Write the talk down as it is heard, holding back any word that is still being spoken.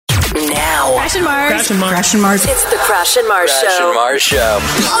now. Crash and Mars. Crash and Mars. Crash and Mars. It's the Crash and Mars Crash Show. and Mars Show.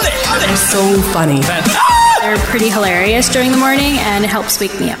 They're so funny. They're pretty hilarious during the morning and it helps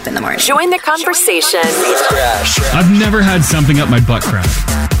wake me up in the morning. Join the conversation. With Crash. I've never had something up my butt crack.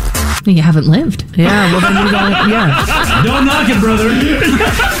 You haven't lived. Yeah, well then we don't, yeah. Don't knock it, brother.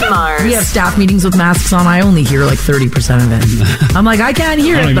 Mars. We have staff meetings with masks on. I only hear like 30% of it. I'm like, I can't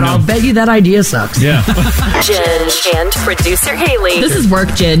hear I don't it, even but I'll know. bet you that idea sucks. Yeah. Ginge and producer Haley. This is work,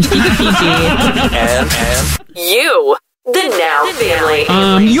 Ginge. Keep it PG. And You, the Now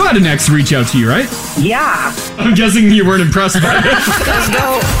family. You had an ex reach out to you, right? Yeah. I'm guessing you weren't impressed by it. Let's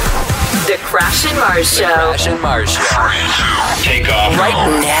go. The Crash and Mars Show. Crash and Mars Show. Take off Right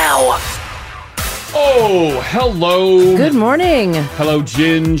now. Oh, hello. Good morning. Hello,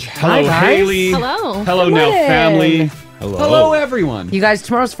 Ginge. Hello, Hi, guys. Haley. Hello. Hello, Good Now morning. family. Hello. Hello, everyone. You guys,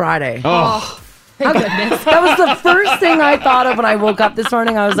 tomorrow's Friday. Oh, Thank goodness. That was the first thing I thought of when I woke up this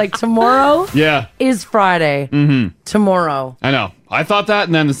morning. I was like, tomorrow yeah. is Friday. Mm-hmm. Tomorrow. I know. I thought that,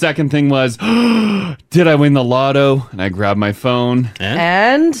 and then the second thing was, did I win the lotto? And I grabbed my phone.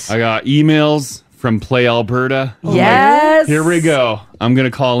 And I got emails from Play Alberta. yes. Here we go. I'm going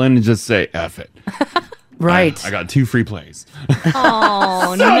to call in and just say, F it. Right. I got 2 free plays.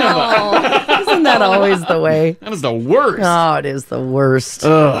 Oh, no. Isn't that always the way? That is the worst. Oh, it is the worst.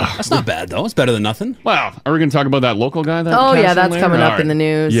 That's not bad, though. It's better than nothing. Wow. Are we going to talk about that local guy? That Oh, cashed yeah, in that's later? coming All up in the right.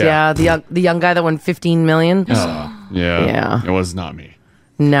 news. Yeah. Yeah, the young guy that won 15 million. Yeah. Yeah. It was not me.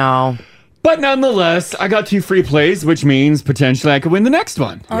 No. But nonetheless, I got 2 free plays, which means potentially I could win the next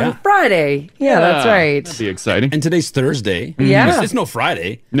one. On Friday. Yeah, that's right. That'd be exciting. And today's Thursday. Yeah. It's no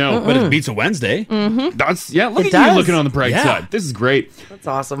Friday. No, But it beats a Wednesday. that's look It at you does. looking on the bright Yeah. side. This is great. That's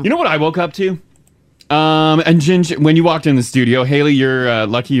awesome. You know what I woke up to? And Ginge, when you walked in the studio, Haley, you're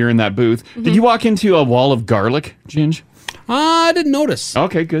lucky you're in that booth. Did you walk into a wall of garlic, Ginge? I didn't notice.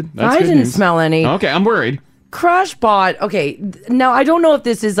 Okay, good. That's I good didn't news. smell any. Okay, I'm worried. Crash bought. Okay, now I don't know if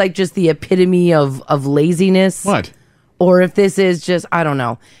this is like just the epitome of laziness. What? Or if this is just, I don't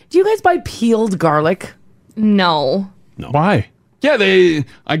know. Do you guys buy peeled garlic? No. Why? Yeah,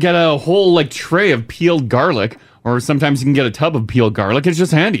 I get a whole like tray of peeled garlic, or sometimes you can get a tub of peeled garlic. It's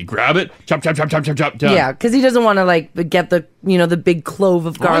just handy. Grab it, chop, chop, chop, chop, chop, chop. Done. Yeah, because he doesn't want to like get the the big clove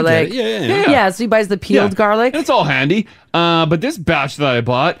of Oh, I get garlic. it. Yeah. Yeah, so he buys the peeled Yeah. garlic. And it's all handy. But this batch that I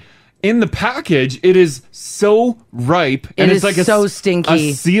bought, in the package, it is so ripe. And It it's is like so a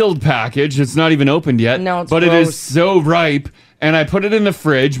stinky. sealed package. It's not even opened yet. No, it's but it gross. is so ripe. And I put it in the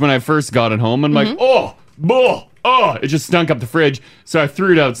fridge when I first got it home. I'm Mm-hmm. like, oh, it just stunk up the fridge. So I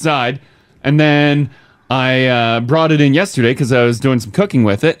threw it outside. And then I brought it in yesterday because I was doing some cooking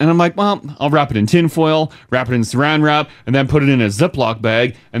with it. And I'm like, well, I'll wrap it in tin foil, wrap it in saran wrap, and then put it in a Ziploc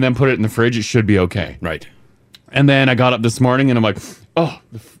bag, and then put it in the fridge. It should be okay. Right. And then I got up this morning and I'm like, oh,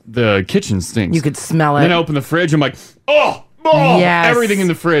 the kitchen stinks. You could smell it. Then I open the fridge. I'm like, oh, Yes. everything in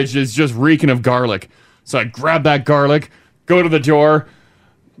the fridge is just reeking of garlic. So I grab that garlic, go to the door,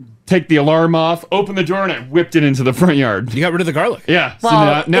 take the alarm off, open the door, and I whipped it into the front yard. You got rid of the garlic. Yeah. So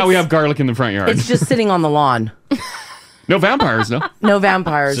Well, now we it's- have garlic in the front yard. It's just sitting on the lawn. No vampires, no. No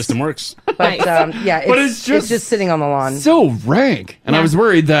vampires. System works. But yeah, But it's it's just sitting on the lawn. So rank. And I was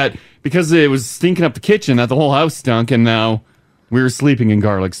worried that because it was stinking up the kitchen, that the whole house stunk, and now we were sleeping in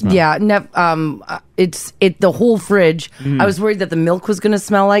garlic smell. Yeah, it's the whole fridge. Mm-hmm. I was worried that the milk was going to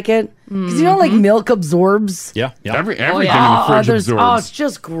smell like it because like milk absorbs. Yeah. Everything in the Oh, fridge it's absorbs.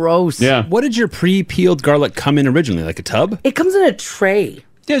 just gross. Yeah. What did your pre-peeled garlic come in originally? Like a tub? It comes in a tray.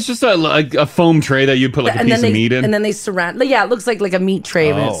 Yeah, it's just a foam tray that you put like a piece of meat in. And then they surround. Yeah, it looks like a meat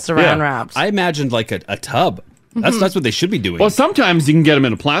tray, but it's saran yeah. wrapped. I imagined like a tub. That's what they should be doing. Well, sometimes you can get them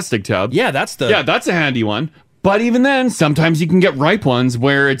in a plastic tub. yeah, that's the... Yeah, that's a handy one. But even then, sometimes you can get ripe ones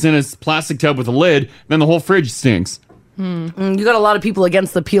where it's in a plastic tub with a lid, then the whole fridge stinks. You got a lot of people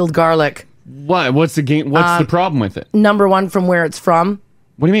against the peeled garlic. What? What's the problem with it? Number one, from where it's from.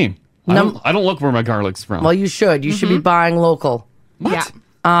 What do you mean? I don't look where my garlic's from. Well, you should. You should be buying local. What?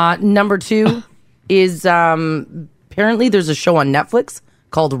 Yeah. Number two is apparently there's a show on Netflix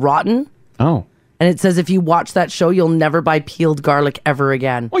called Rotten. Oh. And it says if you watch that show, you'll never buy peeled garlic ever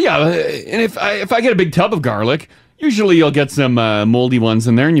again. Well, yeah, and if I get a big tub of garlic, usually you'll get some moldy ones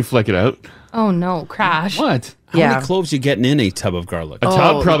in there and you flick it out. Oh, no. Crash. What? How Yeah. many cloves you getting in a tub of garlic? A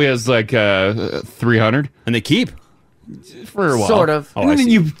tub probably has like 300 And they keep? for a while. Sort of. Oh, And I then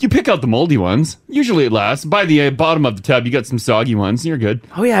see. you pick out the moldy ones. Usually it lasts. By the bottom of the tub, you get some soggy ones. You're good.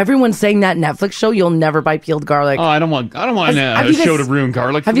 Oh yeah, everyone's saying that Netflix show you'll never buy peeled garlic. Oh, I don't want have a you guys- show to ruin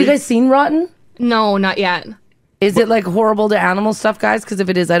garlic. Have for you me. guys seen Rotten? No, not yet. Is it like horrible to animal stuff, guys? Because if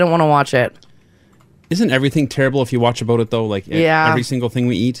it is, I don't want to watch it. Isn't everything terrible if you watch about it, though? Like Yeah. every single thing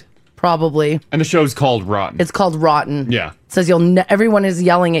we eat? Probably. And the show's called Rotten. It's called Rotten. Yeah. It says everyone is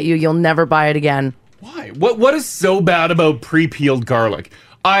yelling at you. You'll never buy it again. Why? What is so bad about pre-peeled garlic?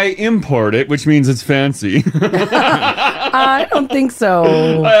 I import it, which means it's fancy. I don't think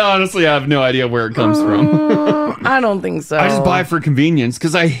so. I honestly have no idea where it comes from. I don't think so. I just buy it for convenience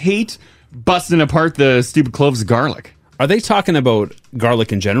because I hate busting apart the stupid cloves of garlic. Are they talking about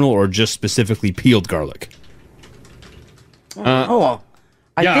garlic in general or just specifically peeled garlic?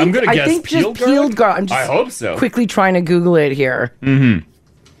 I'm going to guess think peeled just peeled garlic. I'm just I hope so. quickly trying to Google it here.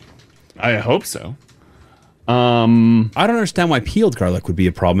 I hope so. I don't understand why peeled garlic would be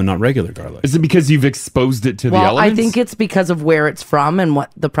a problem and not regular garlic. Is it because you've exposed it to the Well, elements? I think it's because of where it's from and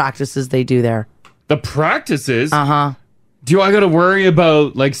what the practices they do there. The practices? Uh-huh. Do I got to worry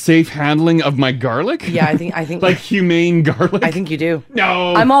about like safe handling of my garlic? Yeah, I think like humane garlic? I think you do.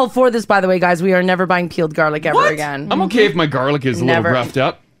 No. I'm all for this, by the way, guys. We are never buying peeled garlic ever again. I'm okay if my garlic is a Never. little roughed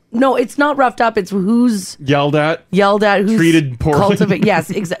up, No, it's not roughed up. It's who's yelled at, who's treated poorly. cultivate.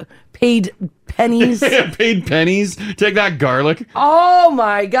 Yes, exactly. Paid pennies. paid pennies. Take that garlic. Oh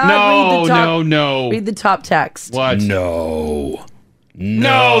my God! No, read the top, no. Read the top text. What? No.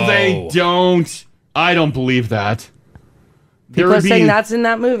 No, they don't. I don't believe that. People are saying that's in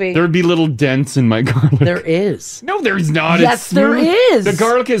that movie. There would be little dents in my garlic. There is. No, there's not. Yes, It's there smooth. is. The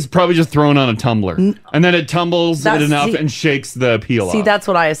garlic is probably just thrown on a tumbler, and then it tumbles it enough see- and shakes the peel off. See, that's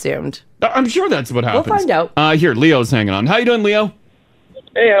what I assumed. I'm sure that's what happens. find out. Here, Leo's hanging on. How you doing, Leo?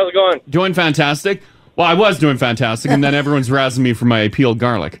 Hey, how's it going? Doing fantastic. Well, I was doing fantastic, and then everyone's razzing me for my peeled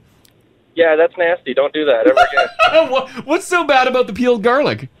garlic. Yeah, that's nasty. Don't do that ever again. What's so bad about the peeled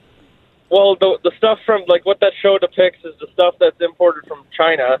garlic? Well, the stuff from, like, what that show depicts is the stuff that's imported from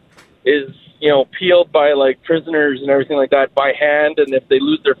China is, peeled by, like, prisoners and everything like that by hand, and if they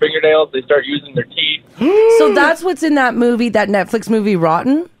lose their fingernails, they start using their teeth. So that's what's in that movie, that Netflix movie,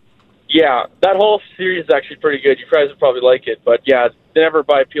 Rotten? Yeah, that whole series is actually pretty good. You guys would probably like it, but yeah, never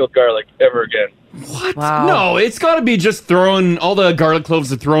buy peeled garlic ever again. What? Wow. No, it's got to be just thrown, all the garlic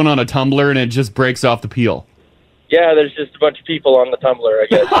cloves are thrown on a tumbler, and it just breaks off the peel. Yeah, there's just a bunch of people on the tumbler, I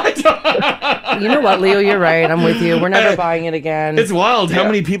guess. You know what, Leo? You're right. I'm with you. We're never buying it again. It's wild how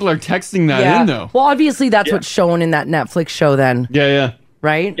many people are texting that in, though. Well, obviously, that's what's shown in that Netflix show then. Yeah.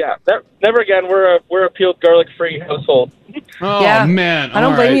 Right? Yeah, never again. We're a peeled garlic-free household. Oh, Yeah. man. I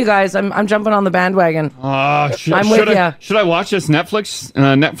don't all blame right. you guys. I'm jumping on the bandwagon. I'm with ya. Should I watch this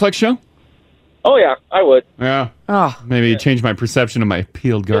Netflix show? Oh, yeah, I would. Yeah. Oh. Maybe change my perception of my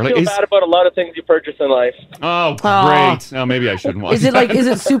peeled I garlic. feel bad about a lot of things you purchase in life. Oh, Oh. great. Oh, maybe I shouldn't watch Is it is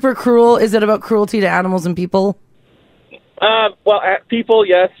it super cruel? Is it about cruelty to animals and people? Well, people,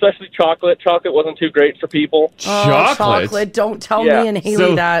 yes, especially chocolate. Chocolate wasn't too great for people. Chocolate? Chocolate. Don't tell Yeah. me and Haley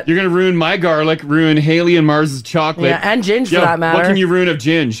So that. you're going to ruin my garlic, ruin Haley and Mars's chocolate. Yeah, and Ginge for Yo, that matter. What can you ruin of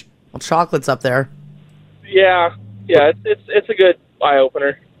Ginge? Well, chocolate's up there. Yeah, it's a good eye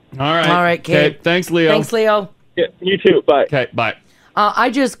opener. All right. All right, Kate. Okay, thanks, Leo. Thanks, Leo. Yeah, you too. Bye. Okay, bye. I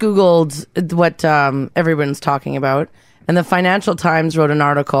just Googled what everyone's talking about, and the Financial Times wrote an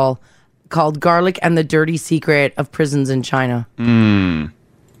article called Garlic and the Dirty Secret of Prisons in China.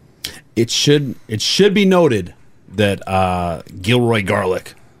 It should be noted that Gilroy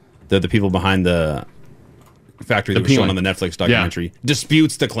Garlic, the people behind the factory that was shown peeling. on the Netflix documentary,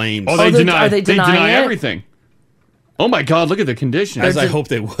 disputes the claims. Oh, they deny. are they They denying deny it? everything. Oh my God! Look at the condition. As I hope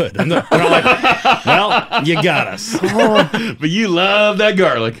they would. They're all like, well, you got us. But you love that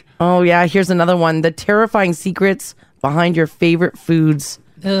garlic. Oh, yeah, here's another one. The terrifying secrets behind your favorite foods.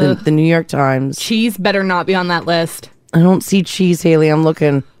 The New York Times. Cheese better not be on that list. I don't see cheese, Haley. I'm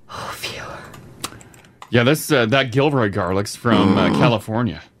looking. Yeah, that's that Gilroy garlic's from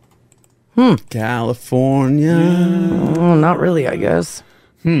California. California. Oh, not really, I guess.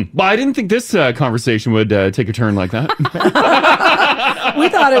 Well, I didn't think this conversation would take a turn like that. We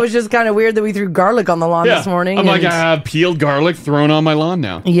thought it was just kind of weird that we threw garlic on the lawn this morning. I'm like, and- I have peeled garlic thrown on my lawn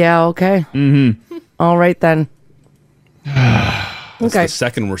now. Yeah, okay. Mm-hmm. All right, then. That's Okay. the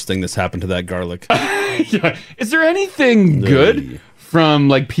second worst thing that's happened to that garlic. Yeah. Is there anything good from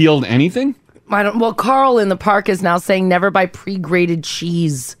like peeled anything? I don't. Well, Carl in the park is now saying never buy pre-grated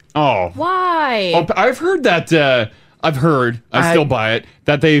cheese. Oh, Why? oh I've heard that. I still buy it,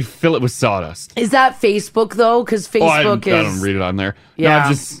 that they fill it with sawdust. Is that Facebook though? Because Oh, I Facebook is. don't read it on there. Yeah.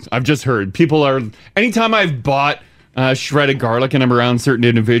 No, I've just heard people are. Anytime I've bought shredded garlic and I'm around certain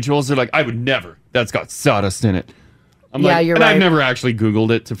individuals, they're like, I would never. That's got sawdust in it. I'm Yeah, like, you're and I've right. never actually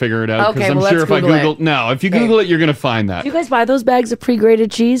Googled it to figure it out. Okay, I'm well, sure let's if I Google Google it. no, if you Google it, you're gonna find that. Do you guys buy those bags of pre-grated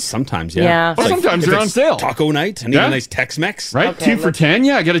cheese? Sometimes, yeah. Yeah. Well, sometimes if they're on it's sale. Taco night. I need Yeah. a nice Tex-Mex. Right? Okay, 2 for $10.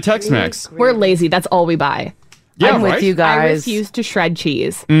 Yeah, I get a Tex-Mex. We're lazy. That's all we buy. Yeah, I'm with right? you I guys. refuse to shred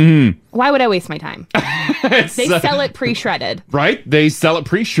cheese. Mm-hmm. Why would I waste my time? They sell it pre-shredded. Right? They sell it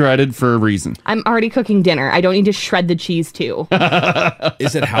pre-shredded for a reason. I'm already cooking dinner. I don't need to shred the cheese too.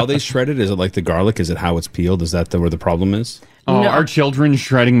 Is it how they shred it? Is it like the garlic? Is it how it's peeled? Is that where the problem is? Oh, No. are children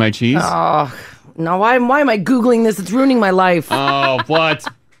shredding my cheese? Oh, no, why am I Googling this? It's ruining my life. Oh, what?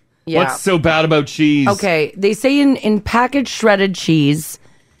 Yeah. What's so bad about cheese? Okay, they say in packaged shredded cheese,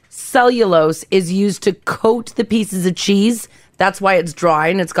 cellulose is used to coat the pieces of cheese. That's why it's dry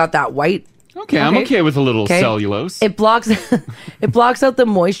and it's got that white. Okay, I'm okay with a little Okay. cellulose. It blocks it blocks out the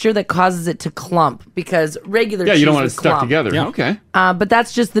moisture that causes it to clump because regular Yeah, cheese you don't want it would stuck clump. together. Yeah. Okay. But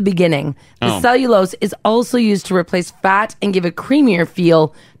that's just the beginning. The Oh. cellulose is also used to replace fat and give a creamier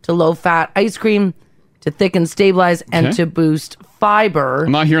feel to low-fat ice cream, to thicken, stabilize, and Okay. to boost fiber.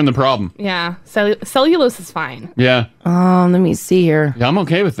 I'm not hearing the problem. Yeah, cellulose is fine. Yeah. Let me see here. Yeah, I'm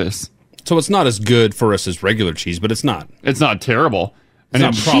okay with this. So it's not as good for us as regular cheese, but it's not. It's not terrible. It's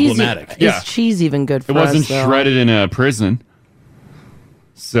not problematic. Is cheese even good for It wasn't us, though? shredded in a prison.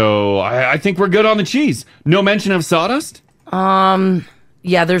 So I think we're good on the cheese. No mention of sawdust?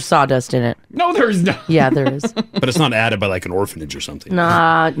 Yeah, there's sawdust in it. No, there's not. Yeah, there is. But it's not added by like an orphanage or something.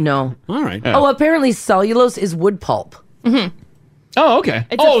 No. All right. Oh, apparently cellulose is wood pulp. Oh, okay.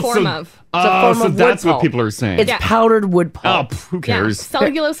 It's oh, a form so, of. It's a form so of wood that's what pulp. people are saying. It's Yeah. powdered wood Oh, pulp. who cares?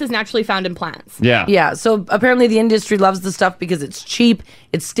 Cellulose is naturally found in plants. Yeah. Yeah, so apparently the industry loves the stuff because it's cheap,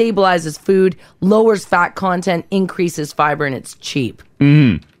 it stabilizes food, lowers fat content, increases fiber, and it's cheap.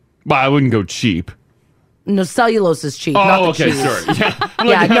 Well, I wouldn't go cheap. No, cellulose is cheap. Oh, not the okay, cheese. sorry. Yeah. I'm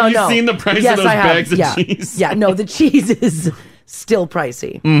Yeah, like, no, have you no. seen the price Yes, of those I have. bags of Yeah. cheese? Yeah, no, the cheese is still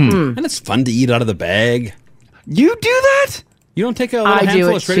pricey. And it's fun to eat out of the bag. You do that? You don't take a little I do handful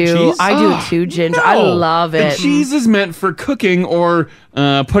it of shredded too. cheese? I do it too, Ginger. I No. love it. The cheese is meant for cooking or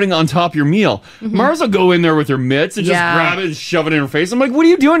putting on top of your meal. Mars will go in there with her mitts and just Yeah. grab it and shove it in her face. I'm like, what are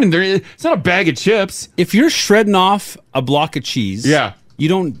you doing in there? It's not a bag of chips. If you're shredding off a block of cheese, Yeah. you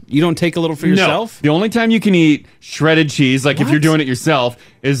don't take a little for yourself? No. The only time you can eat shredded cheese, like if you're What? doing it yourself,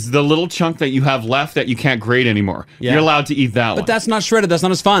 is the little chunk that you have left that you can't grate anymore. Yeah. You're allowed to eat that one. But that's not shredded. That's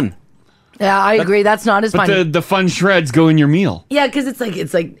not as fun. Yeah, I agree. That's not as But fun. the fun shreds go in your meal. Yeah, because it's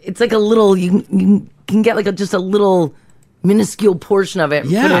like a little. You can get like just a little minuscule portion of it. And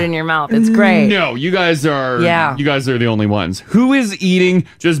put Yeah. it in your mouth. It's great. No, you guys are. Yeah. You guys are the only ones. Who is eating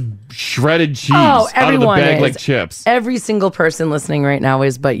just shredded cheese Oh, out of the everyone bag is. like chips? Every single person listening right now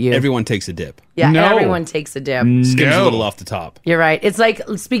is but you. Everyone takes a dip. Yeah, No. everyone takes a dip. Skims No. a little off the top. You're right. It's like,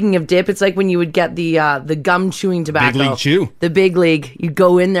 speaking of dip, it's like when you would get the gum chewing tobacco. Big League Chew. The Big League. You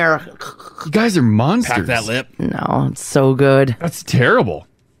go in there. You guys are monsters. Pack that lip. No, it's so good. That's terrible.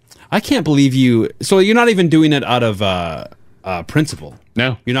 I can't believe you. So you're not even doing it out of principle.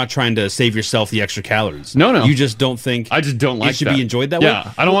 No. You're not trying to save yourself the extra calories. No. You just don't think. I just don't like it should that. be enjoyed that Yeah,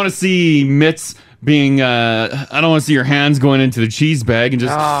 way. I don't want to see mitts being. I don't want to see your hands going into the cheese bag and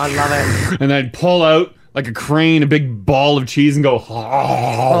just. Oh, I love it. And then pull out like a crane, a big ball of cheese, and go.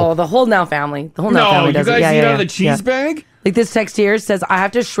 Oh, the whole Now family. The whole Now No, family you does guys it. Yeah, eat yeah, out of the yeah. cheese Yeah. bag? Like this text here says, I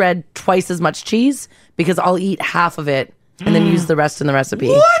have to shred twice as much cheese because I'll eat half of it and then use the rest in the recipe.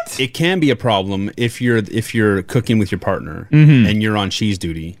 What? It can be a problem if you're cooking with your partner Mm-hmm. and you're on cheese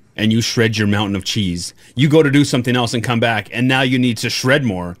duty and you shred your mountain of cheese. You go to do something else and come back, and now you need to shred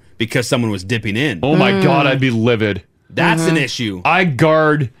more because someone was dipping in. Oh my God, I'd be livid. That's an issue. I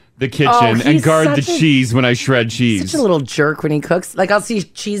guard the kitchen and he's guard the such a- cheese when I shred cheese. Such a little jerk when he cooks. Like, I'll see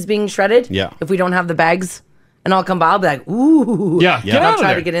cheese being shredded. Yeah. If we don't have the bags. And I'll come by, I'll be like, ooh. Yeah, Yeah. get And out I'll of try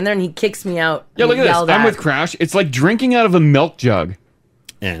there. to get in there and he kicks me out. Yeah, look at this. I'm with Crash. It's like drinking out of a milk jug.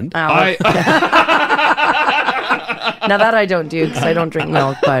 And I Now that I don't do because I don't drink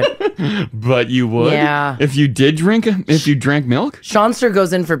milk, but but you would? Yeah. If you drank milk? Seanster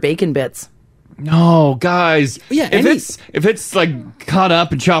goes in for bacon bits. No, guys. Yeah, if it's like cut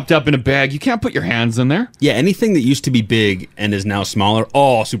up and chopped up in a bag, you can't put your hands in there. yeah, anything that used to be big and is now smaller,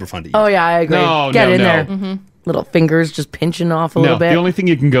 all super fun to eat. Oh yeah, I agree. No, Get no, in no. there. Little fingers just pinching off a No, little bit. the only thing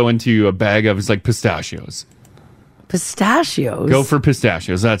you can go into a bag of is like pistachios. Pistachios. Go for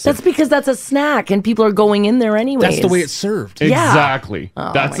pistachios. That's That's it. because that's a snack and people are going in there anyways. That's the way it's served. Yeah. Exactly.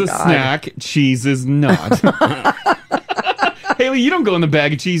 Oh, That's my a God. snack. Cheese is not. Haley, you don't go in the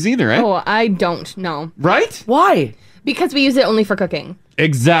bag of cheese either, right? Oh, I don't know. Right? Why? Because we use it only for cooking.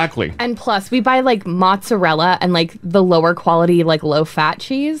 Exactly. And plus, we buy like mozzarella and like the lower quality, like low fat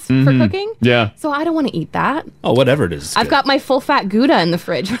cheese for cooking. Yeah. So I don't want to eat that. Oh, whatever it is. I've got my full fat Gouda in the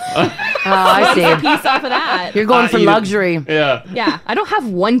fridge. I see. Piece off of that. You're going for eat it. luxury. Yeah. Yeah, I don't have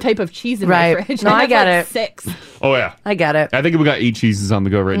one type of cheese in Right. my fridge. No, I have get like it. 6. Oh yeah. I get it. I think we got 8 cheeses on the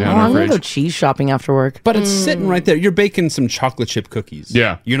go right now Oh, in I'm our gonna go fridge. cheese shopping after work. But it's sitting right there. You're baking some chocolate chip cookies.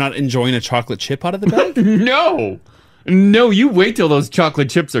 Yeah. You're not enjoying a chocolate chip out of the bag? No, you wait till those chocolate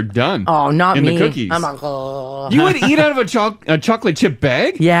chips are done. Oh, not in me. the cookies. I'm not. You would eat out of a chocolate chip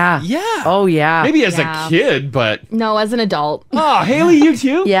bag? Yeah. Yeah. Oh yeah. Maybe as Yeah. a kid, but No, as an adult. oh, Haley, you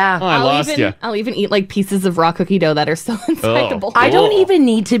too? Yeah. Oh, I lost you. I'll even eat like pieces of raw cookie dough that are still inside the bowl. I don't even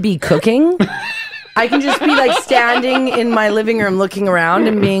need to be cooking. I can just be like standing in my living room looking around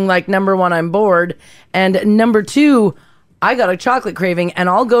and being like, number one, I'm bored. And number two, I got a chocolate craving and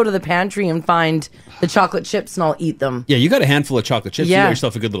I'll go to the pantry and find the chocolate chips and I'll eat them. Yeah, you got a handful of chocolate chips. You Yeah. got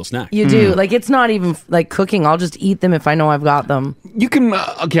yourself a good little snack. You do. Like, it's not even like cooking. I'll just eat them if I know I've got them. You can,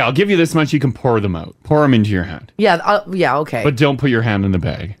 okay, I'll give you this much. You can pour them out. Pour them into your hand. Yeah. Yeah. Okay. But don't put your hand in the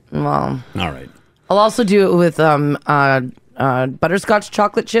bag. Well, All right. I'll also do it with butterscotch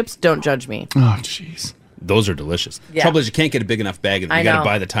chocolate chips. Don't judge me. Oh, jeez. Those are delicious. Yeah. Trouble is you can't get a big enough bag of them. I You got to know.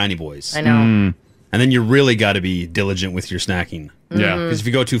 buy the tiny boys. I know. And then you really got to be diligent with your snacking. Yeah. Because if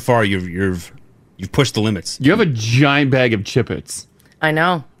you go too far, you've pushed the limits. You have a giant bag of Chip-Its. I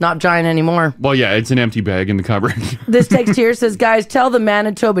know. Not giant anymore. Well, yeah, it's an empty bag in the cupboard. This text here says, guys, tell the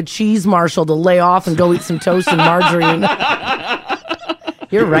Manitoba cheese marshal to lay off and go eat some toast and margarine.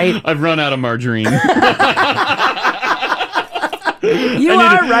 You're right. I've run out of margarine. You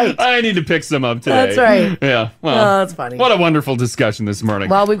are right. I need to pick some up today. That's right. Yeah. Well, Oh, that's funny. What a wonderful discussion this morning.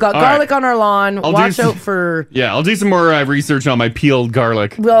 Well, we've got All garlic right. on our lawn. I'll do Watch some- out for. Yeah, I'll do some more research on my peeled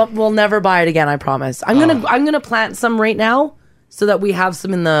garlic. We'll never buy it again. I promise. I'm gonna plant some right now so that we have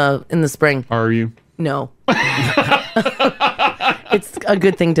some in the spring. Are you? No. It's a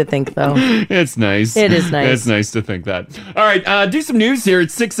good thing to think, though. It's nice. It is nice. It's nice to think that. All right, do some news here.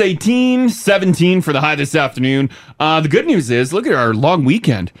 It's 6:18, 17 for the high this afternoon. The good news is, look at our long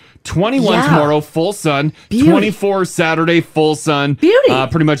weekend. 21 Yeah. tomorrow, full sun. Beauty. 24 Saturday, full sun. Beauty.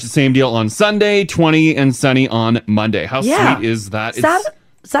 Pretty much the same deal on Sunday. 20 and sunny on Monday. How Yeah. sweet is that?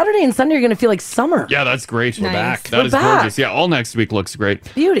 Saturday and Sunday are gonna feel like summer. Yeah, that's great. We're back. That We're is back. gorgeous. Yeah, all next week looks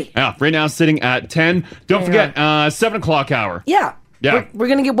great. Beauty. Yeah, right now sitting at 10. Don't forget, 7 o'clock hour. Yeah. Yeah. We're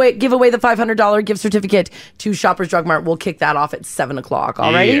going to give away the $500 gift certificate to Shoppers Drug Mart. We'll kick that off at 7 o'clock.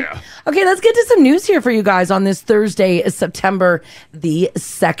 All right. Yeah. Okay, let's get to some news here for you guys on this Thursday, September the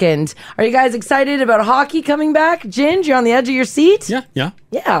 2nd. Are you guys excited about hockey coming back? Ginge, you're on the edge of your seat? Yeah, yeah.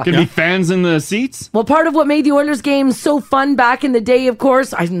 Yeah. Gonna be fans in the seats? Well, part of what made the Oilers game so fun back in the day, of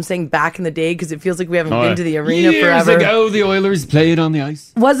course, I'm saying back in the day because it feels like we haven't been to the arena Years forever. ago, the Oilers played on the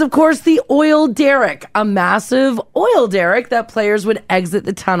ice. Was, of course, the oil derrick, a massive oil derrick that players would exit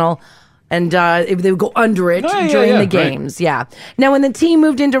the tunnel and they would go under it during the right. games. Yeah. Now, when the team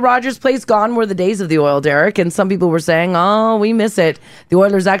moved into Rogers Place, gone were the days of the oil derrick, and some people were saying, oh, we miss it. The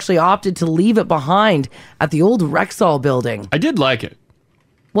Oilers actually opted to leave it behind at the old Rexall building. I did like it.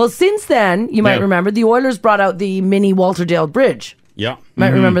 Well, since then, you might Yeah. remember, the Oilers brought out the mini Walterdale Bridge. Yeah. Might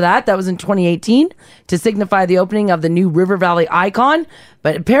remember that. That was in 2018 to signify the opening of the new River Valley icon.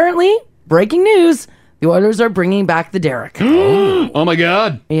 But apparently, breaking news, the Oilers are bringing back the derrick. Oh my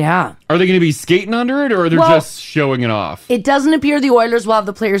God. Yeah. Are they going to be skating under it or they're Well- just showing it off? It doesn't appear the Oilers will have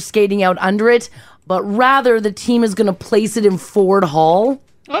the players skating out under it, but rather the team is going to place it in Ford Hall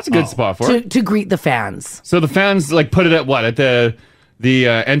Oh, that's a good spot for it. to greet the fans. So the fans like put it at what? At the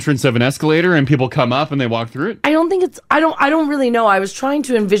entrance of an escalator and people come up and they walk through it? I don't think it's. I don't really know. I was trying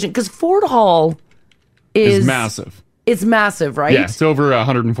to envision because Ford Hall is It's massive. It's massive, right? Yeah, it's over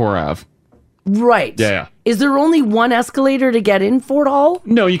 104 Ave. Right. Yeah. Is there only one escalator to get in Ford Hall?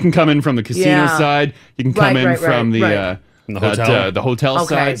 No, you can come in from the casino Yeah. side. You can come Right, in right, from right, the right. From the hotel. the hotel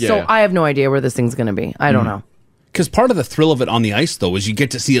Okay. side. So Yeah. I have no idea where this thing's going to be. I don't know. Because part of the thrill of it on the ice, though, is you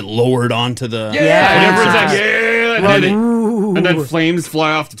get to see it lowered onto the... Yeah, and everyone's like, yeah, and then flames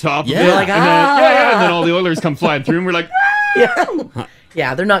fly off the top of it. You're like, and then, and then all the Oilers come flying through and we're like,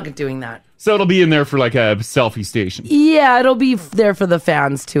 Yeah, they're not doing that. so it'll be in there for like a selfie station. Yeah, it'll be there for the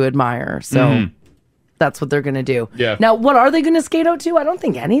fans to admire. So that's what they're going to do. Yeah. Now, what are they going to skate out to? I don't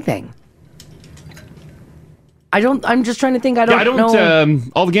think anything. I'm just trying to think. I don't know.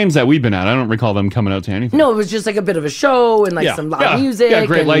 All the games that we've been at, I don't recall them coming out to anything. No, it was just like a bit of a show and like some loud music. Yeah,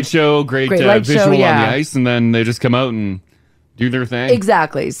 great and- light show, great light show, visual yeah. on the ice, and then they just come out and do their thing.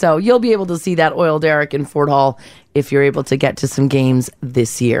 Exactly. So you'll be able to see that oil derrick in Fort Hall if you're able to get to some games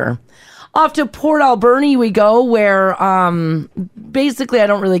this year. Off to Port Alberni we go, where basically I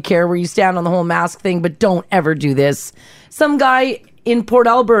don't really care where you stand on the whole mask thing, but don't ever do this. Some guy in Port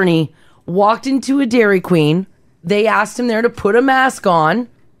Alberni walked into a Dairy Queen. They asked him there to put a mask on.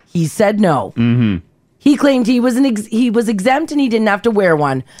 He said no. Mm-hmm. He claimed he was exempt and he didn't have to wear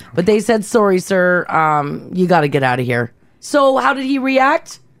one. But they said, sorry, sir, you got to get out of here. So how did he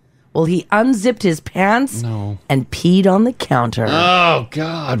react? Well, he unzipped his pants and peed on the counter. Oh,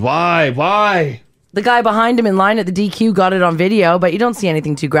 God. Why? The guy behind him in line at the DQ got it on video, but you don't see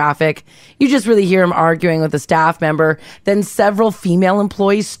anything too graphic. You just really hear him arguing with a staff member. Then several female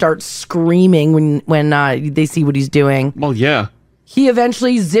employees start screaming when they see what he's doing. Well, yeah. He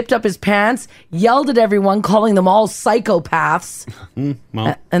eventually zipped up his pants, yelled at everyone, calling them all psychopaths,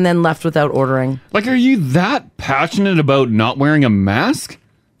 and then left without ordering. Like, are you that passionate about not wearing a mask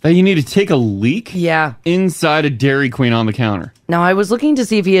that you need to take a leak? Yeah. Inside a Dairy Queen on the counter. Now, I was looking to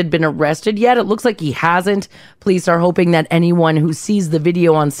see if he had been arrested yet. It looks like he hasn't. Police are hoping that anyone who sees the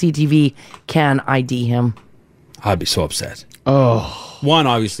video on CTV can ID him. I'd be so upset. Oh. One,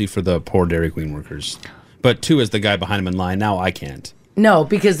 obviously, for the poor Dairy Queen workers. But two, as the guy behind him in line, now I can't. No,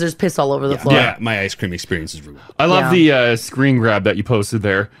 because there's piss all over the floor. Yeah, my ice cream experience is ruined. I love the screen grab that you posted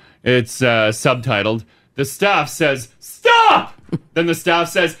there. It's subtitled. The staff says, "Stop!" Then the staff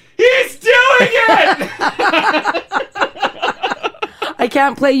says, "He's doing it!" I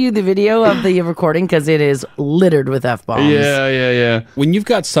can't play you the video of the recording because it is littered with F-bombs. Yeah. When you've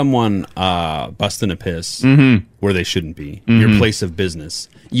got someone busting a piss where they shouldn't be, your place of business,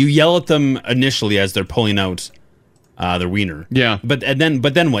 you yell at them initially as they're pulling out their wiener. Yeah. But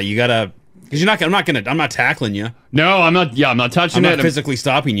then what? You gotta, because I'm not tackling you. No, I'm not. Yeah, I'm not touching I'm it. not physically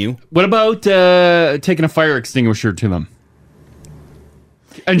stopping you. What about taking a fire extinguisher to them?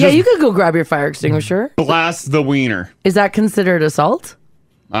 And Yeah, you could go grab your fire extinguisher. blast the wiener. Is that considered assault?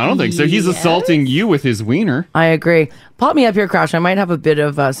 I don't think so. He's assaulting you with his wiener. I agree. Pop me up here, Crash. I might have a bit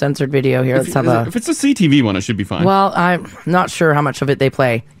of censored video here. Let's have a... If it's a CTV one, it should be fine. Well, I'm not sure how much of it they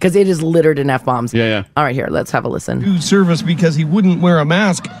play because it is littered in F-bombs. Yeah. All right, here. Let's have a listen. Food service because he wouldn't wear a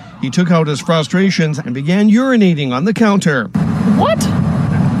mask. He took out his frustrations and began urinating on the counter. What?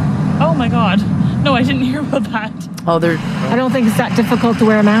 Oh my God. No, I didn't hear about that. Oh, they're... I don't think it's that difficult to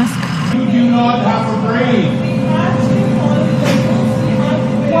wear a mask. You do not have a brain.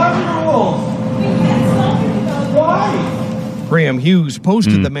 Why? Graham Hughes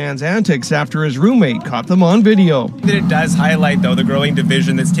posted the man's antics after his roommate caught them on video. That it does highlight, though, the growing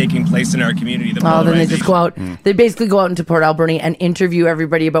division that's taking place in our community. Then they just go out. They basically go out into Port Alberni and interview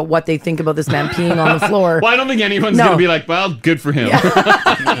everybody about what they think about this man peeing on the floor. Well, I don't think anyone's going to be like, well, good for him. About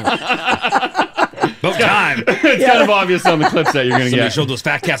time. It's kind of obvious on the clips that you're going to Somebody get. showed those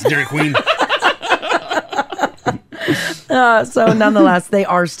fat cats at Dairy Queen. So nonetheless, they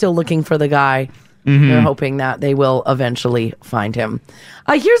are still looking for the guy. They're hoping that they will eventually find him.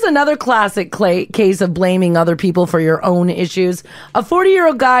 Here's another classic case of blaming other people for your own issues. A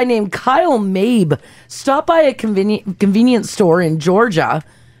 40-year-old guy named Kyle Mabe stopped by a convenience store in Georgia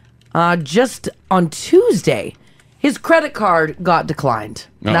just on Tuesday. His credit card got declined.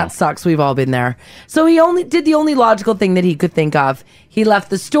 Oh. That sucks. We've all been there. So he only did the only logical thing that he could think of. He left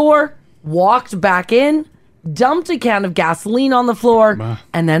the store, walked back in, dumped a can of gasoline on the floor,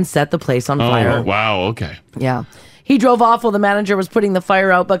 and then set the place on fire. Oh, wow. Okay. Yeah. He drove off while the manager was putting the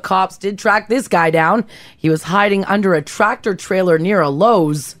fire out, but cops did track this guy down. He was hiding under a tractor trailer near a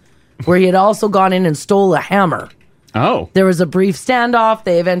Lowe's, where he had also gone in and stole a hammer. Oh. There was a brief standoff.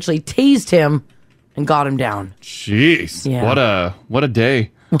 They eventually tased him and got him down. Jeez. Yeah. What a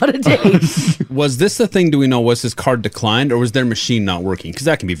day. What a day. Was this the thing, do we know, was his card declined or was their machine not working? Because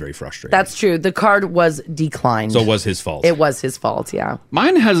that can be very frustrating. That's true. The card was declined. So it was his fault. It was his fault, yeah.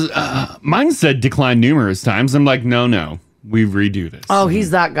 Mine said decline numerous times. I'm like, no, we redo this. Oh,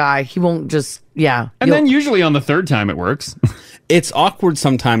 he's that guy. He won't just, yeah. And then usually on the third time it works. It's awkward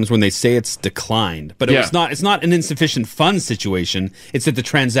sometimes when they say it's declined, but it's not an insufficient funds situation. It's that the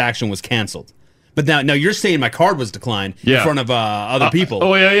transaction was canceled. But now you're saying my card was declined in front of other people.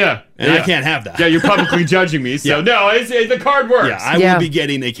 Oh, yeah. And I can't have that. Yeah, you're publicly judging me. So no, the card works. Yeah, I will be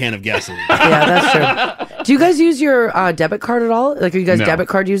getting a can of gasoline. Yeah, that's true. Do you guys use your debit card at all? Like, are you guys No. debit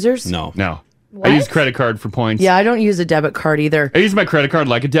card users? No. I use credit card for points. Yeah, I don't use a debit card either. I use my credit card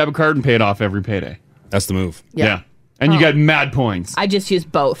like a debit card and pay it off every payday. That's the move. Yeah. And you got mad points. I just use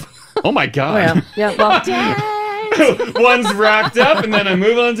both. Oh my God. Oh, yeah. Well, one's racked up and then I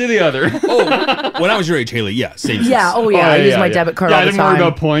move on to the other. When I was your age, Haley, same. Yeah, I use my debit card Yeah, all I the didn't time. worry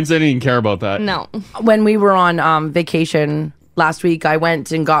about points. I didn't even care about that. No. When we were on vacation last week, I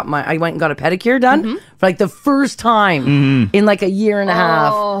went and got a pedicure done for like the first time in like a year and a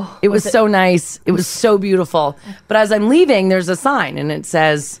half. It was so nice. It was so beautiful. But as I'm leaving, there's a sign and it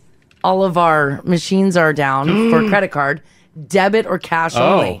says all of our machines are down for credit card. Debit or cash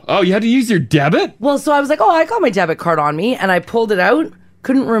only. Oh, you had to use your debit? Well, so I was like, I got my debit card on me, and I pulled it out,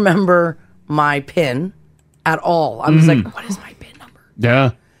 couldn't remember my PIN at all. I was like, what is my PIN number?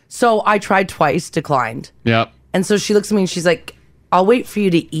 Yeah. So I tried twice, declined. Yep. And so she looks at me and she's like, I'll wait for you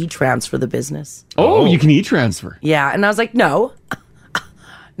to e-transfer the business. Oh, you can e-transfer. Yeah. And I was like, no.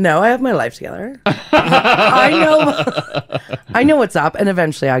 No, I have my life together. I know what's up. And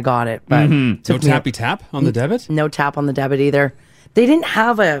eventually I got it. But No tappy tap on the debit? No tap on the debit either. They didn't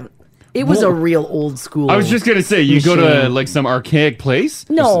have it was a real old school. I was just going to say, you go to like some archaic place?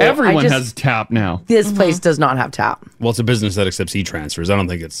 No, Everyone has tap now. This place does not have tap. Well, it's a business that accepts e-transfers. I don't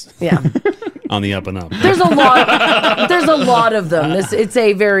think it's on the up and up. There's a lot of them. It's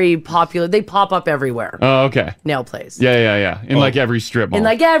a very popular. They pop up everywhere. Oh, okay. Nail place. Yeah. In like every strip mall. In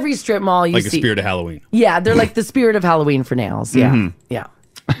like every strip mall, you like see. the spirit of Halloween. Yeah, they're like the spirit of Halloween for nails. Yeah, yeah.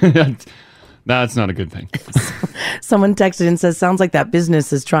 That's not a good thing. Someone texted and says, "Sounds like that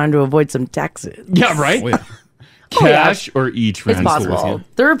business is trying to avoid some taxes." Yeah, right. Oh, yeah. Cash or e-transfer. It's possible.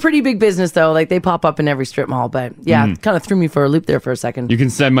 They're a pretty big business though. Like they pop up in every strip mall. But yeah, it kind of threw me for a loop there for a second. You can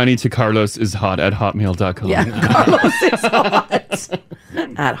send money to carlosishot@hotmail.com. Yeah, Carlos is hot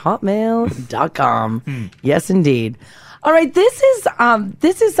at hotmail.com. Yes, indeed. All right, this is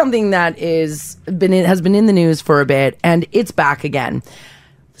something that has been in the news for a bit, and it's back again.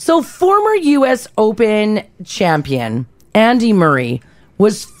 So, former U.S. Open champion Andy Murray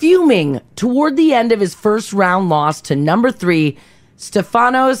was fuming toward the end of his first round loss to number 3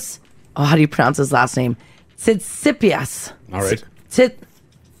 Stefanos. Oh, how do you pronounce his last name? Tsitsipas. All right. Tsitsipas.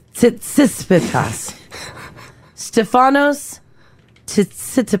 Stefanos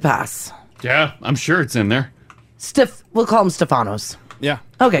Tsitsipas. Yeah, I'm sure it's in there. We'll call him Stefanos. Yeah.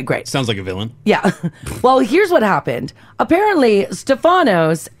 Okay, great. Sounds like a villain. Yeah. Well, here's what happened. Apparently,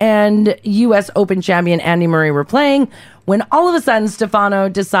 Stefanos and U.S. Open champion Andy Murray were playing when all of a sudden Stefano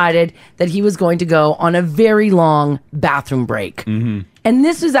decided that he was going to go on a very long bathroom break. And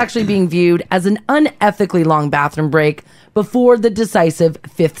this is actually being viewed as an unethically long bathroom break before the decisive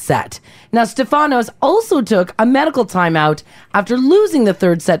 5th set. Now, Stefanos also took a medical timeout after losing the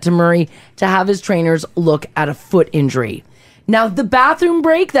 3rd set to Murray to have his trainers look at a foot injury. Now, the bathroom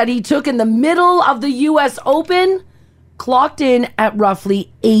break that he took in the middle of the U.S. Open clocked in at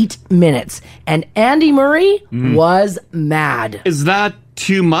roughly 8 minutes. And Andy Murray was mad. Is that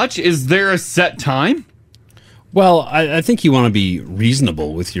too much? Is there a set time? Well, I think you want to be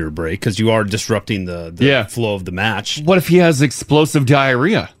reasonable with your break because you are disrupting the flow of the match. What if he has explosive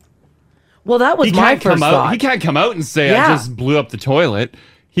diarrhea? Well, that was my first thought. He can't come out and say, I just blew up the toilet.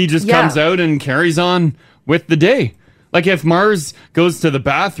 He just comes out and carries on with the day. Like if Mars goes to the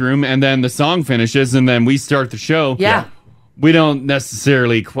bathroom and then the song finishes and then we start the show. Yeah. We don't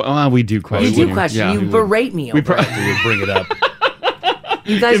necessarily, we do question. You do question. Yeah. You berate me over it. We would bring it up.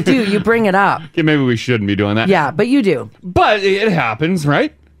 You guys do. You bring it up. Okay, maybe we shouldn't be doing that. Yeah, but you do. But it happens,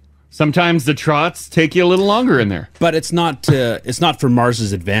 right? Sometimes the trots take you a little longer in there. But it's not for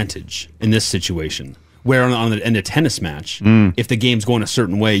Mars's advantage in this situation. Where in a tennis match, if the game's going a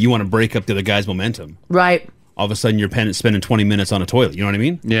certain way, you want to break up the other guy's momentum. Right. All of a sudden, you're spending 20 minutes on a toilet. You know what I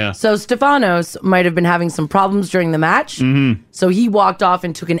mean? Yeah. So Stefanos might have been having some problems during the match. So he walked off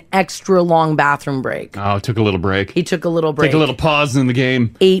and took an extra long bathroom break. Oh, took a little break. He took a little break. Take a little pause in the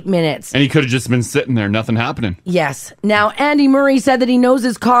game. 8 minutes. And he could have just been sitting there, nothing happening. Yes. Now, Andy Murray said that he knows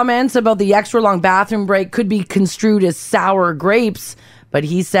his comments about the extra long bathroom break could be construed as sour grapes, but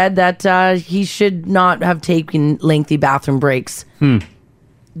he said that he should not have taken lengthy bathroom breaks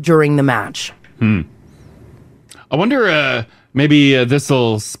during the match. I wonder, maybe this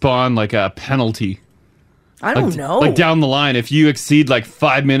will spawn like a penalty. I don't know. Like down the line, if you exceed like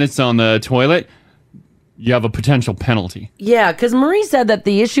 5 minutes on the toilet, you have a potential penalty. Yeah, because Murray said that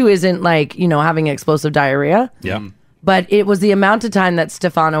the issue isn't like, having explosive diarrhea. Yeah. But it was the amount of time that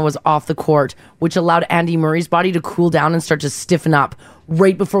Stefano was off the court, which allowed Andy Murray's body to cool down and start to stiffen up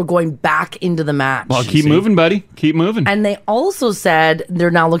right before going back into the match. Well, keep moving, buddy. Keep moving. And they also said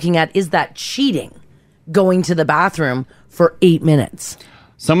they're now looking at, is that cheating? Going to the bathroom for 8 minutes.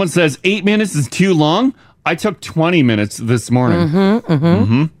 Someone says 8 minutes is too long. I took 20 minutes this morning.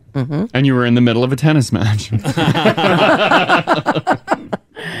 And you were in the middle of a tennis match.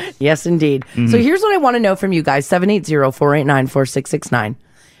 Yes, indeed. So here's what I want to know from you guys. 780-489-4669.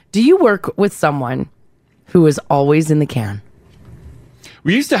 Do you work with someone who is always in the can?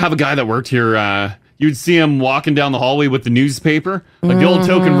 We used to have a guy that worked here. You'd see him walking down the hallway with the newspaper, like the old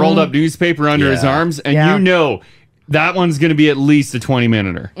token rolled up newspaper under his arms. And That one's going to be at least a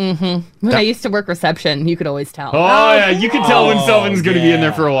 20-minuter. Mm-hmm. When I used to work reception, you could always tell. Oh, yeah. You can tell when someone's going to be in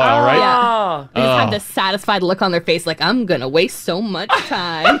there for a while, right? Yeah. They just have this satisfied look on their face like, I'm going to waste so much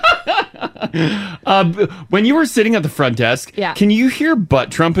time. When you were sitting at the front desk, can you hear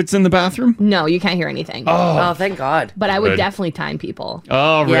butt trumpets in the bathroom? No, you can't hear anything. Oh, thank God. But I would Good. definitely time people.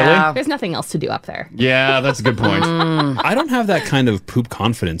 Oh, really? Yeah. There's nothing else to do up there. Yeah, that's a good point. I don't have that kind of poop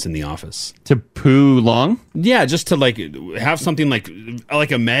confidence in the office. To poo long? Yeah, just to like have something like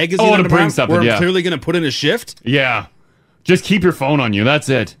a magazine. Oh, on to the bring ground something, where yeah. I'm clearly going to put in a shift. Yeah. Just keep your phone on you. That's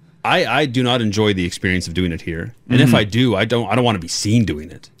it. I do not enjoy the experience of doing it here. And if I do, I don't want to be seen doing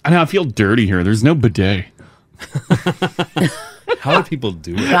it. I know, I feel dirty here. There's no bidet. How do people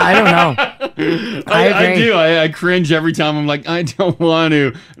do it? I don't know. I do. I cringe every time. I'm like, I don't want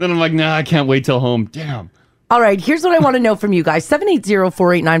to. Then I'm like, nah, I can't wait till home. Damn. All right, here's what I want to know from you guys.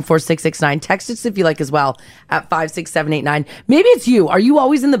 780-489-4669. Text us if you like as well at 56789. Maybe it's you. Are you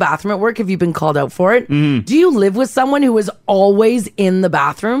always in the bathroom at work? Have you been called out for it? Do you live with someone who is always in the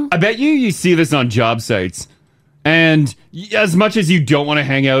bathroom? I bet you see this on job sites. And as much as you don't want to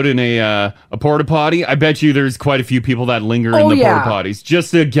hang out in a porta potty, I bet you there's quite a few people that linger in the porta potties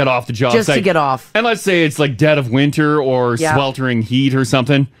just to get off the job site. Just to get off. And let's say it's like dead of winter or sweltering heat or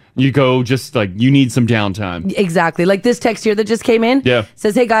something. You go just like, you need some downtime. Exactly. Like this text here that just came in. Yeah.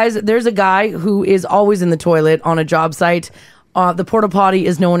 Says, hey guys, there's a guy who is always in the toilet on a job site. The porta potty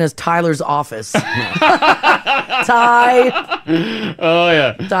is known as Tyler's office. Ty. Oh,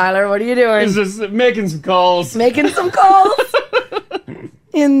 yeah. Tyler, what are you doing? He's just making some calls. Making some calls.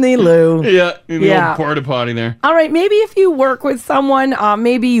 In the loo. Yeah, in the old porta potty there. All right, maybe if you work with someone,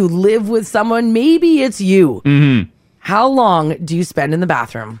 maybe you live with someone, maybe it's you. Mm-hmm. How long do you spend in the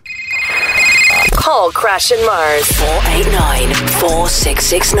bathroom? Call Crash and Mars.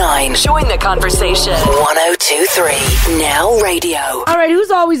 489-4669. Join the conversation. 1023 Now Radio. All right, who's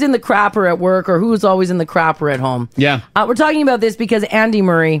always in the crapper at work or who's always in the crapper at home? Yeah. We're talking about this because Andy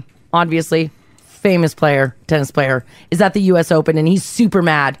Murray, obviously famous player, tennis player, is at the U.S. Open and he's super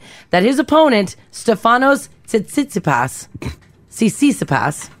mad that his opponent, Stefanos Tsitsipas,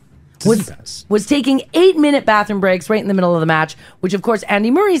 was taking 8-minute bathroom breaks right in the middle of the match, which of course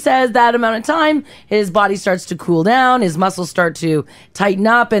Andy Murray says that amount of time, his body starts to cool down, his muscles start to tighten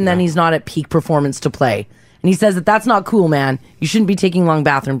up, and then he's not at peak performance to play. And he says that that's not cool, man. You shouldn't be taking long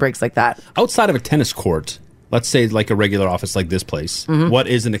bathroom breaks like that. Outside of a tennis court, let's say like a regular office like this place, what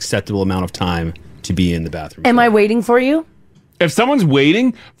is an acceptable amount of time to be in the bathroom? Am I waiting for you? If someone's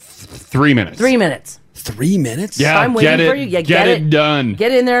waiting, 3 minutes. 3 minutes. 3 minutes? Yeah, I'm waiting for you. Yeah, get it done.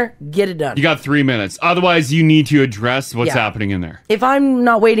 Get in there, get it done. You got 3 minutes. Otherwise, you need to address what's happening in there. If I'm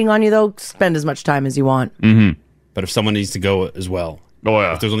not waiting on you, though, spend as much time as you want. Mm-hmm. But if someone needs to go as well,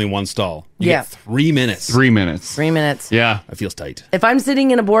 if there's only one stall, you get 3 minutes. 3 minutes. 3 minutes. Yeah. That feels tight. If I'm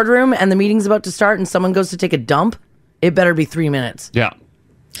sitting in a boardroom and the meeting's about to start and someone goes to take a dump, it better be 3 minutes. Yeah.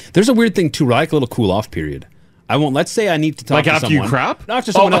 There's a weird thing, too, where I like a little cool-off period. I won't. Let's say I need to talk to someone. Like after you crap? No,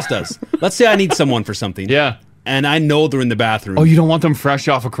 after someone else does. Let's say I need someone for something. Yeah. And I know they're in the bathroom. Oh, you don't want them fresh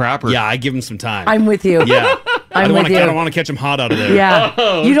off a crapper? Yeah, I give them some time. I'm with you. Yeah. I I'm with you. I don't want to catch them hot out of there. Yeah.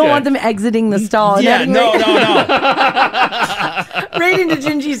 Oh, You don't okay. want them exiting the stall. and Yeah, then no. right into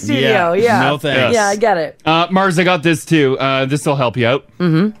Gingy's studio. Yeah. No thanks. Yeah, I get it. Mars, I got this too. This will help you out.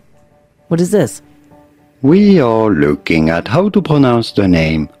 Mm-hmm. What is this? We are looking at how to pronounce the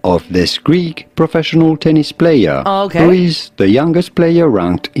name of this Greek professional tennis player, Oh, okay. who is the youngest player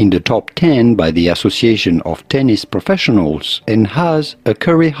ranked in the top 10 by the Association of Tennis Professionals and has a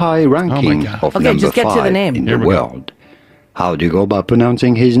career-high ranking of Okay, number just get to the 5 name. in Here the we go. world. How do you go about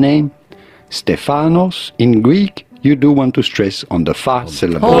pronouncing his name? Stefanos in Greek, you do want to stress on the fast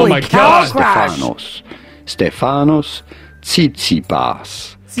syllable. Holy Oh my cow, God. Crash. Stefanos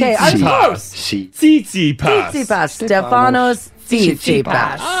Tsitsipas. Okay, I'm close. Tsitsipas. Tsitsipas. Stefanos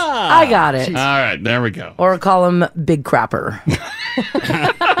Tsitsipas. I got it. All right, there we go. Or call him Big Crapper.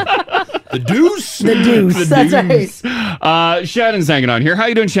 The deuce? The deuce. The That's deuce. right. Shannon's hanging on here. How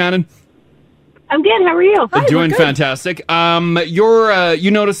you doing, Shannon? I'm good. How are you? Doing fantastic.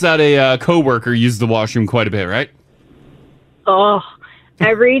 You noticed that a coworker used the washroom quite a bit, right? Oh,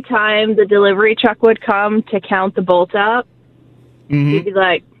 every time the delivery truck would come to count the bolts up, he'd be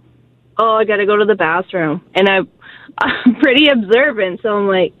like, "Oh, I got to go to the bathroom," and I'm pretty observant, so I'm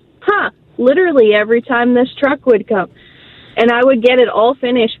like, literally every time this truck would come, and I would get it all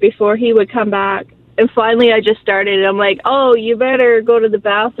finished before he would come back. And finally, I just started. I'm like, "Oh, you better go to the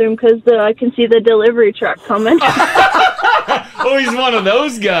bathroom because I can see the delivery truck coming." Oh, he's one of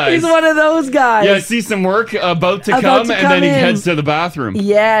those guys. He's one of those guys. Yeah, see some work about to About come, to and come then he in. heads to the bathroom.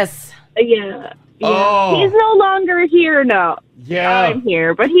 Yes. Yeah. Oh. He's no longer here now. Yeah. I'm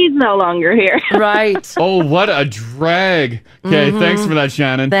here, but he's no longer here. Right. Oh, what a drag. Okay, thanks for that,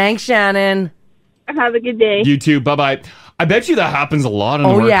 Shannon. Thanks, Shannon. Have a good day. You too. Bye-bye. I bet you that happens a lot in the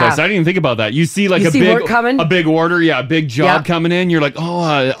Oh, workplace. yeah. I didn't even think about that. You see like You a see big work coming? a big order, a big job coming in. You're like,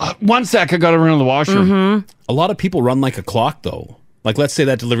 one sec, I got to run to the washroom. A lot of people run like a clock, though. Like, let's say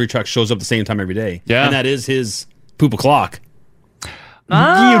that delivery truck shows up the same time every day. Yeah. And that is his poop o'clock.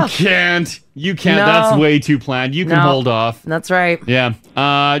 You can't. You can't. No. That's way too planned. You can No. hold off. That's right. Yeah.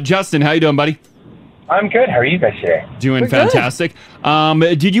 Justin, how you doing, buddy? I'm good. How are you guys today? Doing We're good. fantastic.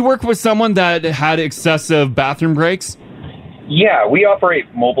 Did you work with someone that had excessive bathroom breaks? Yeah, we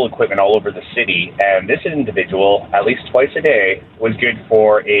operate mobile equipment all over the city, and this individual, at least twice a day, was good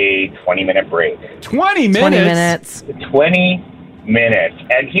for a 20-minute break. 20 minutes? 20 minutes. 20 minutes.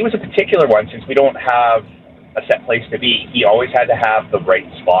 And he was a particular one, since we don't have a set place to be. He always had to have the right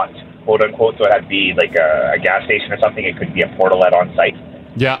spot, quote unquote. So it had to be like a gas station or something. It could be a portalet on site.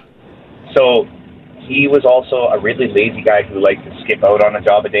 Yeah. So he was also a really lazy guy who liked to skip out on a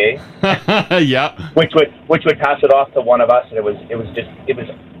job a day. Yeah. Which would pass it off to one of us, and it was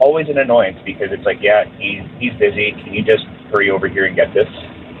always an annoyance, because it's like, yeah, he's busy. Can you just hurry over here and get this?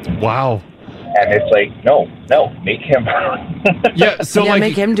 Wow. And it's like, no, make him. Yeah, so Yeah, like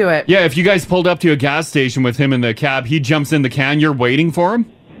make him do it. Yeah, if you guys pulled up to a gas station with him in the cab, he jumps in the can, you're waiting for him?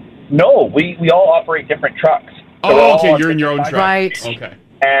 No, we all operate different trucks. So we're Oh, all okay, on you're in your own different truck. sides. Okay.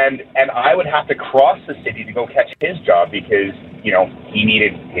 And I would have to cross the city to go catch his job, because, he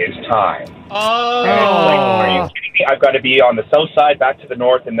needed his time. Oh. And it's like, are you kidding me? I've got to be on the south side, back to the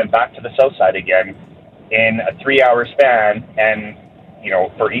north, and then back to the south side again in a 3-hour span. And,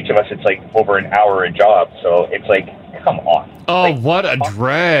 for each of us, it's like over an hour a job. So it's like, come on. Oh, what a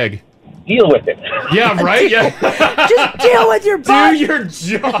drag. Deal with it. Yeah, right? Yeah. Just deal with your butt. Do your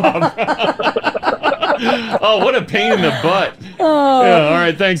job. Oh, what a pain in the butt. Oh. Yeah, all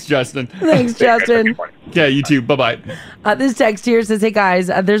right, thanks, Justin. Thanks, Justin. Yeah, you too. Bye-bye. This text here says, hey guys,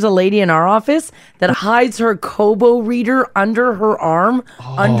 there's a lady in our office that hides her Kobo reader under her arm,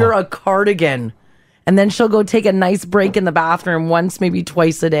 under a cardigan. And then she'll go take a nice break in the bathroom once, maybe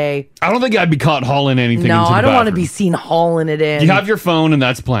twice a day. I don't think I'd be caught hauling anything No, into the I don't want to bathroom. be seen hauling it in. You have your phone, and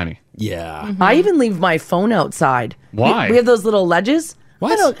that's plenty. Yeah. I even leave my phone outside. Why? We have those little ledges.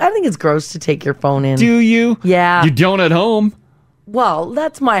 What? I think it's gross to take your phone in. Do you? Yeah. You don't at home. Well,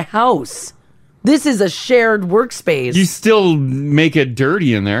 that's my house. This is a shared workspace. You still make it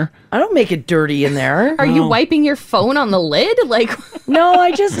dirty in there. I don't make it dirty in there. Are you wiping your phone on the lid? Like, no, I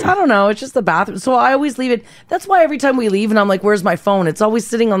don't know. It's just the bathroom. So I always leave it. That's why every time we leave and I'm like, where's my phone? It's always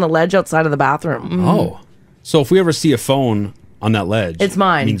sitting on the ledge outside of the bathroom. Oh. So if we ever see a phone on that ledge, It's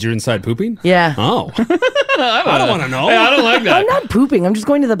mine. Means you're inside pooping? Yeah. Oh. I don't want to know. Hey, I don't like that. I'm not pooping. I'm just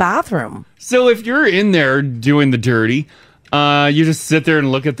going to the bathroom. So if you're in there doing the dirty, you just sit there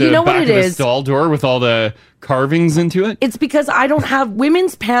and look at the You know what back it of the is? stall door with all the carvings into it. It's because I don't have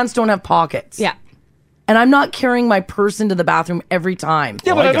women's pants don't have pockets. Yeah. And I'm not carrying my purse into the bathroom every time.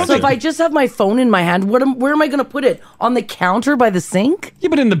 Yeah, but I don't So think- if I just have my phone in my hand, where am I going to put it? On the counter by the sink? Yeah,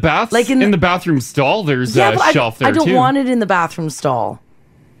 but in the bath, Like in the bathroom stall, there's Yeah, a but shelf there I don't too. want it in the bathroom stall.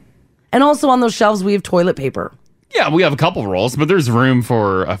 And also on those shelves, we have toilet paper. Yeah, we have a couple rolls, but there's room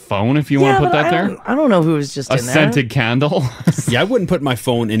for a phone if you want to put that there. I don't know who was just A in there. scented candle. Yeah, I wouldn't put my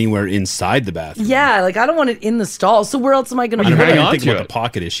phone anywhere inside the bathroom. Yeah, like I don't want it in the stall. So where else am I going to I put didn't it? think about the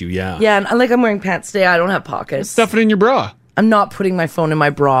pocket issue, yeah. Yeah, and like I'm wearing pants today. I don't have pockets. Stuff it in your bra. I'm not putting my phone in my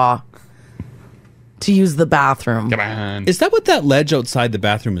bra to use the bathroom. Come on. Is that what that ledge outside the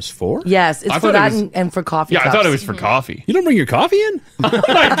bathroom is for? Yes, it's I for thought it that was- and for coffee Yeah, cups. I thought it was for coffee. You don't bring your coffee in?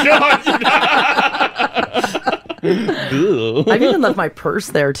 I've even left my purse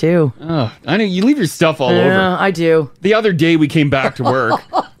there too. Oh, I know you leave your stuff all Yeah, over. I do. The other day we came back to work,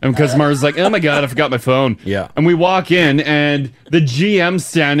 and because Mara's like, "Oh my god, I forgot my phone." Yeah, and we walk in, and the GM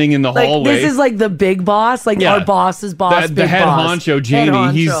standing in the Like hallway. this is like the big boss, like Yeah. our boss's boss, the big head boss. honcho, Jamie,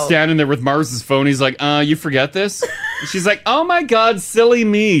 Head he's honcho. standing there with Mars's phone. He's like, you forget this? And she's like, oh my God, silly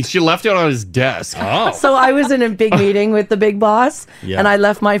me. She left it on his desk. Oh. So I was in a big meeting with the big boss, Yeah. and I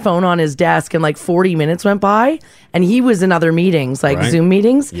left my phone on his desk, and like 40 minutes went by, and he was in other meetings, like Right. Zoom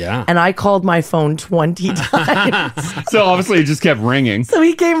meetings. Yeah. And I called my phone 20 times. So obviously it just kept ringing. So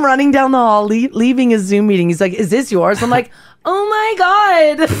he came running down the hall, leaving his Zoom meeting. He's like, "Is this yours?" I'm like, Oh my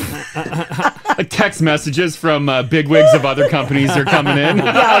God. Text messages from bigwigs of other companies are coming in.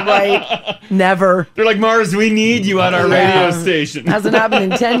 Yeah, right. Never. They're like, Mars, we need you at our radio station. Hasn't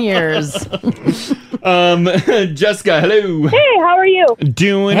happened in 10 years. Jessica, hello. Hey, how are you?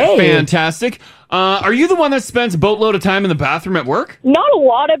 Doing fantastic. Are you the one that spends a boatload of time in the bathroom at work? Not a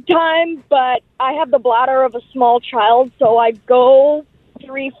lot of time, but I have the bladder of a small child, so I go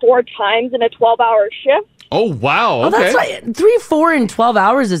 3-4 times in a 12-hour shift. Oh, wow. Oh, Okay. that's right. 3-4 in 12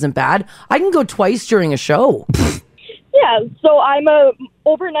 hours isn't bad. I can go twice during a show. Yeah, so I'm a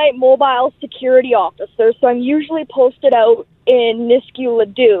overnight mobile security officer, so I'm usually posted out in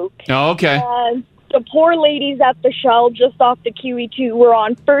Nisku-Leduc. Oh, okay. And the poor ladies at the Shell just off the QE2 were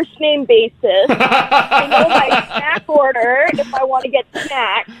on first name basis. They know my snack order if I want to get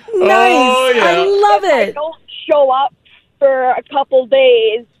snacks. Nice. Oh, yeah. I love If it. I don't show up for a couple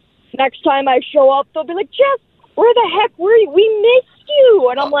days. Next time I show up, they'll be like, Jess, where the heck were you? We missed you.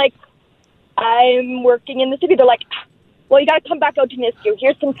 And I'm like, I'm working in the city. They're like, well, you got to come back out to Nisku.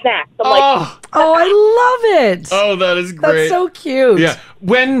 Here's some snacks. I'm like, oh, I love it. Oh, that is great. That's so cute. Yeah.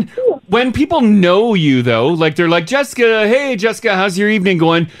 When people know you, though, like they're like, Jessica, hey, Jessica, how's your evening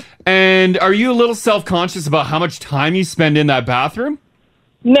going? And are you a little self-conscious about how much time you spend in that bathroom?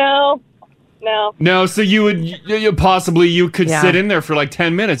 No. No, so you could Yeah. sit in there for like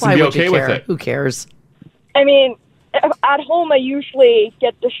 10 minutes Why and be would you okay with care? it. Who cares? I mean, at home, I usually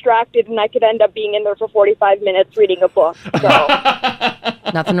get distracted and I could end up being in there for 45 minutes reading a book. So.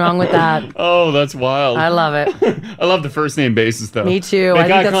 Nothing wrong with that. Oh, that's wild. I love it. I love the first name basis, though. Me too. Make I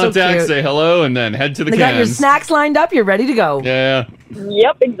think eye that's so contact, cute. say hello, and then head to the They got your cans. snacks lined up. You're ready to go. Yeah.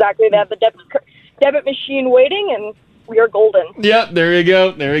 Yep, exactly. They have the debit machine waiting, and we are golden. Yep, there you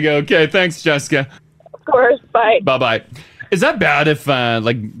go. There you go. Okay, thanks, Jessica. Of course. Bye. Bye-bye. Is that bad if,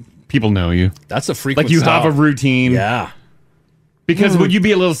 people know you? That's a frequent Like, you stop. have a routine. Yeah. Because would you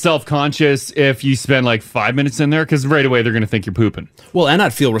be a little self-conscious if you spend, 5 minutes in there? Because right away, they're going to think you're pooping. Well, and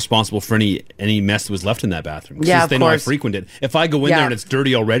I'd feel responsible for any mess that was left in that bathroom. Yeah, Since of they know I course. frequent it. If I go in Yeah. there and it's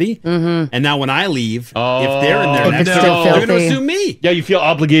dirty already, Mm-hmm. and now when I leave, if they're in there Oh, next no. to me, they're going to assume me. Yeah, you feel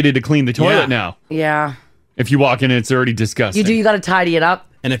obligated to clean the toilet Yeah. now. Yeah. If you walk in and it's already disgusting. You do. You got to tidy it up.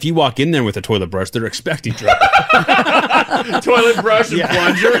 And if you walk in there with a toilet brush, they're expecting trouble. Toilet brush and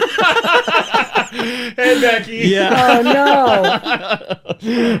plunger. Hey, Becky. Yeah. Oh,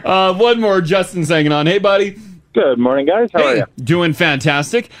 no. One more. Justin's hanging on. Hey, buddy. Good morning, guys. How are you? Doing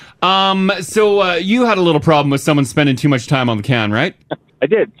fantastic. So you had a little problem with someone spending too much time on the can, right? I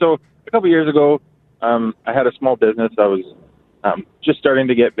did. So a couple years ago, I had a small business. I was just starting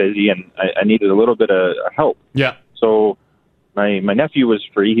to get busy, and I needed a little bit of help. Yeah. So my nephew was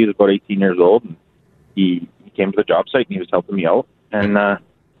free. He was about 18 years old. And he came to the job site, and he was helping me out. And I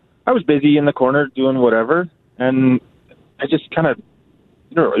was busy in the corner doing whatever, and I just kind of,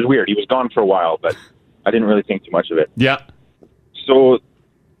 it was weird. He was gone for a while, but I didn't really think too much of it. Yeah. So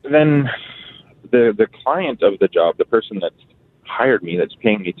then the client of the job, the person that's hired me, that's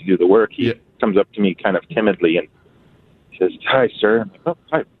paying me to do the work, he comes up to me kind of timidly and says, "Hi, sir." I'm like,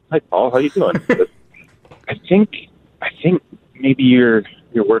 "Oh, hi, Paul. How you doing?" He says, I think maybe your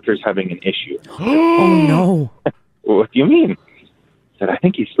worker's having an issue. Oh, no. Well, what do you mean? I said, "I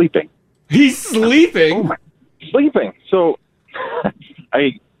think he's sleeping." He's sleeping? Oh, my, sleeping. So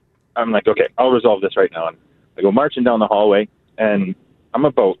I'm like, okay, I'll resolve this right now. And I go marching down the hallway, and I'm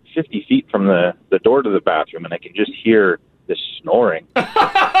about 50 feet from the door to the bathroom, and I can just hear this snoring.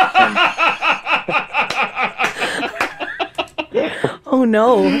 Oh,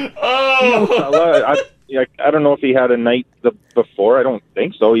 no. Oh. I don't know if he had a night before. I don't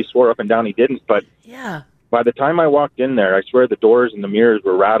think so. He swore up and down he didn't. But yeah, by the time I walked in there, I swear the doors and the mirrors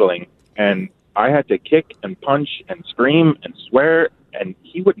were rattling, and I had to kick and punch and scream and swear, and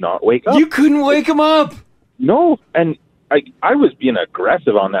he would not wake up. You couldn't wake him up? No, and I was being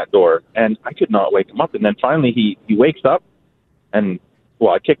aggressive on that door, and I could not wake him up. And then finally he wakes up, and,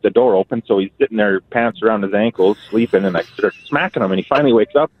 well, I kicked the door open, so he's sitting there, pants around his ankles, sleeping, and I start smacking him, and he finally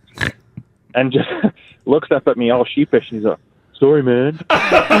wakes up and just looks up at me all sheepish, and he's like, "Sorry, man."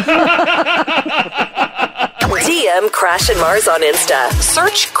 DM Crash and Mars on Insta.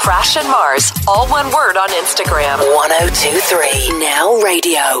 Search Crash and Mars, all one word on Instagram. 102.3 Now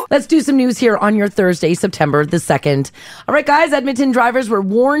Radio. Let's do some news here on your Thursday, September the 2nd. All right, guys, Edmonton drivers were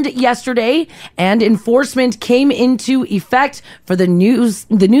warned yesterday, and enforcement came into effect for the new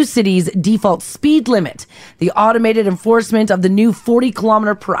city's default speed limit. The automated enforcement of the new 40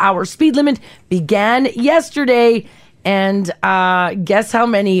 kilometer per hour speed limit began yesterday. And guess how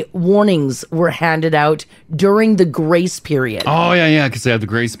many warnings were handed out during the grace period? Oh, yeah, because they had the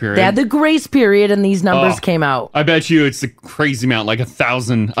grace period. They had the grace period, and these numbers came out. I bet you it's a crazy amount, like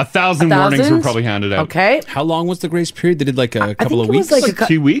 1,000. 1,000 warnings were probably handed out. Okay. How long was the grace period? They did like a couple of think it was weeks? like a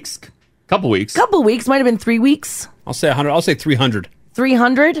 2 weeks? Couple weeks. Couple weeks, might have been 3 weeks. I'll say 100. I'll say 300.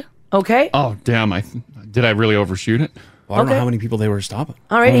 300? Okay. Oh, damn. Did I really overshoot it? Well, I don't know Okay. how many people they were stopping.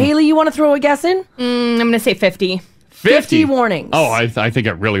 All right, Haley, you want to throw a guess in? I'm going to say 50. 50 warnings. Oh, I think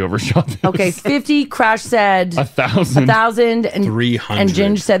I really overshot this. Okay, 50. Crash said 1,000. 1,000. And 300. And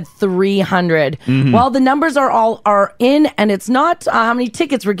Ginge said 300. Mhm. Well, the numbers are in, and it's not how many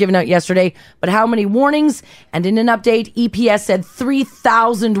tickets were given out yesterday, but how many warnings. And in an update, EPS said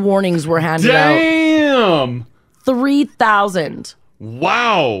 3,000 warnings were handed out. Damn. 3,000.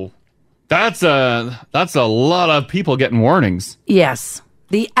 Wow. That's a lot of people getting warnings. Yes.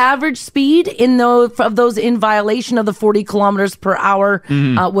 The average speed of those in violation of the 40 kilometers per hour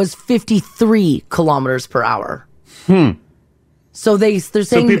was 53 kilometers per hour. So they're saying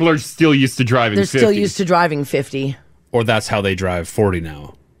So people are still used to driving they're 50. still used to driving 50. Or that's how they drive 40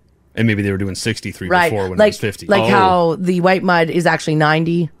 now. And maybe they were doing 63 Right. before when it Like, was 50. like how the white mud is actually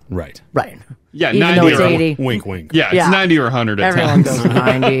 90. Right. Right. Yeah, Even 90 though it's or 80. Wink, wink. Yeah, it's Yeah. 90 or 100 at Everyone times. goes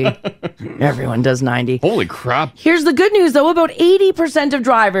 90. Everyone does 90. Holy crap. Here's the good news, though. About 80% of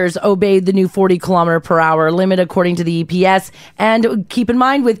drivers obeyed the new 40 kilometer per hour limit, according to the EPS. And keep in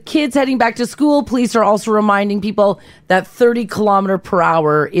mind, with kids heading back to school, police are also reminding people that 30 kilometer per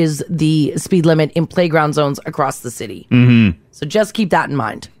hour is the speed limit in playground zones across the city. Mm-hmm. So just keep that in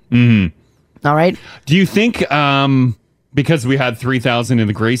mind. Mm-hmm. All right. Do you think, because we had 3,000 in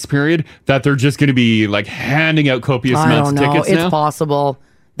the grace period, that they're just going to be like handing out copious I amounts don't of know. tickets It's now? possible.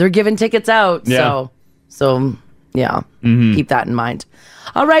 They're giving tickets out. Yeah. So yeah, Mm-hmm. keep that in mind.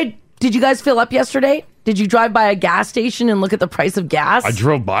 All right. Did you guys fill up yesterday? Did you drive by a gas station and look at the price of gas? I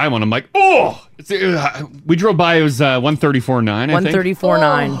drove by one. I'm like, oh! We drove by. It was 134.9. I think.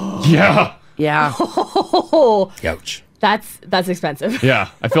 134.9. Yeah. Yeah. Ouch. That's expensive. Yeah.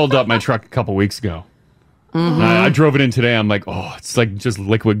 I filled up my truck a couple weeks ago. Mhm. I drove it in today. I'm like, oh, it's like just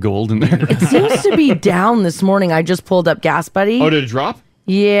liquid gold in there. It seems to be down this morning. I just pulled up Gas Buddy. Oh, did it drop?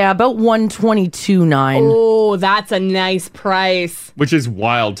 Yeah, about 122.9. Oh, that's a nice price. Which is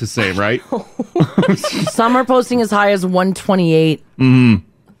wild to say, right? Some are posting as high as 128. Mm.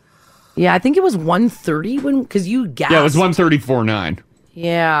 Yeah, I think it was 130 because you gasped. Yeah, it was 134.9.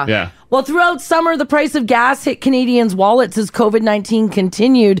 Yeah. Yeah. Well, throughout summer, the price of gas hit Canadians' wallets as COVID-19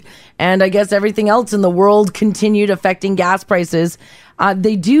 continued, and I guess everything else in the world continued affecting gas prices.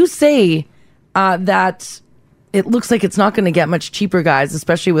 They do say that it looks like it's not going to get much cheaper, guys,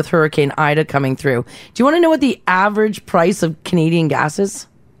 especially with Hurricane Ida coming through. Do you want to know what the average price of Canadian gas is?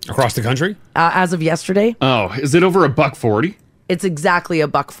 Across the country? As of yesterday? Oh, is it over $1.40? It's exactly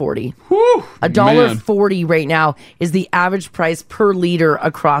 $1.40. Whew, $1.40 right now is the average price per liter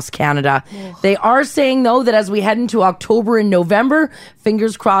across Canada. They are saying, though, that as we head into October and November,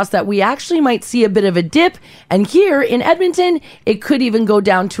 fingers crossed that we actually might see a bit of a dip. And here in Edmonton, it could even go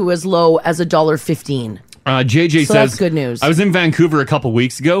down to as low as $1.15. JJ So says that's good news. I was in Vancouver a couple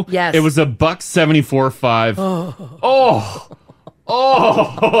weeks ago. Yes. It was $1.74.5. Oh.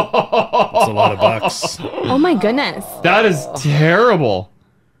 That's a lot of bucks. Oh my goodness. That is terrible.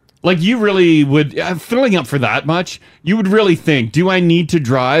 Like you really would filling up for that much, you would really think, do I need to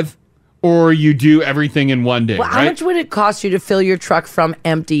drive or you do everything in one day, Well, how right? much would it cost you to fill your truck from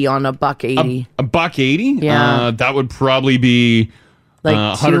empty on $1.80? $1.80? Yeah. That would probably be Like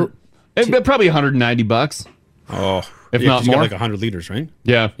 100 probably $190. Oh. If Yeah, not 'cause you got more. like 100 liters, right?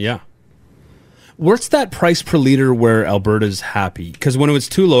 Yeah. Yeah. What's that price per liter where Alberta's happy? Because when it was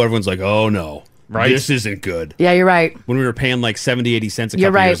too low, everyone's like, oh no, Right. this isn't good. Yeah, you're right. When we were paying like 70, 80 cents a You're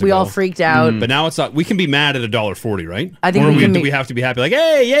couple right. years We ago. all freaked out. But now it's not, we can be mad at $1.40, right? I think or we can do be- we have to be happy like,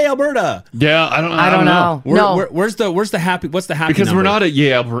 hey, yay, Alberta. Yeah, I don't know. Where's the happy, what's the happy Because number? we're not at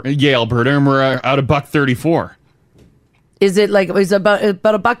Yale, Alberta, and we're out of $1.34. Is it about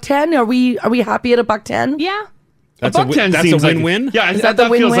 $1.10? Are we happy at $1.10? Yeah. That's a win-win? Yeah, Is that that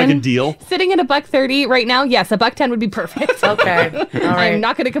the feels like a win-win? deal. Sitting at $1.30 right now, yes, $1.10 would be perfect. Okay. All right. I'm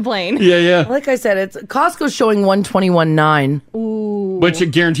not going to complain. Yeah. Like I said, it's Costco's showing 121.9. Ooh.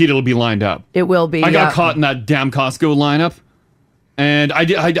 Which guaranteed it'll be lined up. It will be. I got yeah. caught in that damn Costco lineup, and I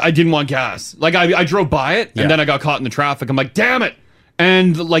didn't want gas. Like I drove by it, Yeah. and then I got caught in the traffic. I'm like, damn it!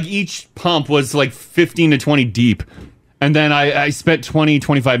 And like each pump was like 15 to 20 deep, and then I spent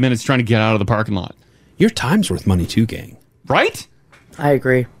 25 minutes trying to get out of the parking lot. Your time's worth money too, gang. Right? I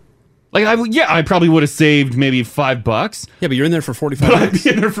agree. Like, I probably would have saved maybe $5. Yeah, but you're in there for 45 But I'd minutes. be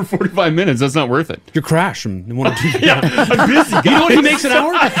in there for 45 minutes. That's not worth it. You're Crash from one or two. I'm busy, guys. You know what he makes an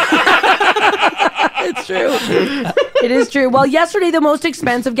hour? It's true. It is true. Well, yesterday the most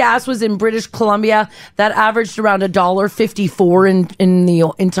expensive gas was in British Columbia. That averaged around $1.54 in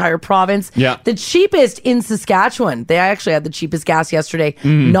the entire province. Yeah. The cheapest in Saskatchewan. They actually had the cheapest gas yesterday.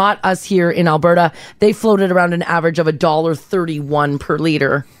 Mm. Not us here in Alberta. They floated around an average of $1.31 per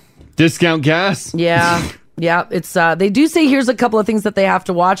liter. Discount gas. Yeah. Yeah, it's they do say here's a couple of things that they have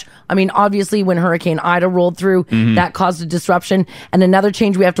to watch. I mean, obviously when Hurricane Ida rolled through, that caused a disruption. And another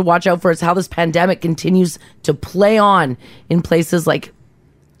change we have to watch out for is how this pandemic continues to play on in places like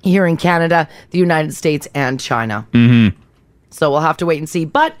here in Canada, the United States, and China. So we'll have to wait and see.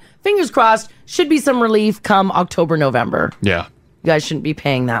 But fingers crossed, should be some relief come October, November. Yeah. You guys shouldn't be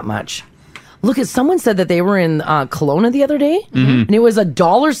paying that much. Look, someone said that they were in Kelowna the other day, and it was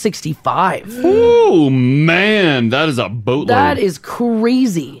 $1.65. Oh man, that is a boatload. That is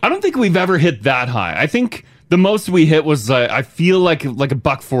crazy. I don't think we've ever hit that high. I think the most we hit was I feel like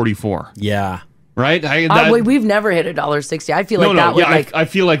 $1.44. Yeah. Right? We've never hit $1.60. I feel like I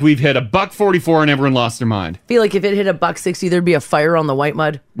feel like we've hit $1.44 and everyone lost their mind. I feel like if it hit $1.60, there'd be a fire on the White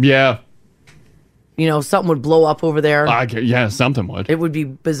Mud. Yeah. You know, something would blow up over there. Yeah, something would. It would be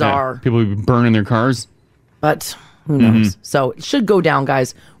bizarre. Yeah, people would be burning their cars. But who knows? So it should go down,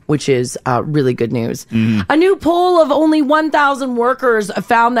 guys, which is really good news. A new poll of only 1,000 workers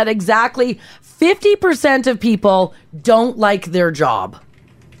found that exactly 50% of people don't like their job.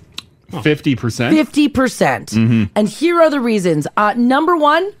 50%? 50%. And here are the reasons. Number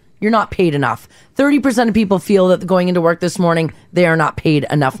one, you're not paid enough. 30% of people feel that going into work this morning, they are not paid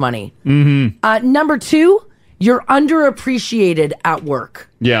enough money. Number two, you're underappreciated at work.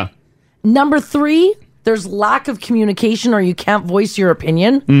 Yeah. Number three, there's lack of communication or you can't voice your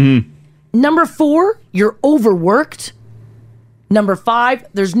opinion. Number four, you're overworked. Number five,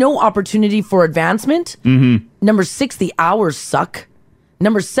 there's no opportunity for advancement. Number six, the hours suck.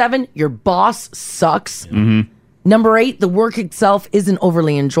 Number seven, your boss sucks. Number eight, the work itself isn't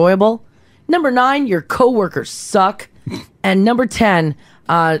overly enjoyable. Number nine, your coworkers suck. And number 10,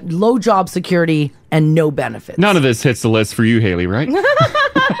 low job security and no benefits. None of this hits the list for you, Haley, right?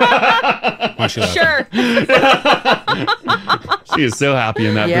 Sure. She is so happy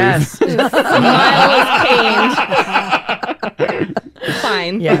in that Yes. booth. Smile is pained.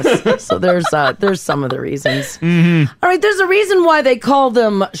 Fine. Yes. So there's some of the reasons. All right, there's a reason why they call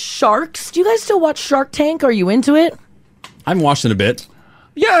them sharks. Do you guys still watch Shark Tank? Are you into it? I haven't watched it a bit.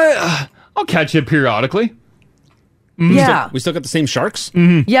 Yeah, I'll catch it periodically. Yeah. We still got the same sharks?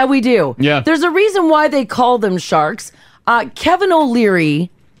 Yeah, we do. Yeah. There's a reason why they call them sharks. Kevin O'Leary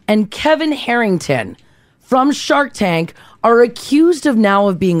and Kevin Harrington from Shark Tank are accused of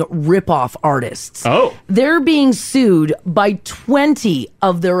being rip-off artists. Oh. They're being sued by 20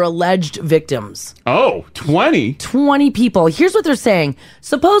 of their alleged victims. Oh, 20? 20 people. Here's what they're saying.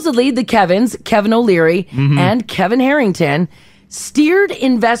 Supposedly, the Kevins, Kevin O'Leary and Kevin Harrington, steered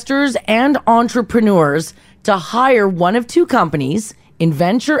investors and entrepreneurs to hire one of two companies,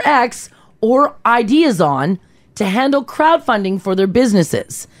 Inventure X or Ideas On, to handle crowdfunding for their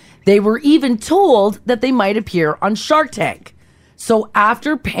businesses. They were even told that they might appear on Shark Tank. So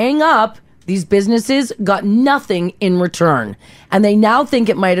after paying up, these businesses got nothing in return. And they now think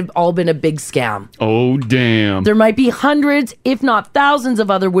it might have all been a big scam. Oh, damn. There might be hundreds, if not thousands, of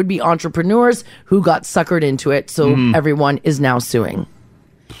other would-be entrepreneurs who got suckered into it. So everyone is now suing.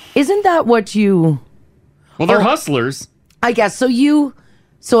 Isn't that what you... Well, they're hustlers. I guess. So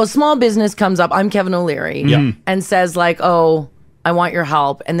a small business comes up, I'm Kevin O'Leary, and says like, oh, I want your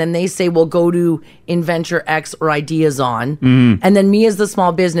help. And then they say, well, go to Inventure X or Ideas On. And then me as the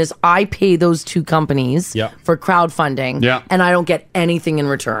small business, I pay those two companies for crowdfunding. And I don't get anything in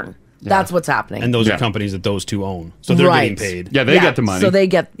return. That's what's happening. And those are companies that those two own. So they're getting paid. Yeah, they get the money. So they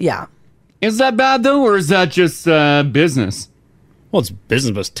get, Is that bad, though, or is that just business? Well, it's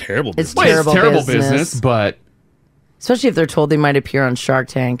business, but it's terrible business. It's terrible business, but... Especially if they're told they might appear on Shark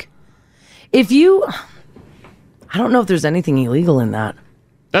Tank. I don't know if there's anything illegal in that.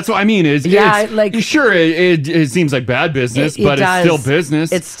 That's what I mean. Sure, it seems like bad business, but it's still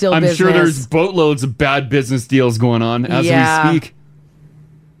business. It's still I'm business. sure there's boatloads of bad business deals going on as we speak.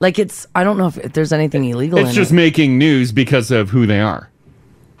 I don't know if there's anything illegal in it. It's just making news because of who they are.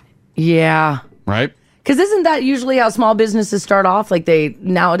 Yeah. Right? Because isn't that usually how small businesses start off?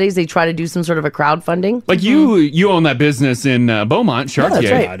 Nowadays they try to do some sort of a crowdfunding. Like you own that business in Beaumont, Chartier. Yeah,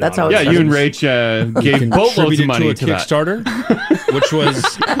 that's right. That's how it you and Rach gave boatloads of money to a Kickstarter, which was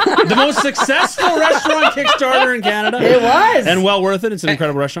The most successful restaurant Kickstarter in Canada. It was. And well worth it. It's an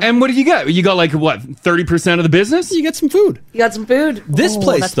incredible restaurant. And what do you get? You got like what, 30% of the business? You get some food. You got some food. This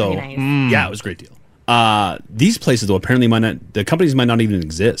place, that's though, pretty nice. yeah, it was a great deal. These places, though, apparently the companies might not even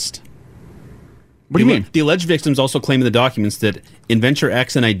exist. What do you mean? The alleged victims also claim in the documents that Inventure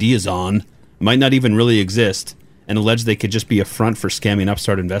X and Ideas On might not even really exist, and allege they could just be a front for scamming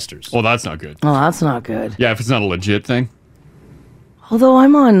upstart investors. Well, that's not good. Oh, that's not good. Yeah, if it's not a legit thing. Although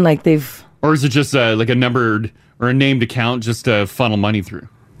I'm on, like, they've... Or is it just like a numbered or a named account just to funnel money through?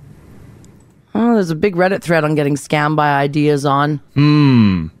 Oh, there's a big Reddit thread on getting scammed by Ideas On.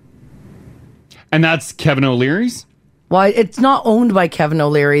 And that's Kevin O'Leary's? Well, it's not owned by Kevin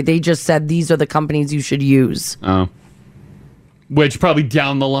O'Leary. They just said these are the companies you should use. Oh. Which probably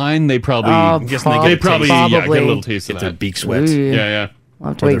down the line, they probably... Oh, they probably yeah, get a little taste Get of their that. beaks wet. Ooh. Yeah, yeah. We'll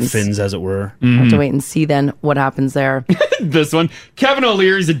have to Or wait their and fins, as it were. We'll have to wait and see then what happens there. This one. Kevin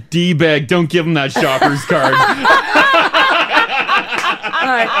O'Leary's a D-bag. Don't give him that shopper's card. All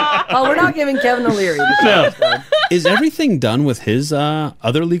right. Well, we're not giving Kevin O'Leary the No. shopper's card. Is everything done with his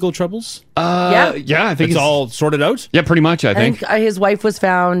other legal troubles? Yeah. Yeah, I think it's all sorted out? Yeah, pretty much, I I think think. his wife was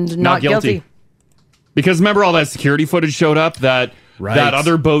found not guilty. Because remember all that security footage showed up that Right. that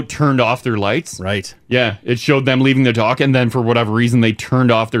other boat turned off their lights? Right. Yeah, it showed them leaving the dock, and then for whatever reason, they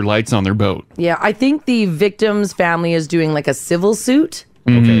turned off their lights on their boat. Yeah, I think the victim's family is doing like a civil suit,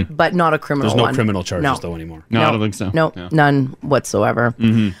 Okay. but not a criminal There's no one. criminal charges, No. though, anymore. No, I don't think so. No, Yeah. none whatsoever.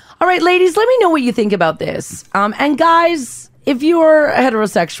 Mm-hmm. All right, ladies, let me know what you think about this. And guys, if you're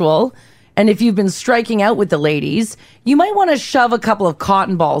heterosexual and if you've been striking out with the ladies, you might want to shove a couple of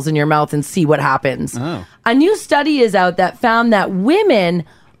cotton balls in your mouth and see what happens. Oh. A new study is out that found that women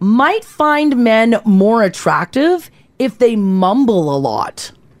might find men more attractive if they mumble a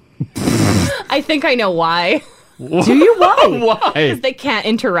lot. I think I know why. Do you? Why? Why? Because they can't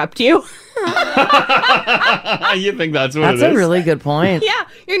interrupt you. You think that's what That's it is? a really good point. Yeah,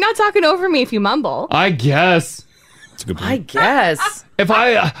 you're not talking over me if you mumble. I guess. That's a good point. I guess. If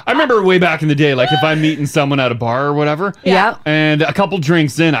I remember way back in the day, like if I'm meeting someone at a bar or whatever, Yeah. and a couple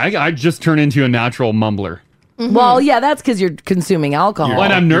drinks in, I just turn into a natural mumbler. Well, yeah, that's because you're consuming alcohol.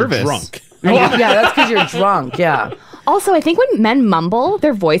 When I'm You're nervous. drunk. Yeah, that's because you're drunk. Yeah. Also, I think when men mumble,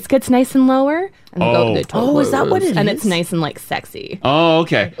 their voice gets nice and lower. And they go, Oh, is that what it And is? it's nice and like sexy. Oh,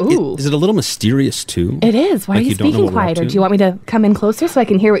 okay. Ooh. Is it a little mysterious, too? It is. Why Like are you you don't know speaking what we're up quieter? to? Do you want me to come in closer so I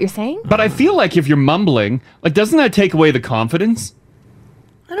can hear what you're saying? But I feel like if you're mumbling, like doesn't that take away the confidence?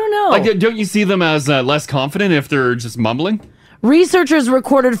 I don't know. Like don't you see them as less confident if they're just mumbling? Researchers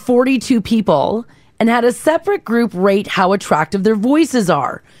recorded 42 people and had a separate group rate how attractive their voices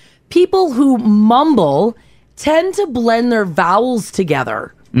are. People who mumble tend to blend their vowels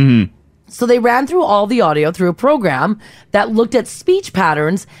together. Mm-hmm. So they ran through all the audio through a program that looked at speech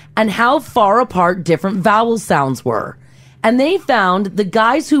patterns and how far apart different vowel sounds were. And they found the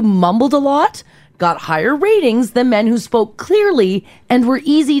guys who mumbled a lot got higher ratings than men who spoke clearly and were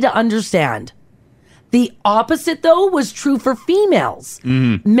easy to understand. The opposite, though, was true for females.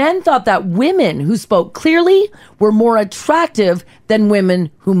 Men thought that women who spoke clearly were more attractive than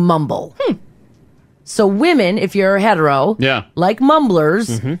women who mumble. So women, if you're hetero, Yeah. like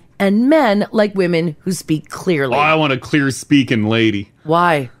mumblers, and men like women who speak clearly. Oh, I want a clear speaking lady.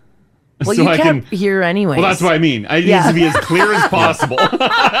 Why? Well, So you I can't can- hear anyway. Well, that's what I mean. It Yeah. needs to be as clear as possible.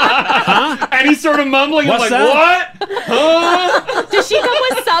 Any sort of mumbling, I'm What's like, that? what? Huh? Does she come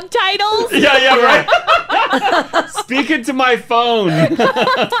with subtitles? Yeah, right. Speaking to my phone.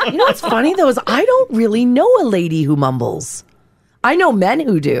 You know what's funny, though, is I don't really know a lady who mumbles. I know men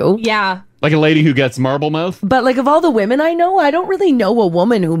who do. Yeah. Like a lady who gets marble mouth? But like of all the women I know, I don't really know a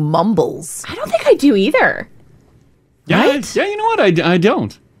woman who mumbles. I don't think I do either. Yeah, Right? yeah, you know what? I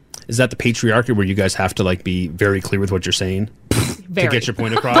don't. Is that the patriarchy where you guys have to like be very clear with what you're saying Very. to get your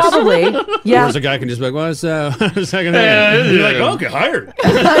point across? Probably. Yeah. Whereas a guy can just be like, what's second Yeah, hand? You're yeah. like, okay, hired.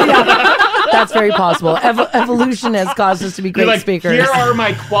 That's very possible. Evolution has caused us to be You're great like, speakers. here are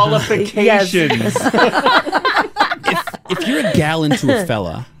my qualifications. If you're a gal into a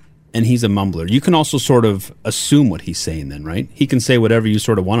fella and he's a mumbler, you can also sort of assume what he's saying then, right? He can say whatever you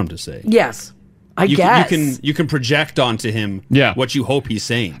sort of want him to say. Yes. I You guess. you can project onto him Yeah. what you hope he's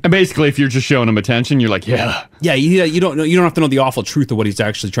saying. And basically, if you're just showing him attention, you're like, yeah. Yeah, you don't have to know the awful truth of what he's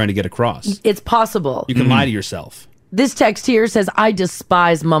actually trying to get across. It's possible. You can lie to yourself. This text here says, I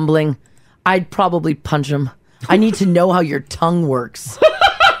despise mumbling. I'd probably punch him. I need to know how your tongue works.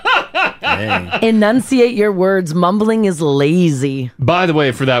 Hey. Enunciate your words. Mumbling is lazy. By the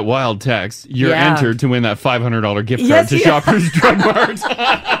way, for that wild text, you're Yeah. entered to win that $500 gift card Yes, to yeah. Shoppers Drug Mart.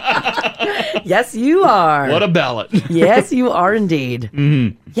 Yes, you are. What a ballot. Yes, you are indeed.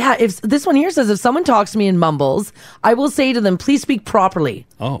 Mm-hmm. Yeah, if this one here says, if someone talks to me and mumbles, I will say to them, please speak properly.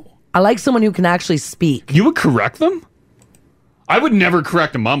 Oh. I like someone who can actually speak. You would correct them? I would never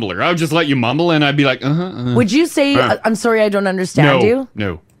correct a mumbler. I would just let you mumble and I'd be like, Would you say, I'm sorry, I don't understand you?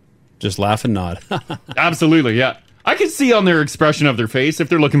 No. Just laugh and nod. Absolutely, yeah. I can see on their expression of their face if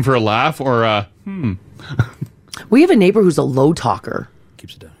they're looking for a laugh or We have a neighbor who's a low talker.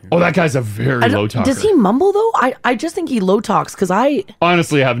 Keeps it down here. Oh, that guy's a very low talker. Does he mumble though? I just think he low talks because I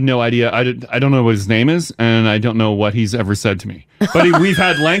honestly have no idea. I don't know what his name is, and I don't know what he's ever said to me. But we've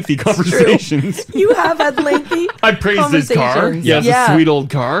had lengthy conversations. You have had lengthy I praised his car. conversations. Yeah, it's a sweet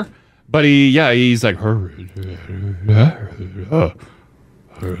old car. But he's like,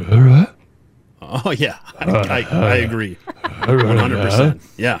 Oh, yeah. I agree. 100%.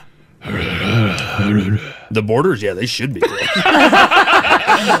 Yeah. The borders, yeah, they should be.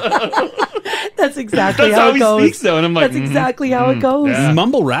 That's exactly That's how how it he goes. speaks, though, and I'm like, that's exactly how it goes.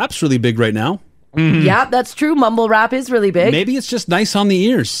 Mumble rap's really big right now. Yeah, that's true. Mumble rap is really big. Maybe it's just nice on the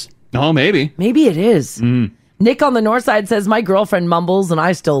ears. Oh, maybe. Maybe it is. Nick on the north side says, my girlfriend mumbles and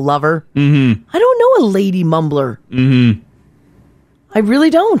I still love her. Mm-hmm. I don't know a lady mumbler. Mm-hmm. I really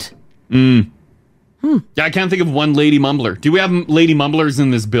don't. Yeah, I can't think of one lady mumbler. Do we have lady mumblers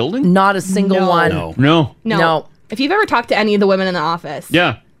in this building? Not a single No. one. No. No. If you've ever talked to any of the women in the office,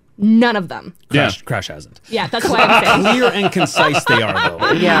 Yeah. none of them. Crash hasn't. Yeah, that's why I'm saying. Clear and concise they are,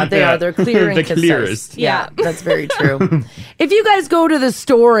 though. Yeah, they are. They're clear and The concise. clearest. Yeah, that's very true. If you guys go to the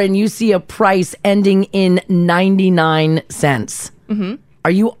store and you see a price ending in 99 cents,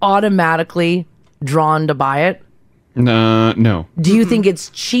 are you automatically drawn to buy it? No. Do you think it's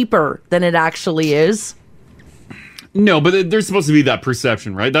cheaper than it actually is? No, but there's supposed to be that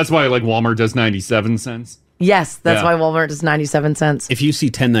perception, right? That's why like Walmart does 97 cents. Yes, that's Yeah. why Walmart is 97 cents. If you see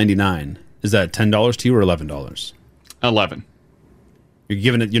 $10.99, is that $10 to you or $11? 11.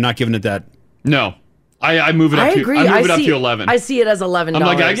 You're not giving it that. No. I move it up I to agree. I move it up see, to 11. I see it as $11. I'm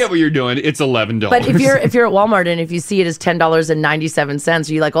like, I get what you're doing. It's $11. But if you're at Walmart and if you see it as $10.97,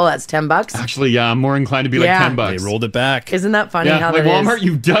 are you like, oh, that's $10? Actually, yeah, I'm more inclined to be Yeah. like $10. They rolled it back. Isn't that funny Yeah, how like that Walmart, is?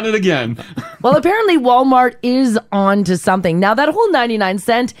 you've done it again. Well, apparently Walmart is on to something. Now, that whole 99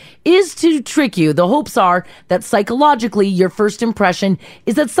 cent is to trick you. The hopes are that psychologically, your first impression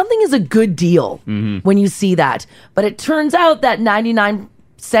is that something is a good deal when you see that. But it turns out that 99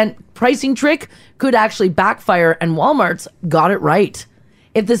 cent pricing trick could actually backfire, and Walmart's got it right.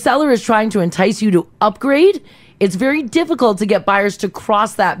 If the seller is trying to entice you to upgrade, it's very difficult to get buyers to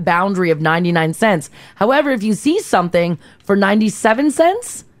cross that boundary of 99 cents. However, if you see something for 97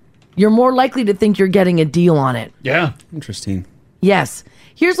 cents, you're more likely to think you're getting a deal on it. Yeah. Interesting. Yes.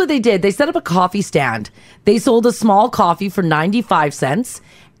 Here's what they did. They set up a coffee stand. They sold a small coffee for 95 cents,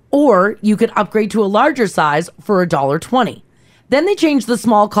 or you could upgrade to a larger size for $1.20. Then they changed the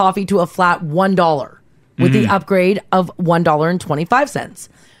small coffee to a flat $1 with the upgrade of $1.25.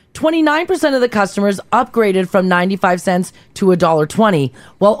 29% of the customers upgraded from 95 cents to $1.20,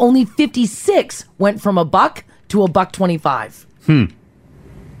 while only 56 went from $1 to $1.25.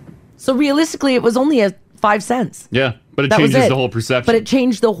 So realistically, it was only a 5 cents. Yeah, but it That was changes it. the whole perception. But it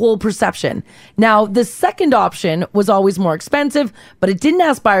changed the whole perception. Now, the second option was always more expensive, but it didn't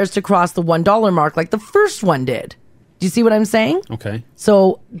ask buyers to cross the $1 mark like the first one did. Do you see what I'm saying? Okay.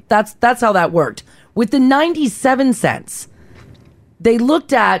 So that's how that worked. With the 97 cents, they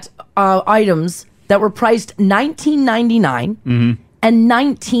looked at items that were priced $19.99 and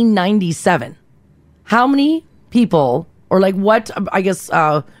 $19.97. How many people, or like what, I guess,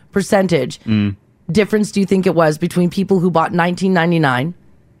 percentage difference do you think it was between people who bought $19.99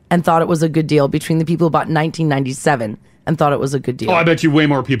 and thought it was a good deal, between the people who bought $19.97 and thought it was a good deal? Oh, I bet you way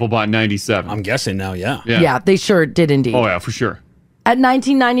more people bought 97. I'm guessing now, yeah. Yeah, they sure did indeed. Oh, yeah, for sure. At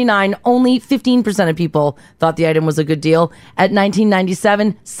 $19.99, only 15% of people thought the item was a good deal. At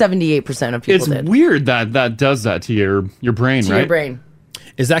 $19.97, 78% of people It's did. weird that does that to your brain, To right? your brain.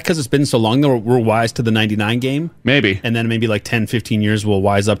 Is that because it's been so long that we're wise to the 99 game? Maybe. And then maybe like 10, 15 years we'll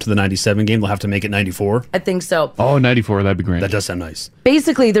wise up to the 97 game. They'll have to make it 94. I think so. Oh, 94, that'd be great. That does sound nice.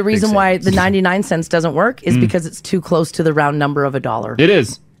 Basically, the reason why the 99 cents doesn't work is because it's too close to the round number of $1. It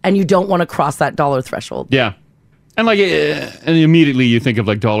is. And you don't want to cross that dollar threshold. Yeah. And like, and immediately you think of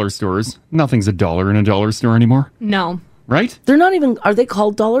like dollar stores. Nothing's a dollar in a dollar store anymore, No. right? They're not even, are they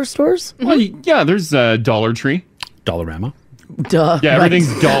called dollar stores? Well, yeah, there's Dollar Tree. Dollarama. Duh. Yeah, right.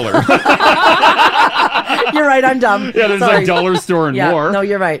 everything's dollar. You're right, I'm dumb. Yeah, there's Sorry. like dollar store and Yeah, more. no,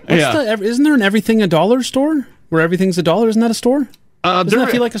 you're right. Isn't there an everything a dollar store? Where everything's a dollar? Isn't that a store? Doesn't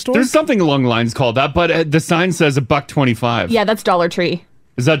that feel like a store? There's something along the lines called that, but the sign says $1.25. Yeah, that's Dollar Tree.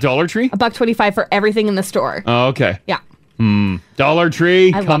 Is that Dollar Tree? $1.25 for everything in the store. Oh, okay. Yeah. Dollar Tree,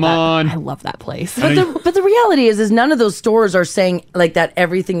 I come love that. on. I love that place. But the reality is none of those stores are saying like that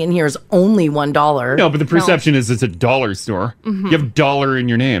everything in here is only $1. No, but the perception is it's a dollar store. Mhm. You have dollar in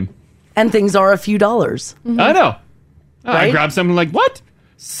your name. And things are a few dollars. I know. I Right? grabbed something like, what?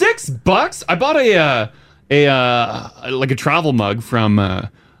 $6? I bought a travel mug from a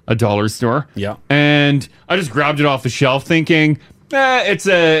dollar store. Yeah. And I just grabbed it off the shelf thinking, it's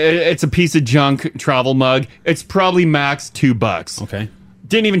a piece of junk travel mug. It's probably max $2. Okay.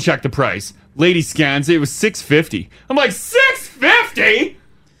 Didn't even check the price. Lady scans it. It was $6.50. I'm like, $6.50?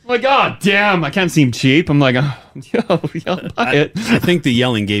 I'm like, oh, damn. I can't seem cheap. I'm like, oh, yo, buy it. I think the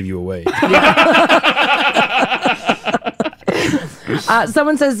yelling gave you away.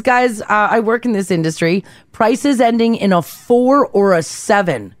 Someone says, guys, I work in this industry. Prices ending in a 4 or a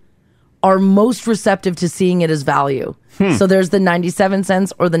 7 are most receptive to seeing it as value. So there's the 97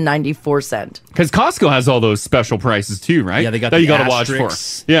 cents or the 94 cent. Because Costco has all those special prices too, right? Yeah, they got that the you got to watch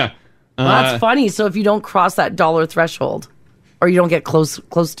asterisks. for. Yeah. Well, that's funny. So if you don't cross that dollar threshold or you don't get close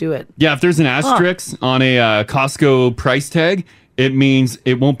to it. Yeah, if there's an asterisk on a Costco price tag, it means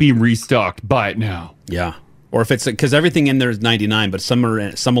it won't be restocked. Buy it now. Yeah. Or if it's because everything in there is 99, but some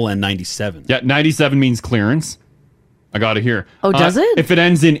will end 97. Yeah, 97 means clearance. I got it here. Oh, does it? If it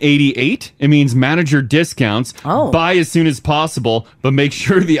ends in 88, it means manager discounts. Oh. Buy as soon as possible, but make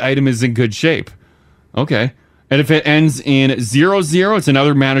sure the item is in good shape. Okay. And if it ends in 00, it's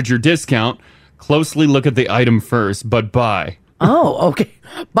another manager discount. Closely look at the item first, but buy. Oh, okay.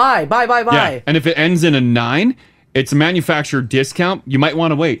 Buy. Yeah. And if it ends in a 9, it's a manufacturer discount. You might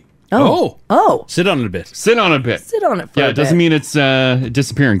want to wait. Oh. Sit on it a bit. Sit on it a bit. Sit on it for Yeah, a it doesn't bit. mean it's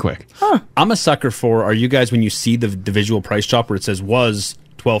disappearing quick. I'm a sucker for, are you guys, when you see the visual price chop where it says was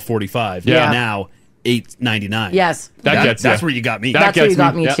 $12.45, Yeah. now $8.99. Yes. That's where you got me. That's where you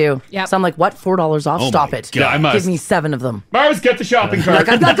got me too. Yep. So I'm like, what? $4 off? Oh Stop my it. God. Yeah, I must. Give me 7 of them. Mars, get the shopping cart.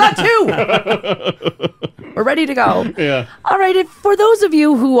 Like, I got 2. We're ready to go. Yeah. All right. For those of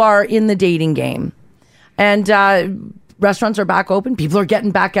you who are in the dating game and restaurants are back open, people are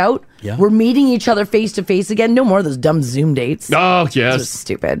getting back out. Yeah. We're meeting each other face to face again. No more of those dumb Zoom dates. Oh, This yes. is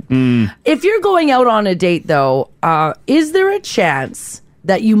stupid. If you're going out on a date, though, is there a chance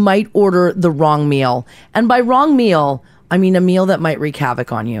that you might order the wrong meal? And by wrong meal, I mean a meal that might wreak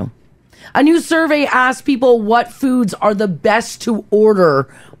havoc on you. A new survey asked people what foods are the best to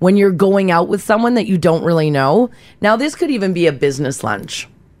order when you're going out with someone that you don't really know. Now, this could even be a business lunch.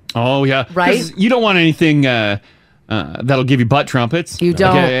 Oh, yeah. Right? 'Cause you don't want anything that'll give you butt trumpets. You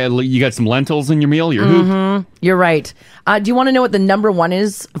don't. You got some lentils in your meal, your hoop. You're right. Do you want to know what the number one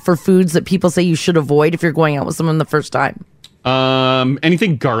is for foods that people say you should avoid if you're going out with someone the first time?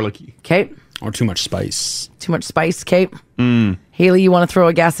 Anything garlicky. Okay. Or too much spice. Too much spice, Kate. Haley, you want to throw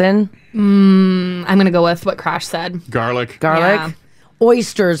a guess in? I'm going to go with what Crash said. Garlic. Garlic. Yeah.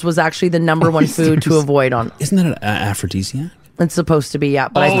 Oysters was actually the number one food to avoid on. Isn't that an aphrodisiac? It's supposed to be, yeah.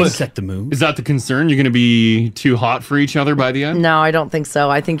 But I think Set the mood. Is that the concern? You're going to be too hot for each other by the end? no, I don't think so.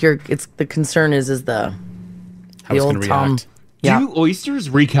 I think it's the concern is the How it's old going to Tom. react. Yeah. Do oysters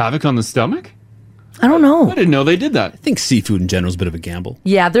wreak havoc on the stomach? I don't know. I didn't know they did that. I think seafood in general is a bit of a gamble.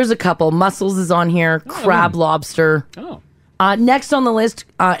 Yeah, there's a couple. Mussels is on here. Crab, lobster. Oh. Next on the list,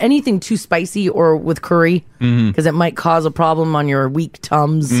 anything too spicy or with curry, because it might cause a problem on your weak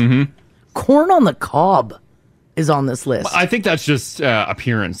tums. Corn on the cob is on this list. I think that's just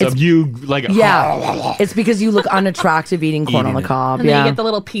appearance of you like Yeah, it's because you look unattractive eating corn on the Eating it. cob. And then Yeah, you get the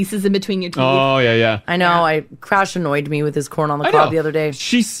little pieces in between your teeth. Oh, yeah. I know. I Crash annoyed me with his corn on the I cob know. the other day.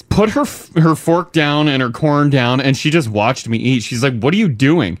 She put her fork down and her corn down, and she just watched me eat. She's like, "What are you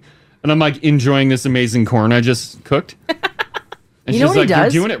doing?" And I'm like, "Enjoying this amazing corn I just cooked." And You know she's what he like,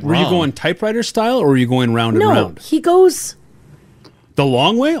 does? "You're doing it Were wrong." you going typewriter style or were you going round and No, round? he goes. The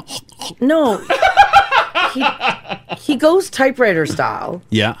long way? No, he goes typewriter style,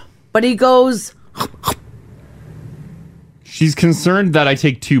 Yeah. but he goes. She's concerned that I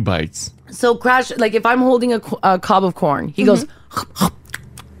take 2 bites. So Crash, like if I'm holding a cob of corn, he goes.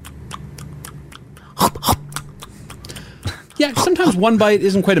 Yeah, sometimes one bite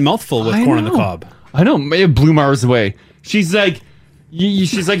isn't quite a mouthful with corn on the cob. I know. It blew Mars away. She's like,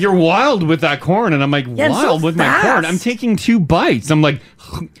 she's like, "You're wild with that corn," and I'm like, Yeah, and so "Wild with my corn? fast. I'm taking 2 bites." I'm like,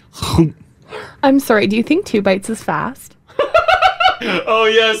 I'm sorry, do you think 2 bites is fast? "Oh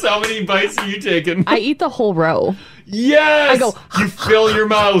yes, how many bites are you taking?" I eat the whole row. Yes, I go, you fill your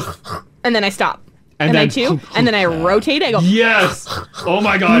mouth, and then I stop. and And I then chew, and then I rotate. I go, Yes. Oh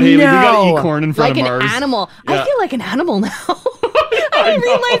my God, Haley, we gotta No. eat corn in front like of an Mars. animal. Yeah. I feel like an animal now. I didn't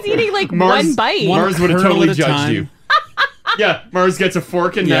realize eating like Mars- one bite. Mars would have kernel totally at a judged time. you. Yeah, Mars gets a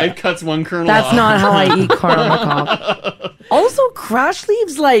fork and knife, cuts one kernel That's off. not how I eat corn on the cob. Also, Crash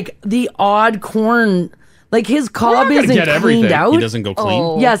leaves like the odd corn. Like his cob isn't cleaned out. He doesn't go clean.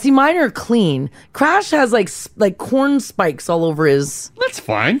 Oh. Yeah, see, mine are clean. Crash has like corn spikes all over his. That's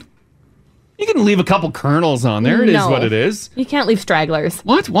fine. You can leave a couple kernels on there. It is what it is. You can't leave stragglers.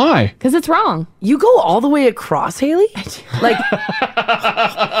 What? Why? Because it's wrong. You go all the way across, Haley? Like,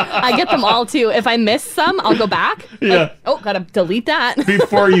 I get them all too. If I miss some, I'll go back. Yeah. Gotta delete that.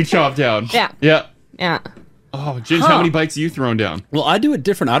 Before you chop down. Yeah. Yeah. Yeah. Oh, Ginge, how many bites are you throwing down? Well, I do it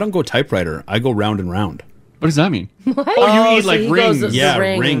different. I don't go typewriter. I go round and round. What does that mean? What? Oh, you eat like rings. Yeah,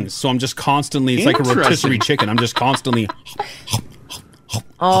 rings. So I'm just constantly, it's like a Interesting. rotisserie chicken. I'm just constantly.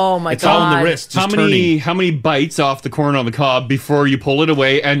 Oh my It's all in the wrist. How many bites off the corn on the cob before you pull it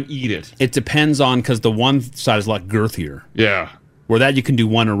away and eat it? It depends on, because the one side is a lot girthier. Yeah. Where that you can do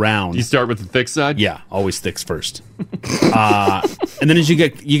one around. You start with the thick side? Yeah, always thicks first. And then as you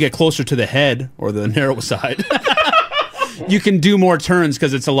get closer to the head or the narrow side, you can do more turns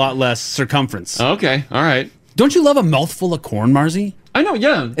because it's a lot less circumference. Okay, all right. Don't you love a mouthful of corn, Marzi? I know,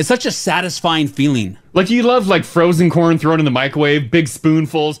 yeah. It's such a satisfying feeling. Like you love like frozen corn thrown in the microwave, big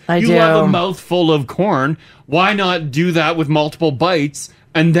spoonfuls. You do. love a mouthful of corn. Why not do that with multiple bites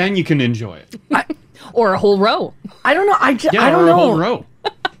and then you can enjoy it? Or a whole row. I don't know. I don't or know. a whole row.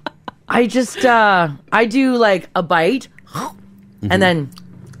 I just I do like a bite, and then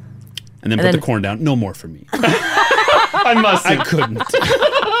put the corn down. No more for me. I must. I couldn't.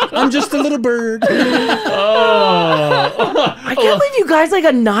 I'm just a little bird. I can't believe you guys like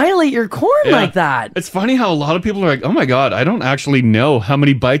annihilate your corn Yeah. like that. It's funny how a lot of people are like, oh my God, I don't actually know how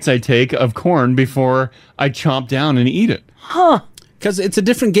many bites I take of corn before I chomp down and eat it. Huh. Because it's a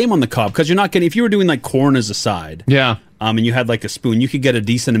different game on the cob. Because you're not getting, if you were doing like corn as a side, yeah, and you had like a spoon, you could get a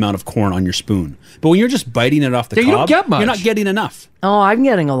decent amount of corn on your spoon. But when you're just biting it off the Yeah, cob, you don't get much. you're not getting enough. Oh, I'm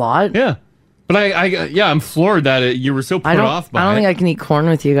getting a lot. Yeah. But I'm floored that you were so put off by I don't it. think I can eat corn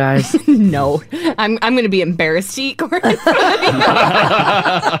with you guys. No. I'm going to be embarrassed to eat corn.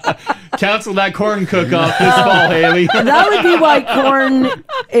 Cancel that corn cook-off this fall, Haley. That would be why corn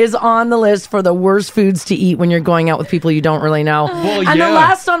is on the list for the worst foods to eat when you're going out with people you don't really know. Well, and yeah. the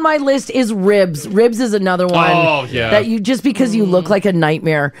last on my list is ribs. Ribs is another one. Oh, yeah. That you just because you look like a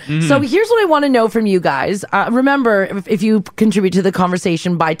nightmare. So here's what I want to know from you guys. Remember, if you contribute to the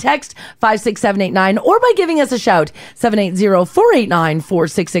conversation by text 56789 or by giving us a shout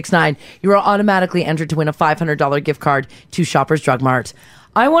 780-489-4669, you are automatically entered to win a $500 gift card to Shoppers Drug Mart.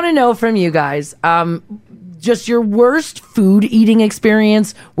 I want to know from you guys, just your worst food eating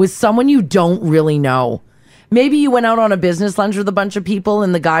experience with someone you don't really know. Maybe you went out on a business lunch with a bunch of people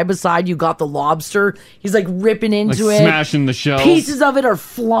and the guy beside you got the lobster. He's like ripping into it. Smashing the shells. Pieces of it are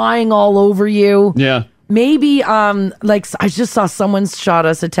flying all over you. Yeah. Maybe, like I just saw someone shot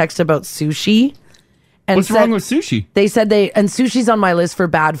us a text about sushi. And What's wrong with sushi? They said and sushi's on my list for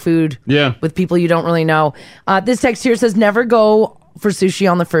bad food. Yeah. With people you don't really know. This text here says, never go for sushi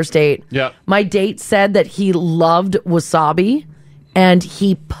on the first date. Yeah. My date said that he loved wasabi and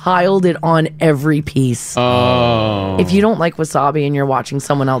he piled it on every piece. Oh. If you don't like wasabi and you're watching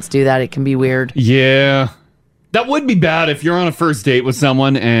someone else do that, it can be weird. Yeah. That would be bad if you're on a first date with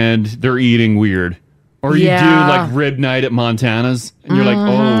someone and they're eating weird. Or you do like rib night at Montana's and you're like,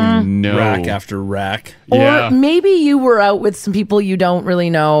 oh no. Rack after rack. Yeah. Or maybe you were out with some people you don't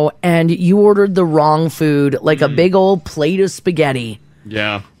really know and you ordered the wrong food, like a big old plate of spaghetti.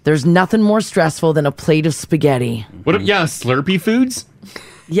 Yeah. There's nothing more stressful than a plate of spaghetti. What? Yeah, Slurpee foods?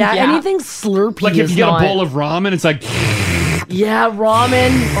 Yeah, anything slurpy. Like if is you get not- a bowl of ramen, it's like... Yeah, ramen.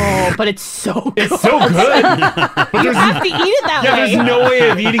 Oh, but it's so good. It's so good. But You have to eat it that yeah, way. there's no way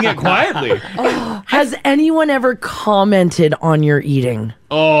of eating it quietly. Has anyone ever commented on your eating?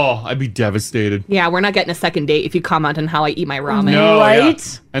 Oh, I'd be devastated. Yeah, we're not getting a second date if you comment on how I eat my ramen. No, Right?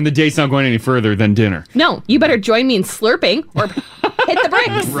 yeah. And the date's not going any further than dinner. No, you better join me in slurping or hit the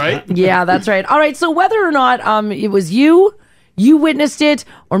bricks. Right? Yeah, that's right. All right, so whether or not it was you witnessed it,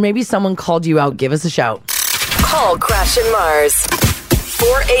 or maybe someone called you out, give us a shout. Call Crash and Mars.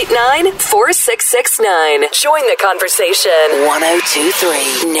 489-4669. Join the conversation.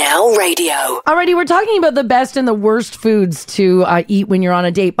 102.3 Now Radio. Alrighty, we're talking about the best and the worst foods to eat when you're on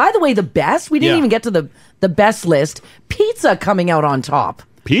a date. By the way, the best, we didn't even get to the best list. Pizza coming out on top.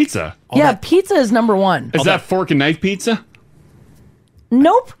 Pizza? Pizza is number one. Is that fork and knife pizza?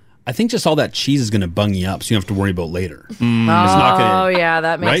 Nope. I think just all that cheese is going to bung you up, so you don't have to worry about later. It's not gonna, yeah,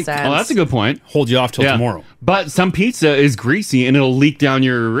 that makes sense. Oh, that's a good point. Hold you off till tomorrow. But some pizza is greasy and it'll leak down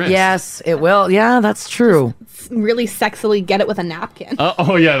your wrist. Yes, it will. Yeah, that's true. Really sexily get it with a napkin.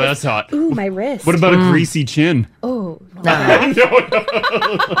 Oh, yeah, that's hot. Ooh, my wrist. What about a greasy chin? Oh.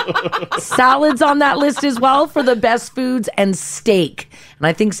 Salads on that list as well for the best foods, and steak. And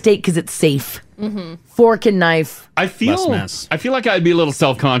I think steak because it's safe. Mm-hmm. Fork and knife. I feel like I'd be a little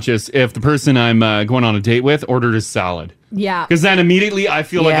self-conscious if the person I'm going on a date with ordered a salad. Yeah. Because then immediately I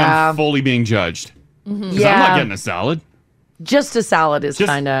feel like I'm fully being judged. Because I'm not getting a salad. Just a salad is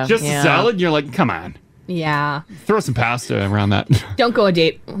kind of... Just a salad? You're like, come on. Yeah. Throw some pasta around that. Don't go on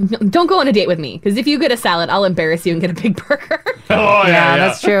a date with me, because if you get a salad, I'll embarrass you and get a big burger. Oh, yeah,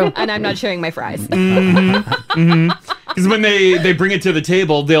 that's true. And I'm not sharing my fries. Because when they bring it to the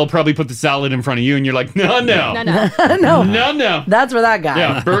table, they'll probably put the salad in front of you, and you're like, no. No. That's for that guy.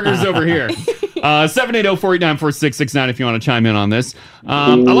 Yeah, burger's over here. 780-489-4669 if you want to chime in on this.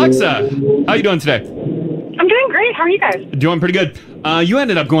 Alexa, how you doing today? I'm doing great. How are you guys? Doing pretty good. You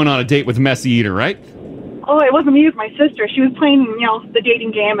ended up going on a date with Messy Eater, right? Oh, it wasn't me. It was my sister. She was playing, the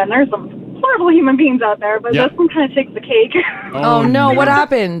dating game, and there's some horrible human beings out there, but this one kind of takes the cake. Oh, no. What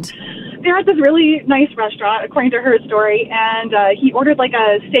happened? They're at this really nice restaurant, according to her story, and he ordered like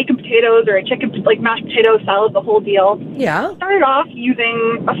a steak and potatoes or a chicken, like mashed potato salad, the whole deal. Yeah. Started off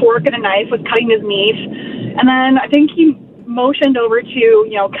using a fork and a knife, was cutting his meat, and then I think he motioned over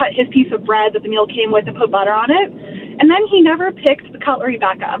to, cut his piece of bread that the meal came with and put butter on it, and then he never picked the cutlery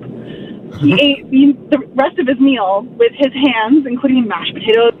back up. He ate the rest of his meal with his hands, including mashed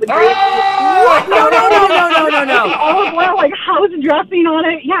potatoes, the gravy. What? No. Olive oil, like house dressing on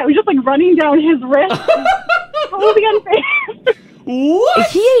it. Yeah, it was just like running down his wrist. Totally unfair. What?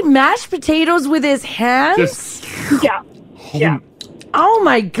 He ate mashed potatoes with his hands? Yeah. Oh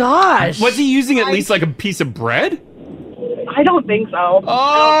my gosh. Was he using at least like a piece of bread? I don't think so.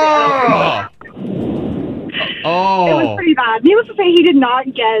 Oh. It was pretty bad. Needless to say, he did not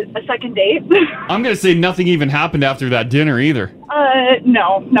get a second date. I'm going to say nothing even happened after that dinner either.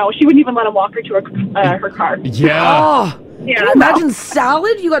 No. She wouldn't even let him walk her to her car. Yeah. Oh. Yeah, Can you imagine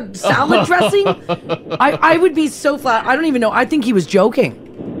salad? You got salad dressing? I would be so flat. I don't even know. I think he was joking.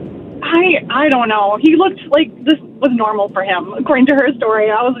 I don't know. He looked like this was normal for him, according to her story.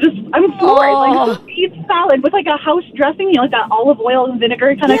 I'm floored. Like, who eats salad with like a house dressing, like that olive oil and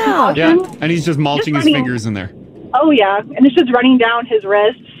vinegar kind of concoction? Yeah, and he's just mulching his fingers in there. Oh, yeah. And it's just running down his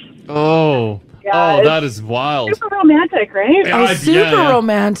wrists. Oh. Yeah, Oh, that is wild. Super romantic, right? Yeah, Oh, super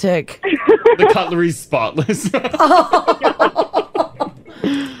romantic. The cutlery's spotless. That's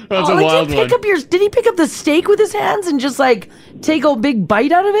a wild one. Did he pick up the steak with his hands and just like take a big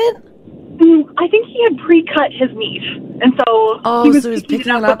bite out of it? I think he had pre-cut his meat, and so he was picking it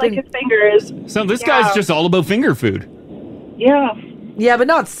up with like his fingers. So this guy's just all about finger food. Yeah. Yeah, but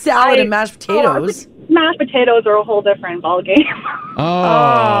not salad and mashed potatoes. Mashed potatoes are a whole different ballgame.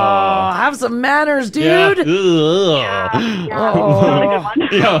 Oh, have some manners, dude. Yeah.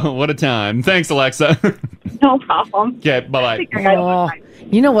 Yeah, what a time. Thanks, Alexa. No problem. Okay, bye-bye.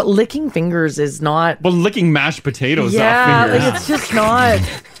 You know what? Licking fingers is not... Well, licking mashed potatoes yeah, off fingers. like it's just not...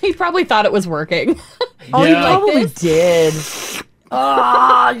 He probably thought it was working. Oh, Yeah. he probably did.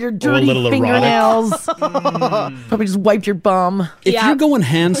 Ah, your dirty little erotic. fingernails. Probably just wiped your bum. If you're going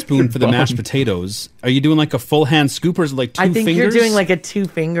hand spoon for the mashed potatoes, are you doing like a full hand scoop or is it like two I think fingers? you're doing like a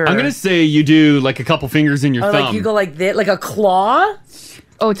 2-finger. I'm going to say you do like a couple fingers in your Or thumb. like you go like this, like a claw?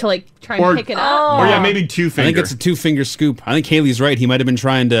 Oh, to like try and Or- pick it up? Or yeah, maybe 2 I fingers. think it's a 2-finger scoop. I think Haley's right. He might have been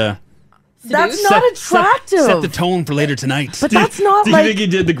trying to That's not attractive. set the tone for later tonight. But that's not Do you like... think he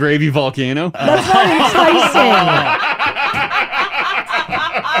did the gravy volcano? That's not enticing.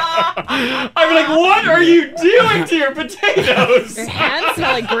 I'm like, what are you doing to your potatoes? Your hands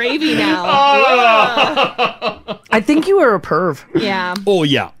smell like gravy now. I think you were a perv. Yeah. Oh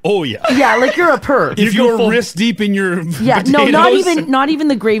yeah. Yeah, like you're a perv. If you're wrist deep in your Yeah, no, potatoes. not even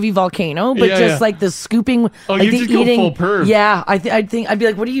the gravy volcano, but Yeah, just yeah. like the scooping, Oh, like you the just go eating. full perv. Yeah, I think I'd be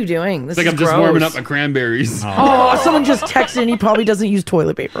like, what are you doing? This It's like is I'm just gross. warming up my cranberries. Oh, someone just texted and he probably doesn't use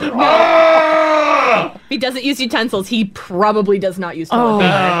toilet paper. If he doesn't use utensils, he probably does not use toilet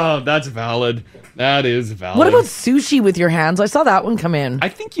paper. Oh, that's valid. That is valid. What about sushi with your hands? I saw that one come in. I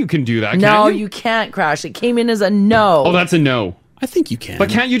think you can do that. No, can't you can't, Crash. It came in as a no. Oh, that's a no. I think you can. But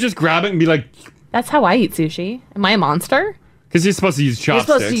can't you just grab it and be like... That's how I eat sushi. Am I a monster? Because you're supposed to use You're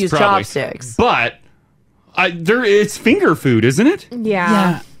chopsticks. supposed to use probably. chopsticks. But it's finger food, isn't it?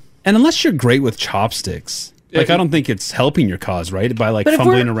 Yeah. And unless you're great with chopsticks, Like, I don't think it's helping your cause, right? By like But if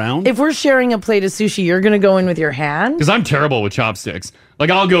fumbling we're- around. If we're sharing a plate of sushi, you're going to go in with your hand? Because I'm terrible with chopsticks. Like,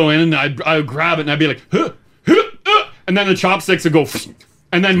 I'll go in and I'd grab it and I'd be like, huh, and then the chopsticks would go,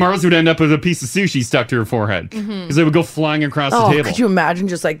 and then Mars would end up with a piece of sushi stuck to her foread. Because it would go flying across the table. Could you imagine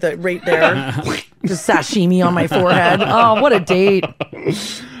just like right there? Just sashimi on my forehead. Oh, what a date.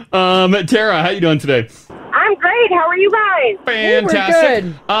 Tara, how you doing today? I'm great. How are you guys? Fantastic.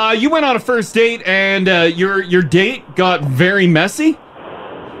 You went on a first date and your date got very messy?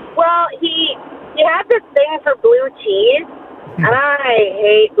 Well, he had this thing for blue cheese, and I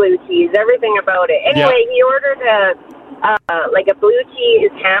hate blue cheese. Everything about it. Anyway, he ordered a blue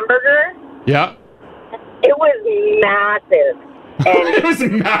cheese hamburger. Yeah. It was massive. And it was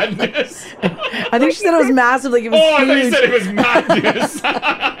madness. I think she said it was massive, like it was I thought you huge. said it was madness.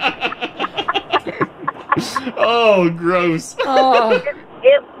 Oh, gross.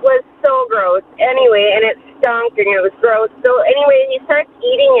 It was so gross. Anyway, and it stunk and it was gross. So anyway, he starts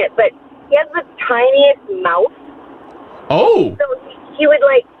eating it, but he has the tiniest mouth. Oh. So he would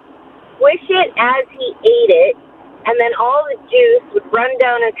like squish it as he ate it, and then all the juice would run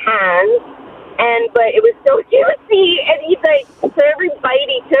down his hands. But it was so juicy, and he's like, so every bite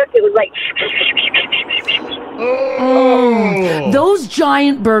he took, it was like. Those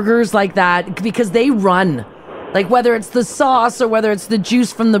giant burgers like that, because they run. Like whether it's the sauce or whether it's the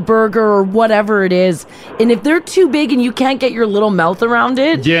juice from the burger or whatever it is. And if they're too big and you can't get your little mouth around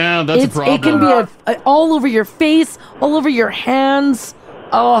it. Yeah, that's a problem. It can be all over your face, all over your hands.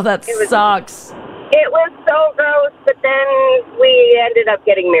 Oh, that sucks. It was so gross, but then we ended up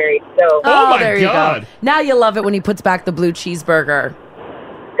getting married. So. Oh, there you go. Now you love it when he puts back the blue cheeseburger.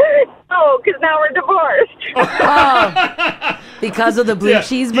 Oh, because now we're divorced. Because of the blue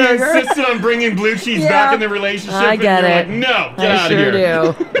cheeseburger? He insisted on bringing blue cheese back in the relationship. I get and it. you're like, no, get I out sure of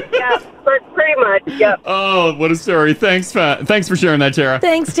here. do. Yeah, pretty much, yeah. Oh, what a story. Thanks for sharing that, Tara.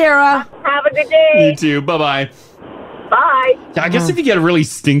 Thanks, Tara. Have a good day. You too. Bye-bye. Bye. Yeah, I guess if you get a really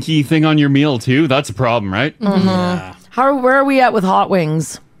stinky thing on your meal, too, that's a problem, right? Where are we at with hot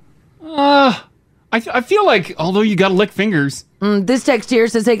wings? I feel like, although you got to lick fingers. This text here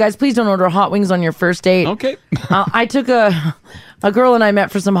says, hey guys, please don't order hot wings on your first date. Okay. I took a girl and I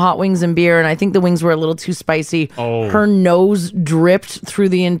met for some hot wings and beer, and I think the wings were a little too spicy. Oh. Her nose dripped through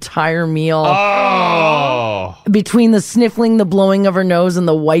the entire meal. Oh. Between the sniffling, the blowing of her nose, and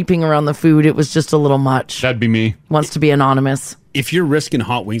the wiping around the food, it was just a little much. That'd be me. Wants to be anonymous. If you're risking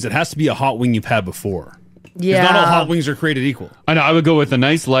hot wings, it has to be a hot wing you've had before. Yeah. Not all hot wings are created equal. I know. I would go with a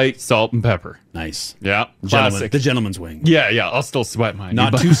nice light salt and pepper. Nice. Yeah. Gentleman, Classic. the gentleman's wing. Yeah. I'll still sweat mine.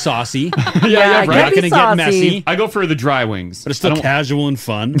 Not too saucy. Yeah, right. Not going to get messy. I go for the dry wings. But it's still casual and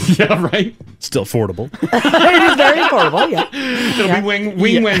fun. Yeah, right. Still affordable. It is very affordable, yeah. It'll be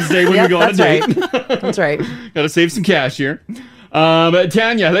Wing Wednesday when we go on a date. That's right. Got to save some cash here.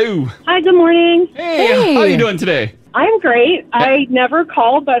 Tanya, hello. Hi, good morning. Hey, how are you doing today? I'm great. I never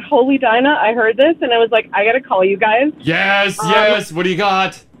called, but holy Dinah, I heard this and I was like, I got to call you guys. Yes. What do you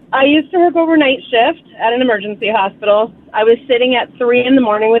got? I used to work overnight shift at an emergency hospital. I was sitting at 3 a.m.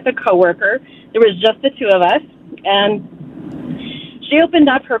 with a coworker. There was just the two of us, and she opened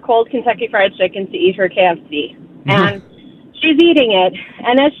up her cold Kentucky Fried Chicken to eat her KFC. And she's eating it,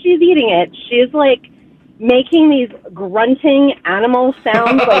 and as she's eating it, she's like making these grunting animal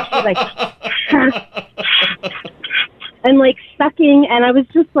sounds, like she's like and like sucking, and I was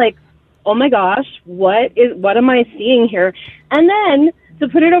just like, oh my gosh, what am I seeing here? And then to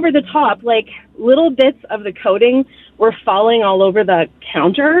put it over the top, like little bits of the coating were falling all over the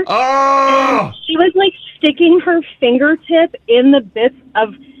counter. Oh! She was like sticking her fingertip in the bits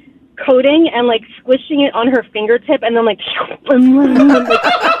of coating and like squishing it on her fingertip, and then like, and I was like,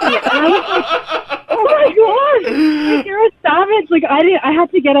 oh my god, like, you're a savage. Like I had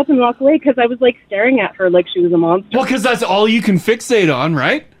to get up and walk away because I was like staring at her like she was a monster. Well, because that's all you can fixate on,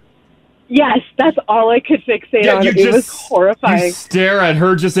 right? Yes, that's all I could fixate on. It was horrifying. You stare at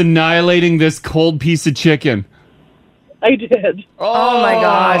her just annihilating this cold piece of chicken. I did. Oh my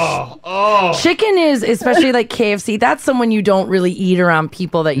gosh. Oh. Chicken is, especially like KFC, that's someone you don't really eat around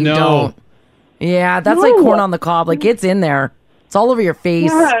people that you No. don't. Yeah, that's like corn on the cob. Like it's in there. It's all over your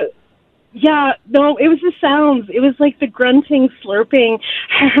face. Yeah, no, it was the sounds. It was like the grunting, slurping.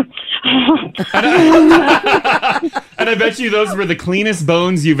 And I bet you those were the cleanest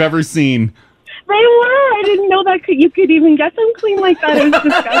bones you've ever seen. They were. I didn't know that you could even get them clean like that. It was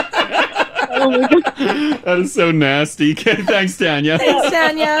disgusting. Oh my God. That is so nasty. Okay, thanks, Tanya. Thanks,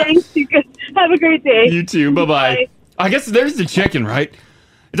 Tanya. Thanks. You guys. Have a great day. You too. Bye-bye. I guess there's the chicken, right?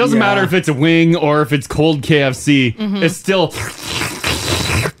 It doesn't matter if it's a wing or if it's cold KFC. Mhm. It's still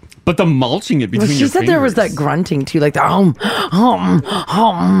But the mulching it between Well, she your said there was fingers. that grunting too, like the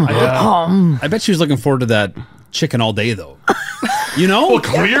I bet she was looking forward to that chicken all day, though. You know? Well,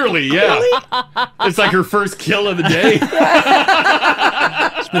 clearly, yeah. It's like her first kill of the day.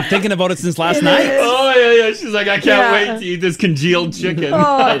 She's been thinking about it since last night. Oh, yeah. She's like, I can't wait to eat this congealed chicken.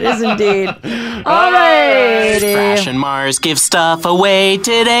 Oh, it is indeed. All right. Crash and Mars give stuff away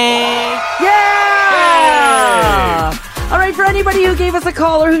today. Yeah! All right, for anybody who gave us a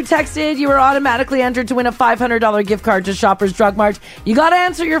call or who texted, you were automatically entered to win a $500 gift card to Shoppers Drug Mart. You got to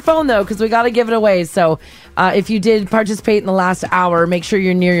answer your phone, though, because we got to give it away. So if you did participate in the last hour, make sure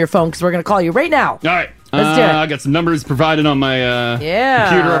you're near your phone because we're going to call you right now. All right. Let's do it. I got some numbers provided on my Yeah.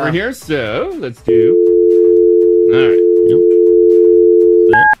 computer over here, so let's do. All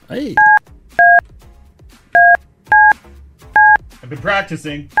right. Hey. I've been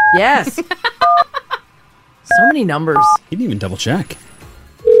practicing. Yes. So many numbers. You didn't even double check.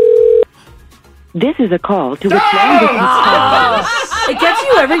 This is a call to Oh! It gets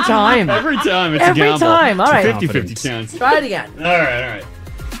you every time. Every time. It's Every a gamble. time. All right. It's a 50-50 chance. Try it again. All right.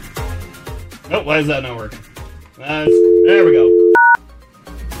 Oh, why is that not working? There we go.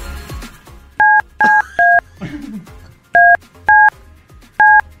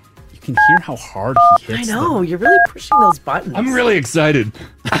 You can hear how hard he hits I know. You're really pushing those buttons. I'm really excited.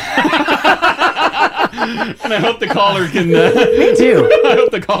 And I hope the caller can... Me too. I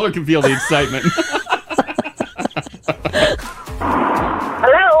hope the caller can feel the excitement.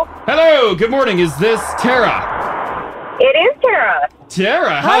 Hello. Hello, good morning. Is this Tara? It is Tara.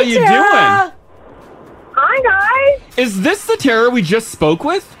 Tara, how Hi, you Tara. doing? Hi, guys. Is this the Tara we just spoke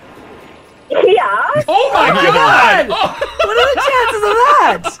with? Yeah. Oh my God! What are the chances of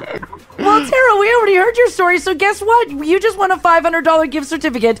that? Well, Tara, we already heard your story, so guess what? You just won a $500 gift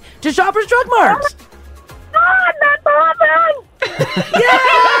certificate to Shoppers Drug Mart. God, that's awesome.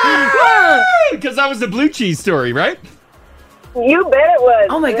 Yeah! Because that was the blue cheese story, right? You bet it was.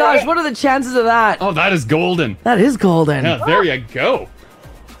 Oh my gosh, what are the chances of that? Oh, that is golden. That is golden. Yeah, there you go.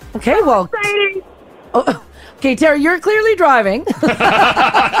 Okay, well. Oh, okay, Tara, you're clearly driving.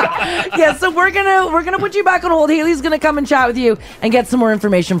 Yeah, so we're gonna put you back on hold. Haley's gonna come and chat with you and get some more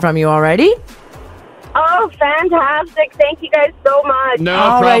information from you. Alrighty? Oh, fantastic. Thank you guys so much. No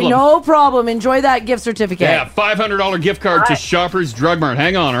All problem. right, no problem. Enjoy that gift certificate. Yeah, $500 gift card to Shoppers Drug Mart.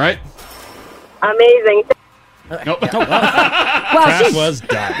 Hang on, all right? Amazing. Nope. Crash she's- was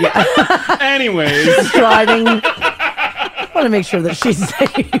done. Anyways. She's driving. I want to make sure that she's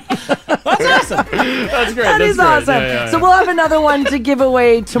safe. That's awesome. That's great. That That's is great. awesome. Yeah. So we'll have another one to give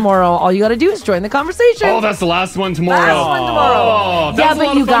away tomorrow. All you got to do is join the conversation. Oh, that's the last one tomorrow. Last one tomorrow. Oh, that Yeah, was a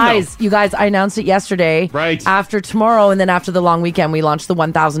but lot of fun, you guys, I announced it yesterday. Right. After tomorrow, and then after the long weekend, we launched the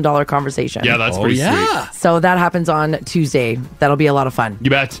 $1,000 conversation. Yeah, that's pretty sweet. So that happens on Tuesday. That'll be a lot of fun. You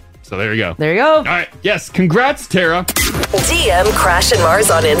bet. So there you go. There you go. All right. Yes. Congrats, Tara. DM Crash and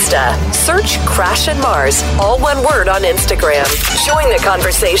Mars on Insta. Search Crash and Mars, all one word on Instagram. Join the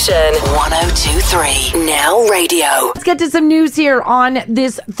conversation. 102.3 Now Radio. Let's get to some news here on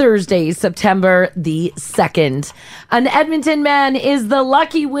this Thursday, September the 2nd. An Edmonton man is the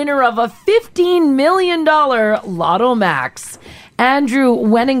lucky winner of a $15 million Lotto Max. Andrew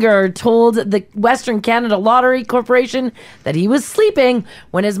Wenninger told the Western Canada Lottery Corporation that he was sleeping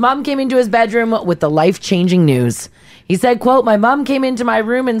when his mom came into his bedroom with the life-changing news. He said, quote, "My mom came into my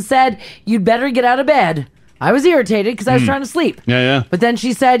room and said, 'You'd better get out of bed.' I was irritated because I was trying to sleep. Yeah. But then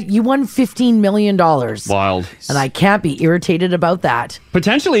she said, 'You won $15 million. Wild. And I can't be irritated about that.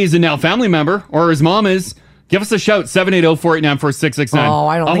 Potentially he's a now family member, or his mom is. Give us a shout, 780-489-4669. Oh,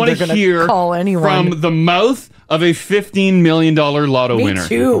 I don't think wanna they're gonna hear call anyone. from the mouth of a $15 million lotto winner.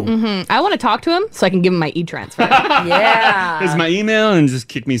 I want to talk to him so I can give him my e-transfer. Yeah. Here's my email and just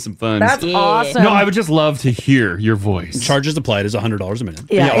kick me some funds. That's awesome. No, I would just love to hear your voice. Charges applied is $100 a minute.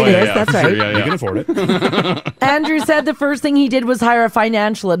 Yeah, it is. That's for right. sure. Yeah, You can afford it. Andrew said the first thing he did was hire a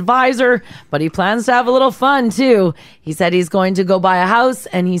financial advisor, but he plans to have a little fun too. He said he's going to go buy a house,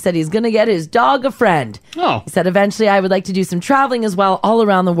 and he said he's going to get his dog a friend. Oh. He said eventually I would like to do some traveling as well all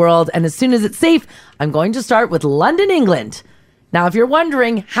around the world, and as soon as it's safe, I'm going to start with London, England. Now, if you're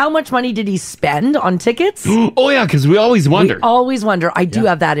wondering, how much money did he spend on tickets? Oh, yeah, because we always wonder. We always wonder. I do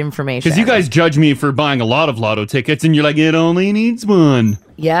have that information. Because you guys judge me for buying a lot of lotto tickets, and you're like, it only needs one.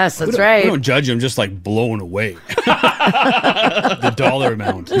 Yes, that's We right. don't judge you. I'm just like blown away. The dollar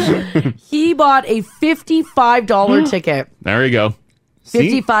amount. He bought a $55 ticket. There you go.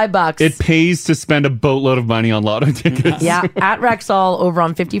 See? $55. It pays to spend a boatload of money on lotto tickets. Yeah, at Rexall over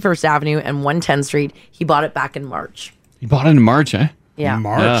on 51st Avenue and 110th Street. He bought it back in March. You bought it in March, eh? Yeah.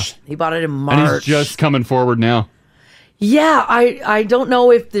 March. He bought it in And March. he's just coming forward now. Yeah, I don't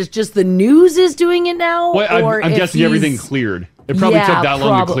know if there's just the news is doing it now. Well, or I'm if guessing everything cleared. It probably took that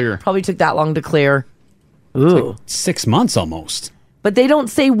long to clear. Probably took that long to clear. Ooh. 6 months almost. But they don't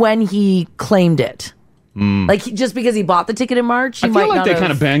say when he claimed it. Like just because he bought the ticket in March, he I might feel like not they have-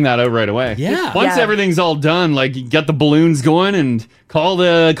 kind of bang that out right away. Yeah. Once Yeah. everything's all done, like you get the balloons going and call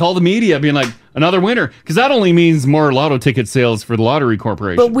the media, being like another winner, because that only means more lotto ticket sales for the lottery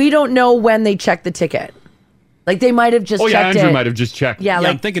corporation. But we don't know when they checked the ticket. Like they might have just oh yeah, checked Andrew it. might have just checked. Yeah, I'm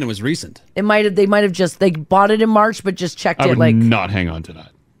like thinking it was recent. they might have just they bought it in March, but just checked I it would like not hang on to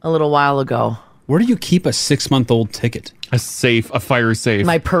that. a little while ago. Where do you keep a 6-month-old ticket? A safe, a fire safe.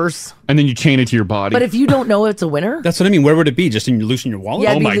 My purse. And then you chain it to your body. But if you don't know it's a winner, That's what I mean. Where would it be? Just loose in your wallet? yeah,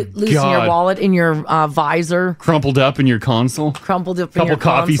 Oh it'd my be loose in your God. wallet, in your visor, crumpled up in your console. crumpled up in Couple your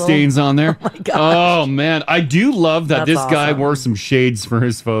coffee console. stains on there. Oh my gosh. Oh man, I do love that That's this guy awesome. wore some shades for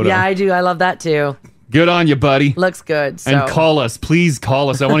his photo. Yeah, I do. I love that too. Good on you, buddy. Looks good. So. And call us, please call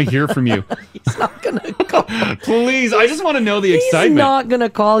us. I want to hear from you. He's not gonna call. Please, I just want to know the He's excitement. not gonna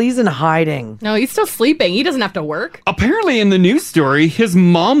call. He's in hiding. No, he's still sleeping. He doesn't have to work. Apparently, in the news story, his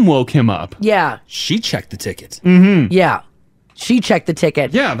mom woke him up. Yeah. She checked the ticket. Mm-hmm. Yeah. She checked the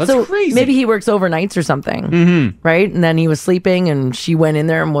ticket. Yeah, that's so crazy. Maybe he works overnights or something. Mm-hmm. Right? And then he was sleeping and she went in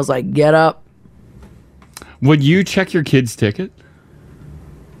there and was like, get up. Would you check your kid's ticket?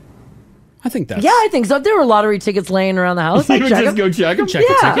 I think that's... Yeah, I think so. If there were lottery tickets laying around the house, You I'd would check just them. go check them? Check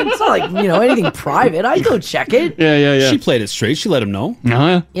the Yeah, ticket. it's not like, anything private. I'd go check it. Yeah. She played it straight. She let him know.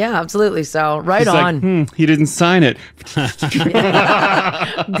 Uh-huh. Yeah, absolutely. So, right She's like, on. he didn't sign it.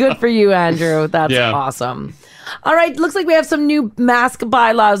 Good for you, Andrew. That's Yeah. awesome. All right, looks like we have some new mask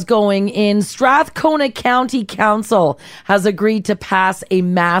bylaws going in. Strathcona County Council has agreed to pass a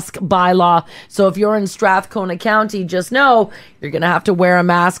mask bylaw. So if you're in Strathcona County, just know you're going to have to wear a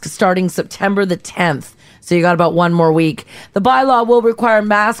mask starting September the 10th. So you got about one more week. The bylaw will require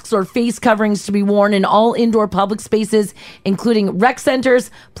masks or face coverings to be worn in all indoor public spaces, including rec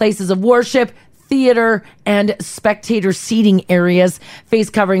centers, places of worship, theater, and spectator seating areas. Face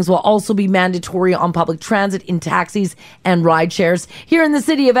coverings will also be mandatory on public transit, in taxis, and ride shares. Here in the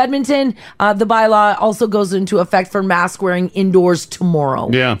city of Edmonton, the bylaw also goes into effect for mask wearing indoors tomorrow.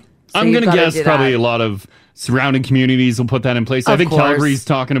 Yeah. So I'm you've going to gotta guess do probably that. a lot of surrounding communities will put that in place. I Of think course. Calgary's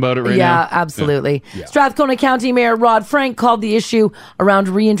talking about it right now. Yeah, absolutely. Strathcona County Mayor Rod Frank called the issue around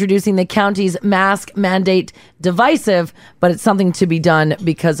reintroducing the county's mask mandate divisive, but it's something to be done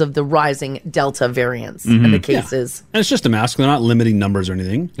because of the rising Delta variants and the cases. And it's just a mask. They're not limiting numbers or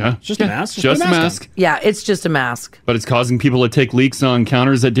anything. Yeah. It's just a mask. Just put a on. mask. Yeah, it's just a mask. But it's causing people to take leaks on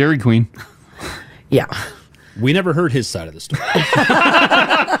counters at Dairy Queen. Yeah. We never heard his side of the story.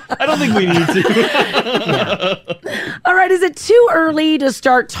 I don't think we need to. All right, is it too early to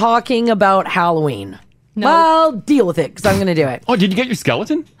start talking about Halloween? No. Well, deal with it because I'm going to do it. Oh, did you get your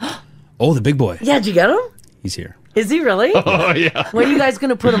skeleton? Oh, the big boy. Yeah, did you get him? He's here. Is he really? Oh, yeah. When are you guys going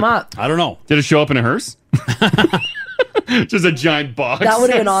to put him up? I don't know. Did it show up in a hearse? Just a giant box. That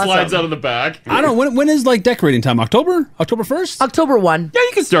would've been awesome. Slides out of the back. I don't know. When is like decorating time? October? October 1st? October 1. Yeah,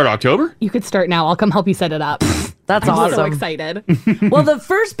 you can start October. You could start now. I'll come help you set it up. That's I'm awesome. so excited. Well, the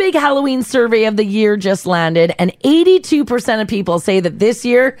first big Halloween survey of the year just landed, and 82% of people say that this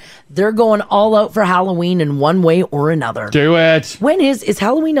year they're going all out for Halloween in one way or another. Do it. When is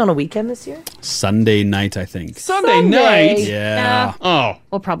Halloween on a weekend this year? Sunday night, I think. Sunday night? Yeah. Oh.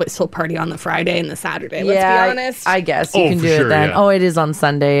 We'll probably still party on the Friday and the Saturday. Let's yeah, be honest. I guess you Oh, can for do sure, it then. yeah. Oh, it is on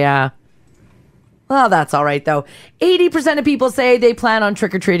Sunday, yeah. Well, that's all right, though. 80% of people say they plan on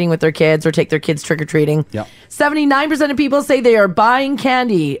trick-or-treating with their kids or take their kids trick-or-treating. Yep. 79% of people say they are buying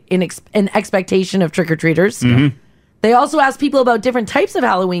candy in expectation of trick-or-treaters. Mm-hmm. They also ask people about different types of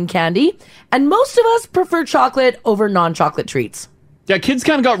Halloween candy, and most of us prefer chocolate over non-chocolate treats. Yeah, kids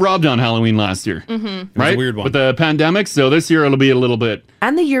kind of got robbed on Halloween last year. Mm-hmm. Right? a weird one. With the pandemic. So this year it'll be a little bit.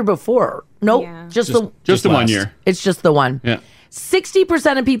 And the year before. Nope, Yeah. just Just the one last. year. it's just the one. Yeah.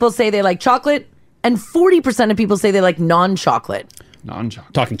 60% of people say they like chocolate, and 40% of people say they like non-chocolate.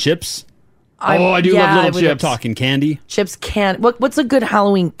 Non-chocolate. Talking chips. I do yeah, love I little would- chips. Talking candy. Chips can what's a good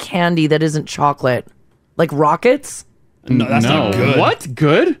Halloween candy that isn't chocolate? Like Rockets? No, that's not good. What?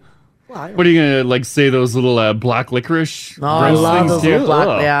 Good? What are you gonna like say? Those little black licorice? Oh, I gross love things those too? little black,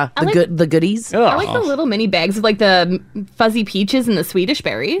 Ugh. yeah. I like- The goodies. I like the little mini bags of like the fuzzy peaches and the Swedish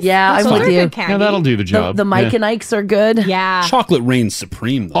berries. Yeah, I'm Those with are you. good candy. Yeah, that'll do the job. The Mike Yeah. and Ike's are good. Yeah. Chocolate reigns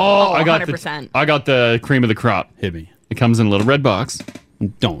supreme, though. Oh, Oh, I got 100%. I got the cream of the crop. Hit me. It comes in a little red box.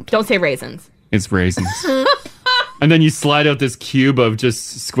 Don't. Don't say raisins. It's raisins. And then you slide out this cube of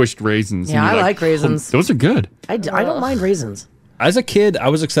just squished raisins. and Yeah, you're I like raisins. "Oh, those are good. I don't mind raisins. As a kid, I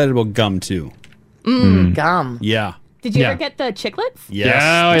was excited about gum, too. Gum. Yeah. Did you ever get the chiclets?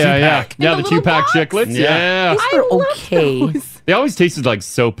 Yeah, yeah. Yeah, the 2-pack chiclets. Yeah. These are okay. They always tasted like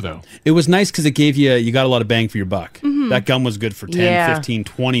soap, though. It was nice because it gave you got a lot of bang for your buck. Mhm. That gum was good for 10, Yeah. 15,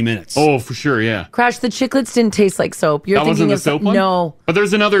 20 minutes. Oh, for sure, yeah. Crash, the chiclets didn't taste like soap. You're That thinking wasn't the of soap one? No. But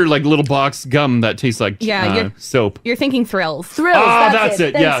there's another like little box gum that tastes like soap. You're thinking Thrills. Thrills. That's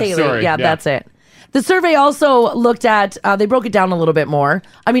it. Thanks, Yeah, Haley. sorry. Yeah, Yeah. that's it. The survey also looked at, they broke it down a little bit more.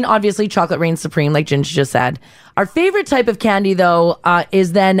 I mean, obviously, chocolate reigns supreme, like Ginge just said. Our favorite type of candy, though,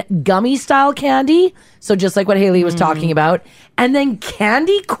 is then gummy style candy. So just like what Haley was talking about. And then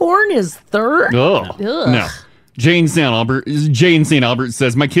candy corn is third. Oh, no. Jane St. Albert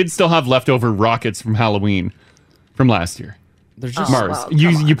says, my kids still have leftover rockets from Halloween from last year. They're just Mars.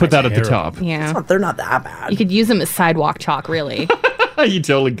 You put that at the top. Yeah. They're not that bad. You could use them as sidewalk chalk, really. You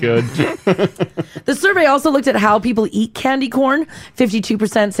totally could. The survey also looked at how people eat candy corn.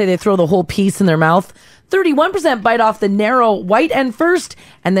 52% say they throw the whole piece in their mouth. 31% bite off the narrow white end first.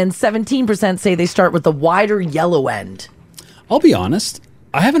 And then 17% say they start with the wider yellow end. I'll be honest.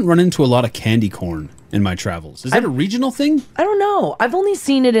 I haven't run into a lot of candy corn in my travels. Is that a regional thing? I don't know. I've only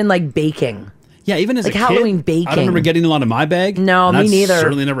seen it in like baking. Yeah, even as like a kid, Halloween baking. I don't remember getting a lot in my bag. No, and me I've neither.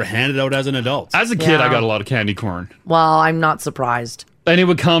 Certainly never handed out as an adult. As a kid, I got a lot of candy corn. Well, I'm not surprised. And it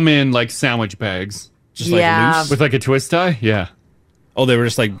would come in like sandwich bags. Just like loose? With like a twist tie? Yeah. Oh, they were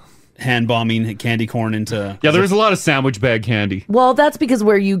just like hand bombing candy corn into... Yeah, there was a lot of sandwich bag candy. Well, that's because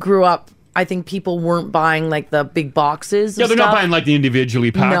where you grew up, I think people weren't buying like the big boxes. Yeah, of they're not stuff. buying like the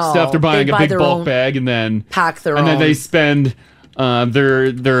individually packed No, stuff. They're buying they a buy big their bulk own- bag and then pack their and then own. they spend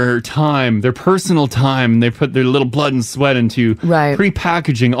their time, their personal time. They put their little blood and sweat into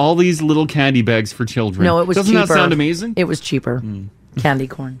pre-packaging all these little candy bags for children. No, it was Doesn't cheaper. that sound amazing? It was cheaper. Candy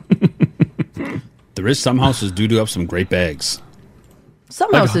corn. There is some houses do have some great bags.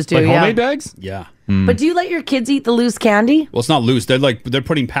 Some houses do, yeah. bags? Yeah. But do you let your kids eat the loose candy? Well, it's not loose. They're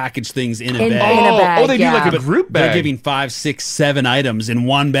putting packaged things in a In- bag. in a bag, Oh, they do like a But group They're bag. giving 5, 6, 7 items in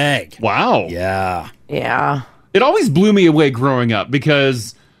one bag. Wow. Yeah. Yeah. It always blew me away growing up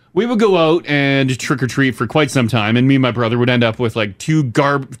because we would go out and trick or treat for quite some time, and me and my brother would end up with like two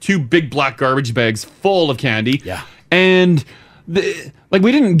big black garbage bags full of candy. Yeah. And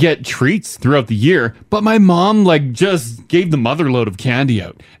we didn't get treats throughout the year, but my mom like just gave the mother load of candy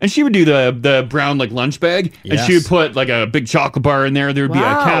out, and she would do the brown like lunch bag, and she would Yes. put like a big chocolate bar in there. There would be a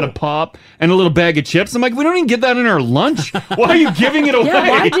Wow. can of pop and a little bag of chips. I'm like, we don't even get that in our lunch. Why are you giving it away? Yeah,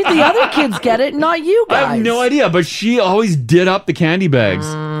 why did the other kids get it, not you I guys? have no idea, but she always did up the candy bags.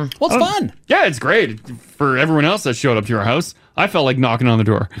 Well, it's fun. Yeah, it's great. For everyone else that showed up to our house, I felt like knocking on the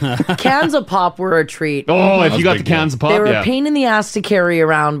door. Cans of pop were a treat. Oh, if you got the cans of pop, They were yeah. a pain in the ass to carry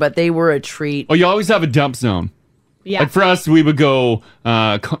around, but they were a treat. Oh, you always have a dump zone. Yeah. Like for us, we would go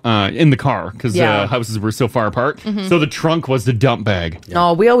in the car because Yeah. houses were so far apart. Mhm. So the trunk was the dump bag.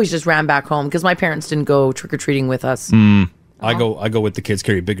 No, we always just ran back home because my parents didn't go trick or treating with us. I go with the kids,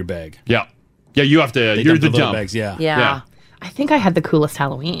 carry a bigger bag. Yeah. Yeah, you have to. They You're dump the little dump. bags, yeah. Yeah. I think I had the coolest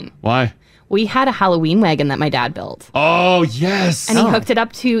Halloween. Why? We had a Halloween wagon that my dad built. Oh, yes. And he hooked it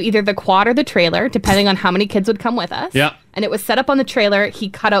up to either the quad or the trailer, depending on how many kids would come with us. Yeah. And it was set up on the trailer. He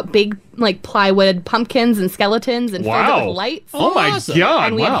cut out big, like, plywood pumpkins and skeletons and filled it Wow. with lights. Oh, my God.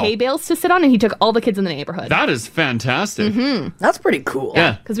 And we wow. had hay bales to sit on, and he took all the kids in the neighborhood. That is fantastic. That's pretty cool.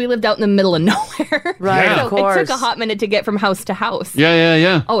 Yeah. Because we lived out in the middle of nowhere. Right, Yeah. So of course. it took a hot minute to get from house to house. Yeah, yeah,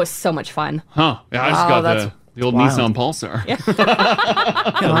 yeah. Oh, it was so much fun. Huh. Yeah, I just Wow, got that's the old wild. Nissan Pulsar. Yeah,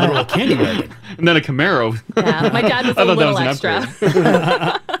 a little candy wagon. And then a Camaro. Yeah, my dad was I a thought that little was an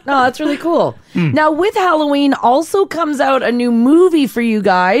extra. No, that's really cool. Now, with Halloween, also comes out a new movie for you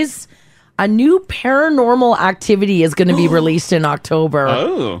guys. A new Paranormal Activity is going to be released in October.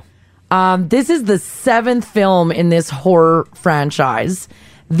 Oh. This is the 7th film in this horror franchise.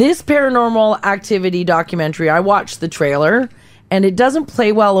 This Paranormal Activity documentary, I watched the trailer, and it doesn't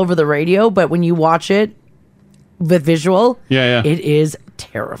play well over the radio, but when you watch it, the visual, Yeah, yeah. it is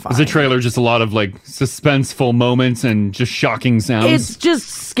terrifying. Is the trailer just a lot of like suspenseful moments and just shocking sounds? It's just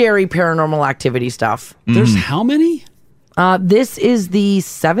scary Paranormal Activity stuff. There's how many? This is the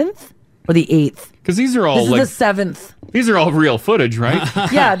 7th or the 8th. Because these are all This like is the 7th. these are all real footage, right?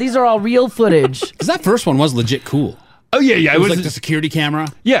 Yeah, these are all real footage. Because that first one was legit cool. Oh yeah, yeah. It was like the security camera.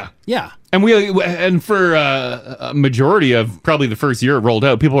 Yeah. Yeah. And for a majority of probably the first year it rolled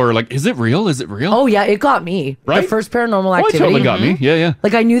out, people were like, "Is it real? Is it real?" Oh yeah, it got me. Right? The first Paranormal Oh, it Activity. totally got me. Yeah, yeah.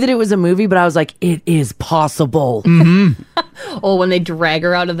 Like I knew that it was a movie, but I was like, it is possible. Oh, when they drag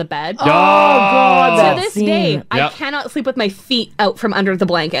her out of the bed. Oh, God, that To this scene. day, I Yep. cannot sleep with my feet out from under the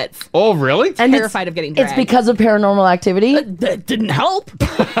blankets. Oh, really? And Terrified of getting dragged. It's because of Paranormal Activity. That didn't help.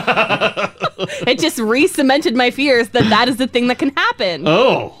 It just re-cemented my fears that is the thing that can happen.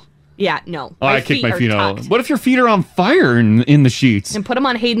 Oh. Yeah, no. Oh, I kick my are feet out. tucked. What if your feet are on fire in the sheets? And put them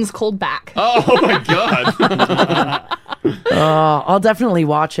on Hayden's cold back. Oh my god. I'll definitely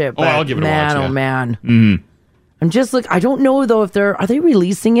watch it. But I'll give it a man, watch, yeah. oh man. Mm. I'm just I don't know though if are they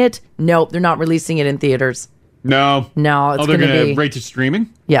releasing it? Nope, they're not releasing it in theaters. No. No, it's they're gonna gonna be rate to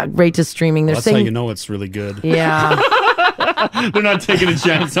streaming? yeah, right to streaming. They're That's how saying you know it's really good. yeah. They're not taking a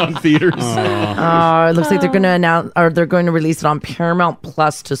chance on theaters. It looks like they're going to announce or they're going to release it on Paramount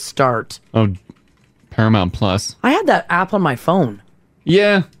Plus to start. Oh, Paramount Plus. I had that app on my phone.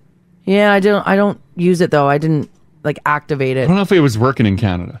 Yeah. Yeah, I don't use it though. I didn't activate I it. don't know if it was working in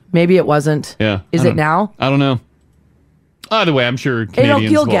Canada. Maybe it wasn't. Yeah. Is I it don't- now? I don't know. Either way, I'm sure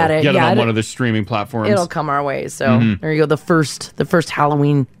Canadians you'll will get it. get Yeah, on it'll- one of the streaming platforms. It'll come our way. So Mhm. there you go. The first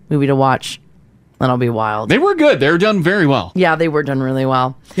Halloween movie to watch. That'll be wild. They were good. They were done very well. Yeah, they were done really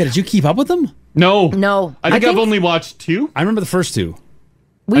well. Yeah, did you keep up with them? No. No. I think I've only watched 2. I remember the first 2.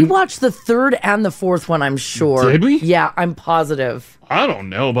 We watched the third and the fourth one, I'm sure. Did we? Yeah, I'm positive. I don't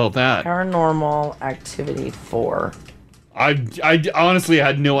know about that. Paranormal Activity 4. I honestly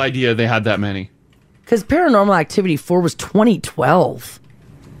had no idea they had that many. Because Paranormal Activity 4 was 2012.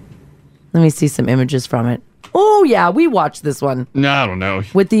 Let me see some images from it. Oh yeah, we watched this one No, I don't know.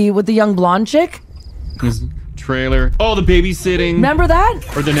 with the young blonde chick. This trailer. Oh, the babysitting. Remember that?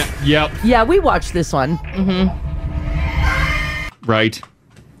 Or the yep. Yeah, we watched this one. Mm-hmm. Right.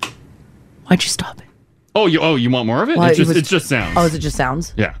 Why'd you stop it? Oh, you want more of it? Well, It's it just was- it's just sounds. Oh, is it just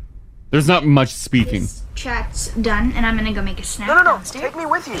sounds? Yeah. There's not much speaking. Chat's done, and I'm gonna go make a snack. No, downstairs. Take me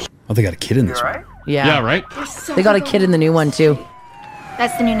with you. Oh, they got a kid in this one. Yeah. Yeah, right? They got a kid in the new one too.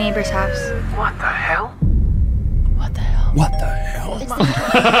 That's the new neighbor's house. What the hell? What the hell?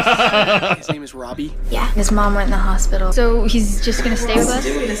 His name is Robbie. Yeah, his mom went in the hospital, so he's just gonna stay with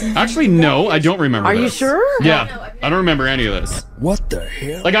us. Actually, no, I don't remember. Are you this. sure? Yeah, I don't remember any of this. What the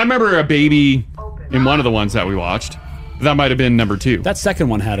hell? Like I remember a baby in one of the ones that we watched. That might have been number 2. That second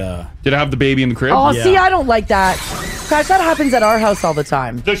one had a. Did I have the baby in the crib? Oh, see, I don't like that. Crash, that happens at our house all the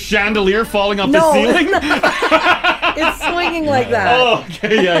time. The chandelier falling off No. the ceiling? It's swinging like that. Oh,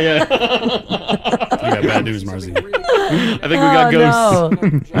 okay, yeah. You got bad news, Marzi. I think we got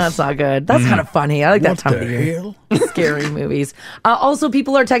ghosts. No. That's not good. That's kind of funny. I like that time of year. Scary movies. Also,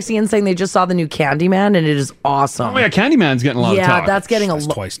 people are texting in saying they just saw the new Candyman and it is awesome. Oh yeah, Candyman's getting a lot of Yeah, talk. that's getting a That's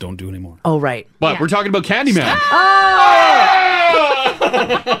lot. twice. Don't do anymore. Oh, right. But we're talking about Candyman.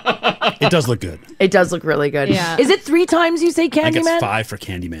 It does look good. It does look really good. Yeah. Is it 3 times you say I think it's Candyman? 5 for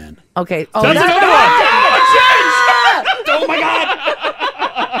Candyman. Okay. Oh, That's that's another Oh my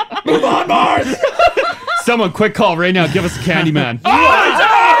god! Move on, Mars! Someone, quick call right now. Give us a Candyman.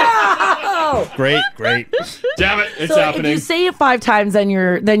 Oh! Great. Damn it, it's So happening. if you say it 5 times, then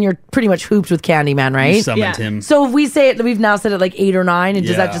you're pretty much hooped with Candyman, right? You summoned Yeah. him. So if we say it, we've now said it like 8 or 9, and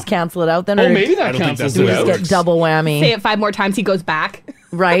does that Yeah. just cancel it out then? Oh, or maybe I that don't think cancels that's do we it just out. get double whammy? Say it 5 more times, he goes back.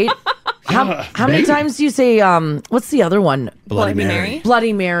 Right? How many maybe. times do you say what's the other one? Bloody Bloody Mary. Mary.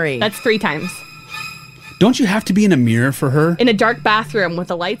 Bloody Mary. That's 3 times. Don't you have to be in a mirror for her? In a dark bathroom with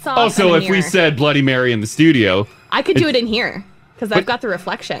the lights off. Oh, so and a if we mirror. said Bloody Mary in the studio, I could do it in here because I've got the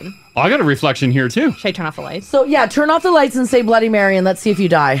reflection. I got a reflection here too. Should I turn off the lights? So yeah, turn off the lights and say Bloody Mary, and let's see if you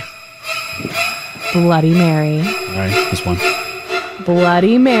die. Bloody Mary. All right, this one.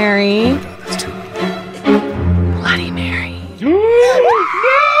 Bloody Mary. That's 2. Bloody Mary.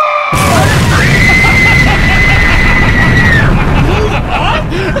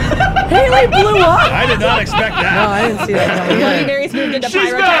 Haley blew up. I did not expect that. No, I didn't see that coming. Bloody Mary's moved into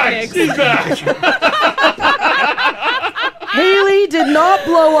She's back. pyrotechnics. She's back. Haley did not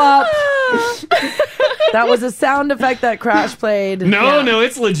blow up. That was a sound effect that Crash played. No,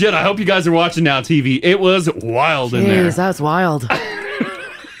 it's legit. I hope you guys are watching Now TV. It was wild in there. Jeez, that's wild.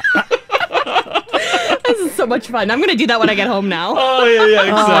 This is so much fun. I'm going to do that when I get home now. Oh yeah,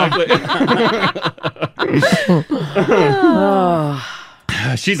 exactly. Oh.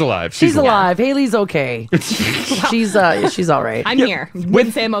 She's alive. She's alive. Haley's okay. she's all right. I'm here.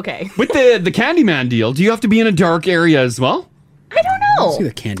 Wouldn't say I'm okay. With the Candyman deal, do you have to be in a dark area as well? I don't know. See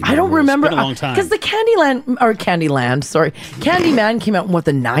the Candyman. I don't rules. remember It's been a long time. because the Candyman came out in what,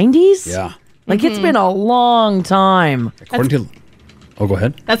 the 90s? Yeah. Like it's been a long time. According to Oh, go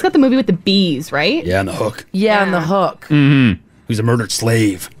ahead. That's got the movie with the bees, right? Yeah, and the hook. Yeah, and the hook. Mm-hmm. Who's a murdered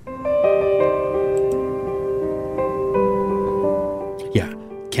slave. Yeah.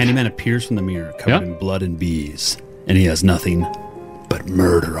 Candyman appears from the mirror covered in blood and bees, and he has nothing but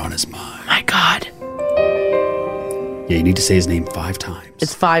murder on his mind. My God. Yeah, you need to say his name 5 times.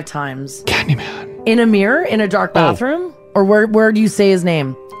 It's 5 times. Candyman. In a mirror? In a dark bathroom? Or where do you say his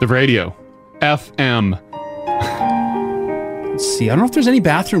name? The radio. FM. Let's see. I don't know if there's any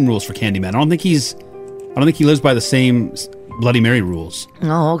bathroom rules for Candyman. I don't think he lives by the same Bloody Mary rules.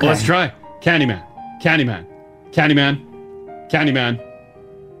 Oh, okay. Well, let's try. Candyman. Candyman. Candyman. Candyman.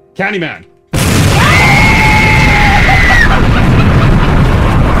 Candyman.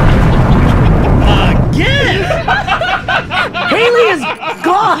 Again! Haley is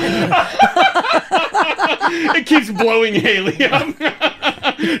gone. It keeps blowing Haley up.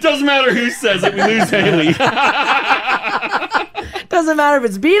 Doesn't matter who says it, we lose Haley. Doesn't matter if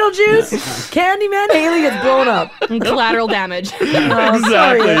it's Beetlejuice, Candyman, Haley gets blown up. And collateral damage. Oh,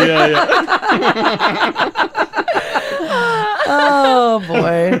 sorry. Oh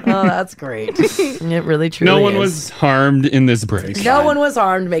boy. Oh, that's great. It really truly No one is. was harmed in this break. No one was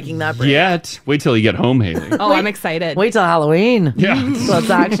harmed making that break. Yet. Wait till you get home, Haley. Oh, I'm excited. Wait till Halloween. Yeah. So it's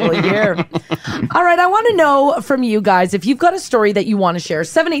actually here. All right. I want to know from you guys if you've got a story that you want to share.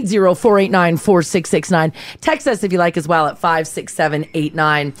 780-489-4669. Text us if you like as well at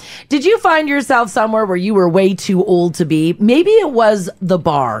 56789. Did you find yourself somewhere where you were way too old to be? Maybe it was the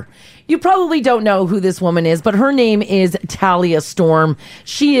bar. You probably don't know who this woman is, but her name is Talia Storm.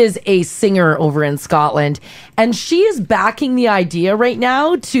 She is a singer over in Scotland, and she is backing the idea right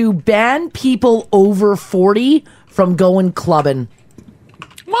now to ban people over 40 from going clubbing.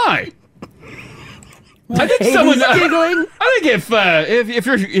 Why? I think Haley's someone giggling. I think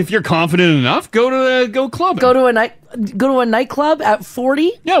if you're confident enough, go clubbing. Go to a nightclub at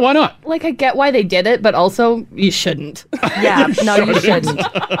 40? Yeah, why not? Like, I get why they did it, but also you shouldn't. Yeah, no, you shouldn't.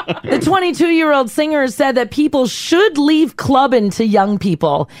 The 22-year-old singer said that people should leave clubbing to young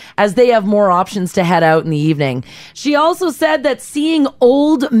people as they have more options to head out in the evening. She also said that seeing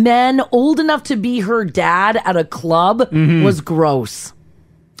old men old enough to be her dad at a club was gross.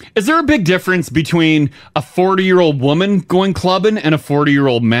 Is there a big difference between a 40-year-old woman going clubbing and a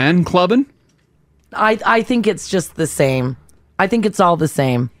 40-year-old man clubbing? I think it's just the same. I think it's all the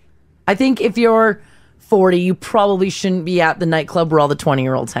same. I think if you're 40, you probably shouldn't be at the nightclub where all the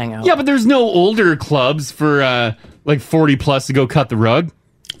 20-year-olds hang out. Yeah, but there's no older clubs for like 40 plus to go cut the rug.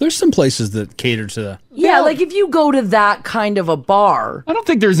 There's some places that cater to... Yeah, like if you go to that kind of a bar. I don't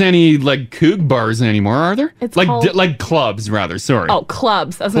think there's any like Coug bars anymore, are there? It's like called- like clubs, rather. Sorry. Oh,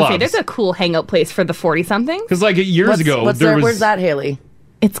 clubs. I was going to say, Clubs. there's a cool hangout place for the 40-somethings. Because like years ago, What's there there? was. Where's that, Haley?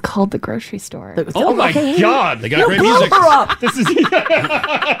 It's called the grocery store. Oh my Okay. God! They got You great blow music. her up. This is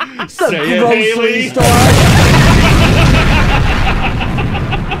The Say it, grocery Haley.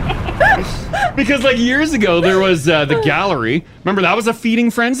 Because like years ago, there was the gallery. Remember that was a feeding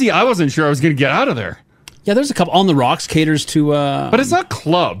frenzy. I wasn't sure I was going to get out of there. Yeah, there's a couple. On the Rocks caters to... But it's not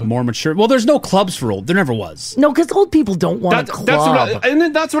club. More mature. Well, there's no clubs for old. There never was. No, because old people don't want a club.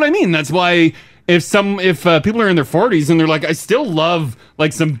 That's what I mean. That's why if people are in their 40s and they're like, I still love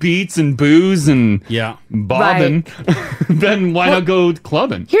like some beats and booze and bobbing, then why not go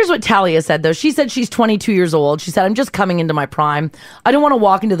clubbing? Here's what Talia said, though. She said she's 22 years old. She said, I'm just coming into my prime. I don't want to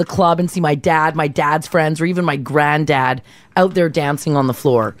walk into the club and see my dad, my dad's friends, or even my granddad out there dancing on the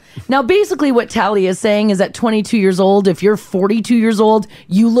floor. Now, basically what Talia is saying is at 22 years old, if you're 42 years old,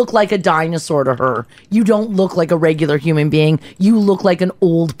 you look like a dinosaur to her. You don't look like a regular human being. You look like an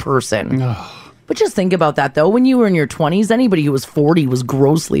old person. But just think about that, though. When you were in your 20s, anybody who was 40 was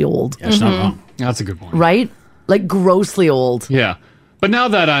grossly old. Yeah, it's not wrong. That's a good point. Right? Like grossly old. Yeah. But now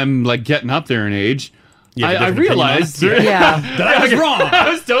that I'm like getting up there in age, You have a I different opinion on realized it? Yeah. That I was wrong. I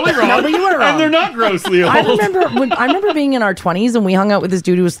was totally wrong. No, but you were wrong. And they're not grossly old. I remember being in our 20s and we hung out with this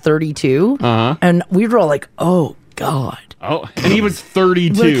dude who was 32. And we were all like, oh, God. Oh, and he was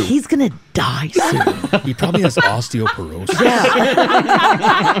 32. Like, he's going to die soon. He probably has osteoporosis.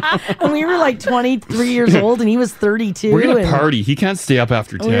 And we were like 23 years old and he was 32. We're going to and party. He can't stay up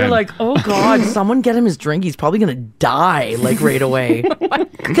after 10. we were like, oh, God, someone get him his drink. He's probably going to die like right away.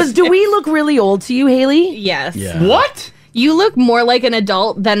 Because do we look really old to you, Haley? Yes. Yeah. What? You look more like an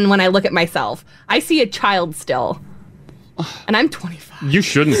adult than when I look at myself. I see a child still. And I'm 25. You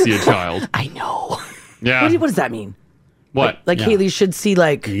shouldn't see a child. I know. Yeah. What does that mean? What? Like Yeah. Haley should see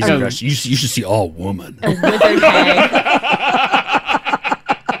like... You should see all woman. A withered hag.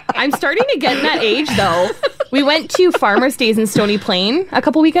 I'm starting to get in that age, though. We went to Farmer's Days in Stony Plain a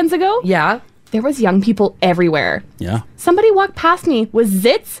couple weekends ago. Yeah. there was young people everywhere. Yeah. Somebody walked past me with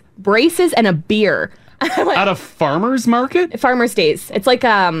zits, braces, and a beer. At a farmer's market? Farmer's Days. It's like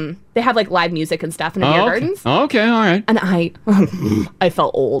they have like live music and stuff in the beer gardens. Okay, all right. And I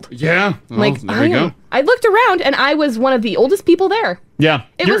felt old. Yeah. Well, Like there we go. I looked around and I was one of the oldest people there. Yeah.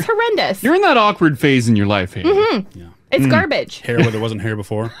 It was horrendous. You're in that awkward phase in your life, Haley. Mm-hmm. It's garbage. Hair where there wasn't hair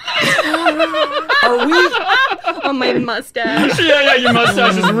before. Are we? Oh, my mustache. Yeah, your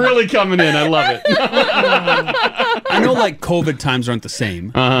mustache is really coming in. I love it. I know like COVID times aren't the same,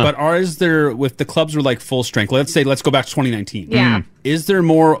 but is there, with the clubs are like full strength, let's go back to 2019. Yeah. Is there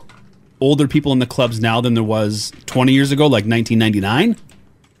more older people in the clubs now than there was 20 years ago, like 1999?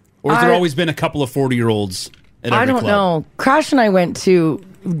 Or has there always been a couple of 40-year-olds at every club? I don't know. Crash and I went to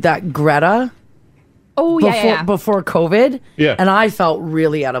that Greta. Oh, yeah. Before COVID. Yeah. And I felt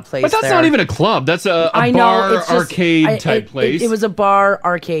really out of place. But that's there. not even a club. That's a I know, bar, it's just- arcade type place. It was a bar,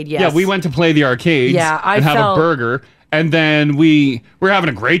 arcade, yes. Yeah, we went to play the arcades Yeah, and have a felt- burger. And then we were having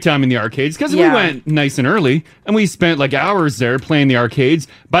a great time in the arcades because we Yeah. went nice and early. And we spent like hours there playing the arcades.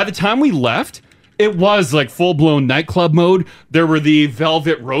 By the time we left, it was like full-blown nightclub mode. There were the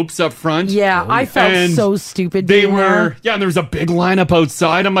velvet ropes up front. Yeah, I felt And so stupid They being were, there. yeah, and there was a big lineup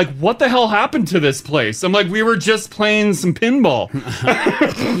outside. I'm like, what the hell happened to this place? I'm like, we were just playing some pinball.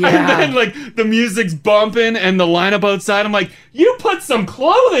 And then, like, the music's bumping and the lineup outside. I'm like, you put some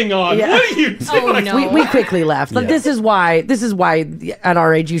clothing on. Yeah. What are you doing? We quickly left. Like, Yeah. this is why at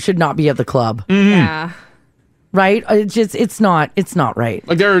our age you should not be at the club. Yeah. Right? It's not right.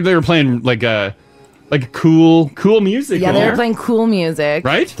 Like, they were playing, like cool music. Yeah, in they there. were playing cool music.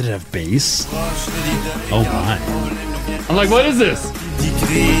 Right? Did it have bass? Oh, my. I'm like, what is this?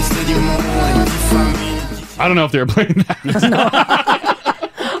 I don't know if they were playing that.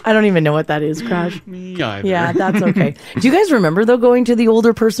 I don't even know what that is, Crash. Me either. Yeah, that's okay. Do you guys remember, though, going to the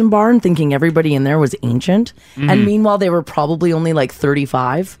older person bar and thinking everybody in there was ancient? And meanwhile, they were probably only like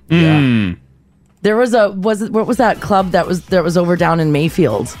 35? Yeah. There was what was that club that was over down in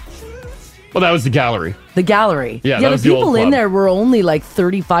Mayfield? Well, that was the gallery. The gallery. Yeah, that the was the people old in club. there were only like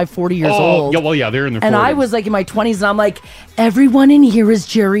 35, 40 years old. Yeah, well, yeah, they're in their 40s. And I was like in my 20s, and I'm like, everyone in here is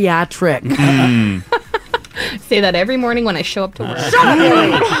geriatric. Say that every morning when I show up to work. Fire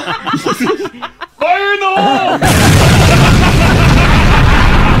in the hole!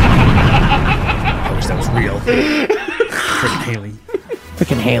 I wish that was real. Freaking Haley.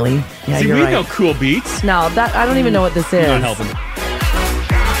 Freaking Haley. Yeah, See, you're we right. know cool beats. No, I don't even know what this is. Not helping.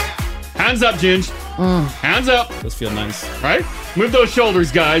 Hands up, Ginge. Hands up. Those feel nice. Right? Move those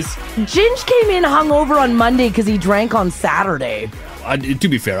shoulders, guys. Ginge came in hungover on Monday because he drank on Saturday. To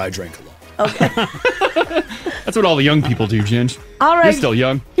be fair, I drank a lot. That's what all the young people do, Ginge. All right. You're still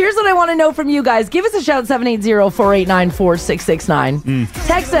young. Here's what I want to know from you guys. Give us a shout, 780-489-4669.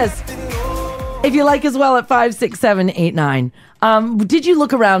 Text us if you like as well at 56789. Did you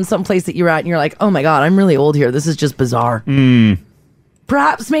look around someplace that you're at and you're like, oh my God, I'm really old here. This is just bizarre.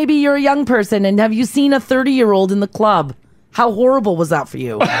 Perhaps maybe you're a young person and have you seen a 30-year-old in the club? How horrible was that for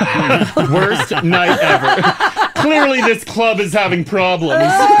you? Worst night ever. Clearly, this club is having problems.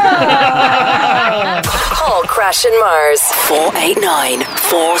 Call Crash and Mars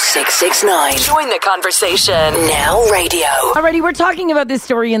 489-4669. Join the conversation. Now radio. Alrighty, we're talking about this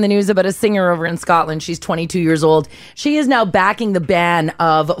story in the news about a singer over in Scotland. She's 22 years old. She is now backing the ban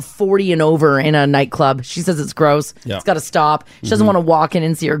of 40 and over in a nightclub. She says it's gross. Yeah. It's got to stop. She doesn't want to walk in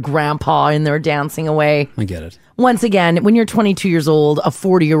and see her grandpa in there dancing away. I get it. Once again, when you're 22 years old, a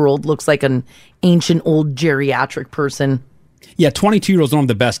 40-year-old looks like an ancient old geriatric person. Yeah, 22-year-olds don't have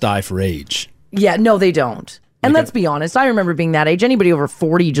the best eye for age. Yeah, no, they don't. And let's be honest, I remember being that age. Anybody over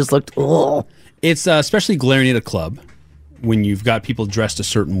 40 just looked, ugh. It's especially glaring at a club when you've got people dressed a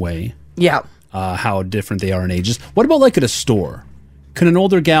certain way. Yeah. How different they are in ages. What about like at a store? Can an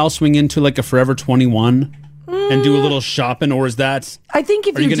older gal swing into like a Forever 21 and do a little shopping, or is that? I think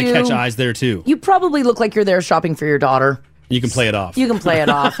if are you you going to do, catch eyes there too? you probably look like you're there shopping for your daughter. You can play it off. You can play it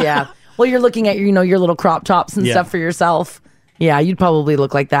off, yeah. Well, you're looking at your little crop tops and Yeah. stuff for yourself. Yeah, you'd probably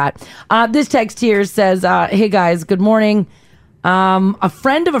look like that. This text here says, hey guys, good morning. A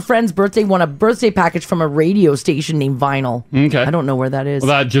friend of a friend's birthday won a birthday package from a radio station named Vinyl. Okay. I don't know where that is.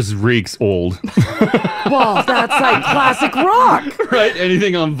 Well, that just reeks old. Well, that's like classic rock. Right?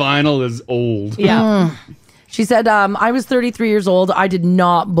 Anything on vinyl is old. Yeah. She said, I was 33 years old. I did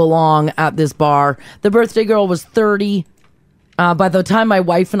not belong at this bar. The birthday girl was 30. By the time my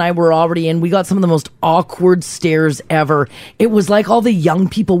wife and I were already in, we got some of the most awkward stares ever. It was like all the young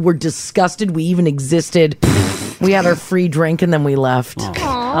people were disgusted we even existed. We had our free drink and then we left. You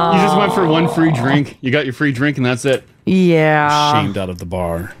just went for one free drink. You got your free drink and that's it. Yeah. Shamed out of the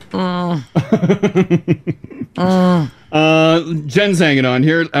bar. Jen's hanging on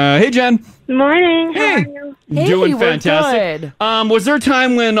here. Hey, Jen. Good morning. Hey. Hey, Doing we're fantastic. good. Was there a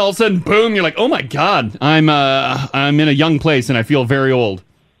time when all of a sudden, boom, you're like, oh my God, I'm in a young place and I feel very old?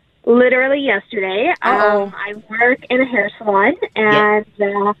 Literally yesterday, I work in a hair salon, and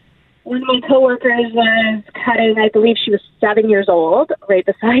one of my coworkers was cutting, I believe she was 7 years old, right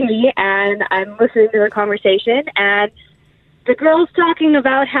beside me, and I'm listening to the conversation, and the girl's talking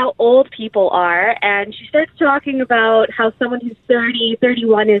about how old people are, and she starts talking about how someone who's 30,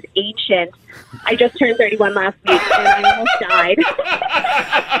 31 is ancient. I just turned 31 last week, and I almost died.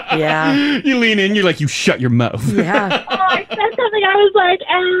 Yeah. You lean in, you're like, you shut your mouth. Yeah. I said something, I was like,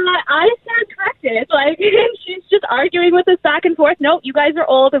 I stand corrected. Like, and she's just arguing with us back and forth. Nope, you guys are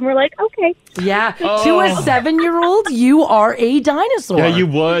old. And we're like, okay. Yeah. To a 7-year-old, you are a dinosaur. Yeah, you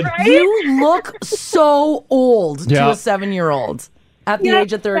would. Right? You look so old to Yeah. a 7-year-old at the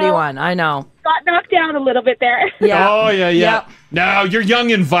age of 31. I know. Got knocked down a little bit there. Yeah. Oh, yeah. Yep. Now, you're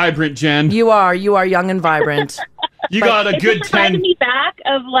young and vibrant, Jen. You are young and vibrant. You got a It good just reminded 10. me back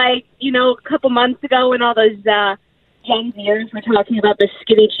of, like, you know, a couple months ago when all those Gen Zers were talking about the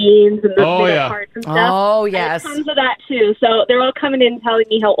skinny jeans and the Oh, middle yeah. parts and stuff. Oh, And yes. it comes of that, too. So they're all coming in telling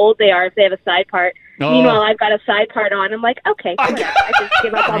me how old they are if they have a side part. Oh. Meanwhile, I've got a side part on. I'm like, okay, whatever. I just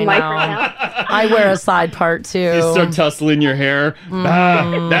give up on life right now. I wear a side part, too. You start tussling your hair.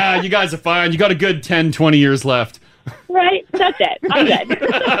 You guys are fine. You got a good 10, 20 years left. Right? That's it. I'm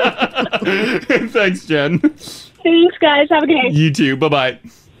good. Thanks, Jen. Thanks, guys. Have a good day. You too. Bye-bye.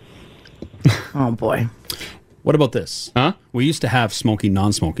 Oh, boy. What about this? Huh? We used to have smoking,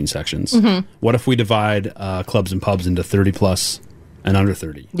 non-smoking sections. Mhm. What if we divide clubs and pubs into 30 plus and under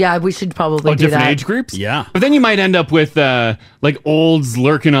 30? Yeah, we should probably Oh, do different that. age groups? Yeah. But then you might end up with, like, olds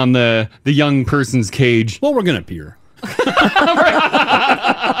lurking on the young person's cage. Well, we're going to peer.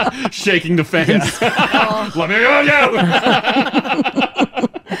 Shaking the fence. Let me go,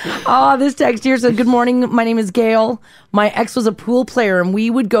 Oh, this text here said, good morning. My name is Gail. My ex was a pool player, and we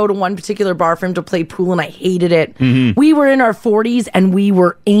would go to one particular bar for him to play pool, and I hated it. Mhm. We were in our 40s, and we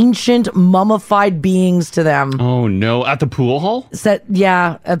were ancient, mummified beings to them. Oh, no. At the pool hall?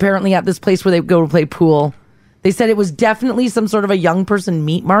 Yeah, apparently at this place where they go to play pool. They said it was definitely some sort of a young person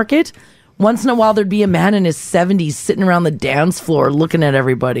meat market. Once in a while, there'd be a man in his 70s sitting around the dance floor looking at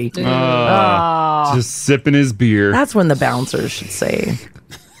everybody. Just sipping his beer. That's when the bouncers should say.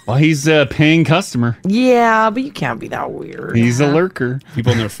 Well, he's a paying customer. Yeah, but you can't be that weird. He's a lurker.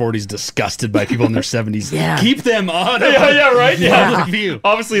 People in their 40s disgusted by people in their 70s. Yeah. Keep them on. Yeah, right? Yeah. Yeah.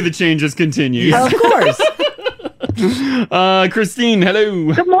 Obviously, the changes continue. Of course. Christine,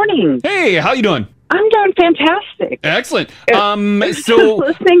 hello. Good morning. Hey, how you doing? I'm doing fantastic. Excellent. So So, I was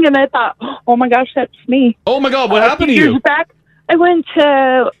listening and I thought, oh my gosh, that's me. oh my God, what A happened to few you? years back, I went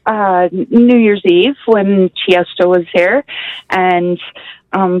to New Year's Eve when Tiesto was here, and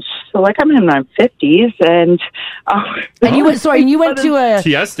so like I'm in my 50s, and you went. Sorry, you went to a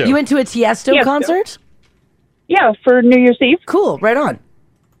Tiesto. You went to a Tiesto concert. Yeah, for New Year's Eve. Cool. Right on.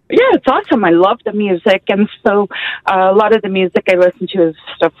 Yeah, it's awesome. I love the music, and so a lot of the music I listen to is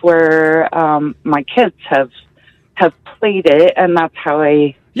stuff where my kids have played it, and that's how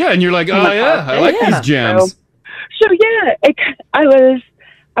I. Yeah, and you're like, oh yeah, I like these jams. So yeah, I was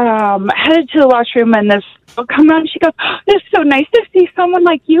headed to the washroom, and this girl come on. She goes, oh, "It's so nice to see someone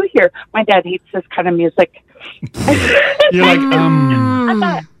like you here." My dad hates this kind of music. You're like, I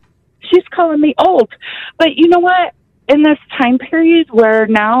thought she's calling me old, but you know what? In this time period where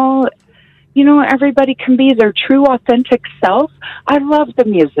now, you know, everybody can be their true, authentic self, I love the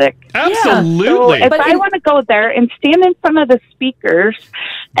music. Absolutely. So if I want to go there and stand in front of the speakers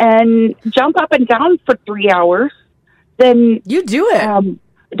and jump up and down for 3 hours, then you do it.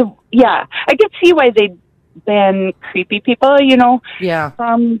 Yeah, I could see why they ban creepy people, you know,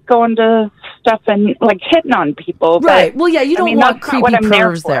 from going to stuff and like hitting on people. Right. But, Well, yeah, you don't want that's not what creepy I'm there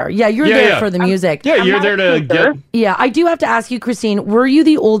pervs for. there. Yeah, you're there for the music. Yeah, you're there to get. Yeah, I do have to ask you, Christine, were you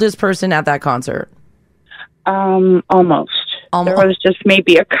the oldest person at that concert? Almost. There was just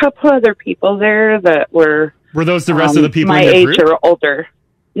maybe a couple other people there that were. Were those the rest of the people my in your age group? or older?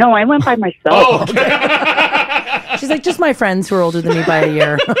 No, I went by myself. Oh, She's like, just my friends who are older than me by a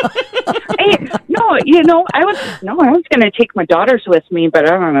year. No, you know, I was going to take my daughters with me, but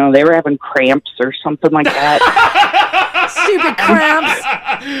I don't know, they were having cramps or something like that. Stupid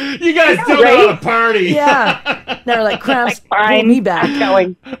cramps. You guys Yeah, don't know right? how to party. Yeah. They're like, cramps, fine, pull me back.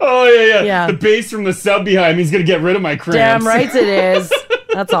 Going. Oh, yeah. Yeah. The bass from the sub behind me is going to get rid of my cramps. Damn right it is.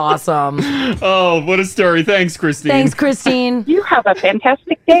 That's awesome. Oh, what a story. Thanks, Christine. Thanks, Christine. You have a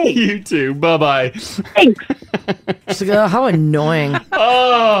fantastic day. You too. Bye-bye. Thanks. She's like, oh, how annoying.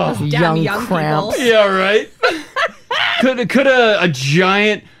 Oh. Those young cramps. Yeah, right? Could a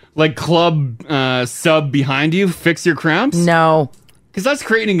giant like club sub behind you fix your cramps? No. Because that's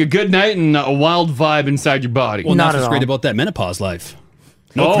creating a good night and a wild vibe inside your body. Well, that's what's great about that menopause life.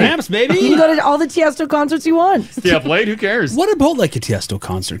 No Oh. cramps, baby. You can go to all the Tiesto concerts you want. Stay up late, who cares? What about like a Tiesto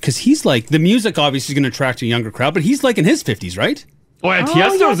concert? Because he's like, the music obviously is going to attract a younger crowd, but he's like in his 50s, right? Oh, yeah,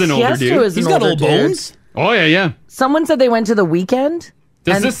 Tiesto's an older Tiesto dude. is an He's got older old dude. bones. Oh, yeah, yeah. Someone said they went to The Weeknd.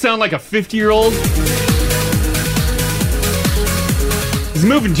 Does this sound like a 50-year-old? He's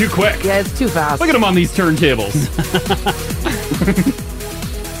moving too quick. Yeah, it's too fast. Look at him on these turntables.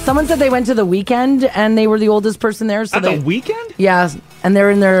 Someone said they went to The Weeknd and they were the oldest person there. So At they, The Weeknd? Yeah, and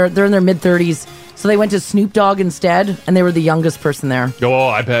they're in their mid-30s. So they went to Snoop Dogg instead, and they were the youngest person there. Oh,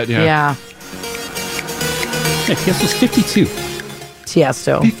 I bet, yeah. Yeah. Yeah, Tiesto's 52.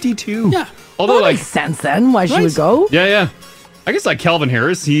 Tiesto. 52? Yeah. Although, Well, like, makes sense then why she Right. would go. yeah, yeah. I guess like Calvin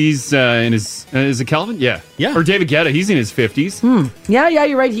Harris, he's in his, is it Calvin? Yeah. Yeah. Or David Guetta, he's in his 50s. Yeah,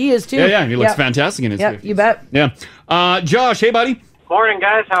 you're right. He is too. Yeah, yeah, he looks Yep. fantastic in his 50s. Yep, you bet. Yeah. Josh, hey, buddy. Morning,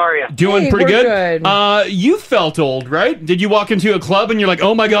 guys. How are you? Doing Hey, pretty we're good. good. You felt old, right? Did you walk into a club and you're like,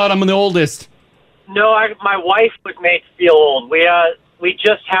 oh my God, I'm the oldest? No, my wife was made to feel old. We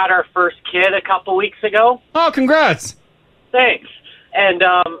just had our first kid a couple weeks ago. Oh, congrats. Thanks. And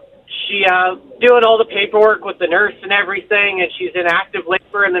she doing all the paperwork with the nurse and everything, and she's in active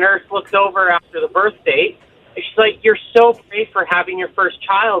labor, and the nurse looks over after the birth date, and she's like, you're so brave for having your first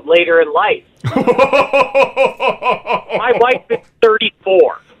child later in life. My wife is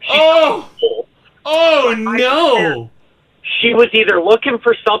 34. She's old. Oh, no. She was either looking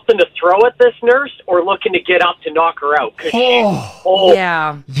for something to throw at this nurse or looking to get up to knock her out. 'Cause she's old.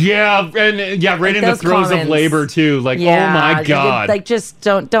 Yeah. Yeah, and yeah, right in the those throes of comments. labor, too. Like, Yeah, oh my God. Like, just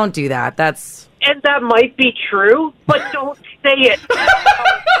don't do that. That's And that might be true, but don't say it.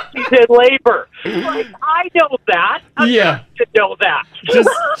 She's in labor. Like, I know that. I'm Yeah. to know that.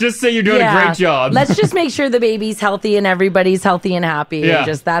 just say you're doing a great job. Let's just make sure the baby's healthy and everybody's healthy and happy. Yeah. And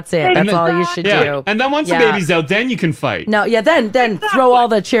just that's it. That's all you should yeah. do. And then once Yeah. the baby's out, then you can fight. No, yeah, then throw all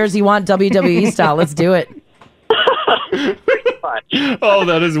the chairs you want WWE style. Let's do it. Oh,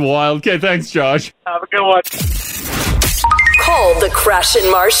 that is wild. Okay, thanks, Josh. Have a good one. Call the Crash and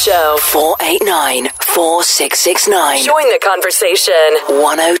Mars Show. 489-4669. Join the conversation.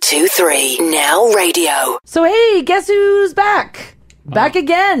 1023 Now Radio. So hey, guess who's back? Back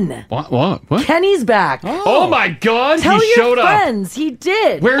again. What? Kenny's back. Oh my God, Tell he your showed up. friends. He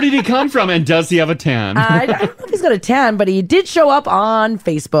did. Where did he come from? And does he have a tan? I don't know if he's got a tan, but he did show up on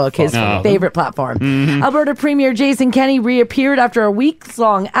Facebook, his Oh. favorite platform. Mhm. Alberta Premier Jason Kenney reappeared after a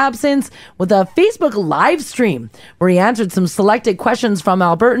weeks-long absence with a Facebook live stream where he answered some selected questions from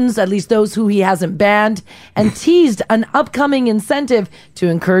Albertans, at least those who he hasn't banned, and teased an upcoming incentive to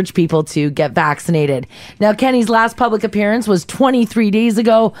encourage people to get vaccinated. Now, Kenney's last public appearance was 23 days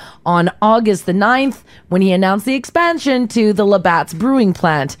ago on August the 9th when he announced the expansion to the Labatt's brewing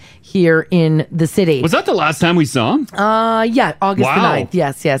plant here in the city. Was that the last time we saw him? Yeah, August the Wow. 9th.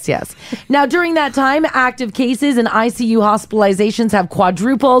 Yes. Now, during that time, active cases and ICU hospitalizations have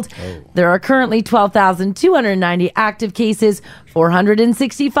quadrupled. There are currently 12,290 active cases,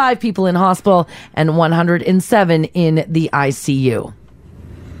 465 people in hospital, and 107 in the ICU.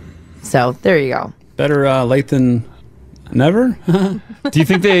 So, there you go. Better late than never. Do you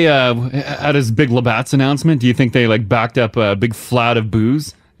think they, at his big Labatt's announcement, do you think they like backed up a big flat of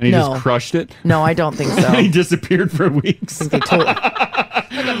booze and he No. just crushed it? No, I don't think so. And he disappeared for weeks. They told-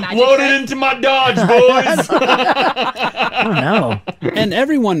 Load it into my Dodge, boys. I don't know. And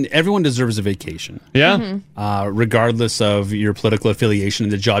everyone deserves a vacation. Yeah. Regardless of your political affiliation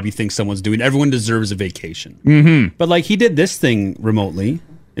and the job you think someone's doing, everyone deserves a vacation. Mm-hmm. But like he did this thing remotely.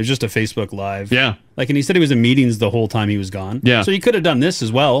 It was just a Facebook Live. Yeah. Like, and he said he was in meetings the whole time he was gone. Yeah. So he could have done this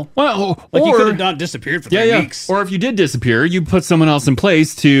as well. Well, like he or- could have not disappeared for 3 weeks. Or if you did disappear, you put someone else in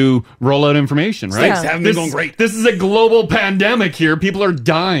place to roll out information, right? Things haven't been going great. This is a global pandemic here. People are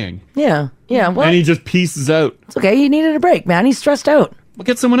dying. Yeah. Well, And he just pieces out. it's okay. He needed a break, man. He's stressed out. Well,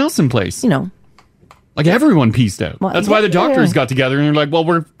 get someone else in place. You know. Like everyone pieced out. Well, That's why the yeah. doctors got together and they're like, well,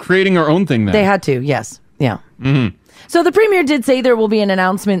 we're creating our own thing then. They had to, yes. Yeah. Mm-hmm. So the premier did say there will be an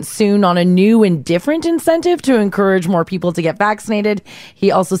announcement soon on a new and different incentive to encourage more people to get vaccinated. He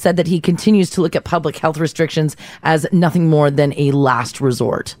also said that he continues to look at public health restrictions as nothing more than a last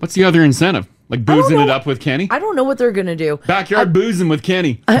resort. What's the other incentive? Like boozing it up with Kenny? I don't know what they're going to do. Backyard boozing with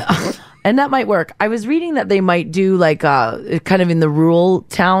Kenny. And that might work. I was reading that they might do like kind of in the rural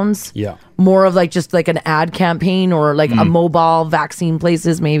towns. Yeah. More of like just like an ad campaign or like a mobile vaccine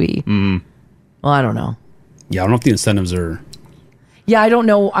places maybe. Mm. Well, I don't know. Yeah, I don't know if the incentives are. Yeah, I don't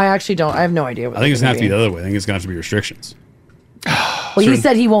know. I actually don't. I have no idea. What I think it's they're going to have to be gonna the other way. I think it's going to have to be restrictions. Well, he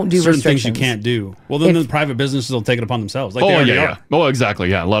said he won't do certain restrictions. things you can't do. Well, then the private businesses will take it upon themselves. Like they oh already yeah, are. yeah. Oh, exactly.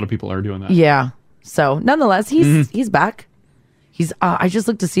 Yeah, a lot of people are doing that. Yeah. So, nonetheless, he's Mm-hmm. he's back. He's. I just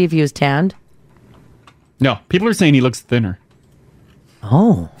looked to see if he was tanned. No, people are saying he looks thinner.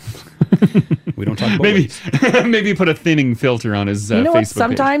 Oh. We don't talk about maybe maybe put a thinning filter on his You know Facebook what?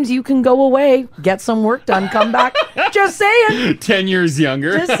 Sometimes you can go away, get some work done, come back. Just saying. page. 10 years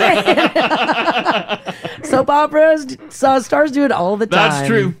younger. Just saying. Soap operas, stars do it all the time. That's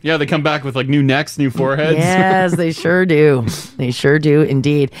true. Yeah, they come back with like new necks, new foreheads. Yes, they sure do. They sure do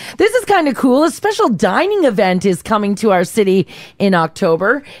indeed. This is kind of cool. A special dining event is coming to our city in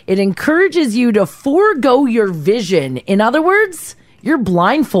October. It encourages you to forego your vision. In other words, you're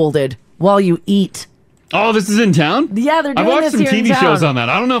blindfolded while you eat. Oh, this is in town? Yeah, they're doing I've watched this some here in TV shows town. on that.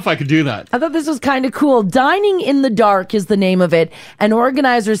 I don't know if I could do that. I thought this was kind of cool. Dining in the Dark is the name of it. And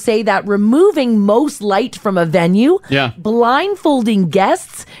organizers say that removing most light from a venue, Yeah. blindfolding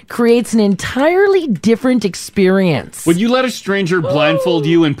guests, creates an entirely different experience. Would you let a stranger blindfold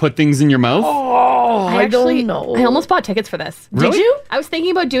you and put things in your mouth? Oh, I actually, don't know. I almost bought tickets for this. Really? Did you? I was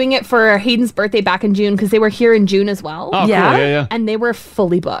thinking about doing it for Hayden's birthday back in June because they were here in June as well. Oh, cool. Yeah, yeah. And they were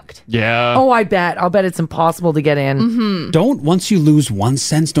fully booked. Yeah. Oh, I bet. I'll bet it's impossible to get in. Mm-hmm. Don't once you lose one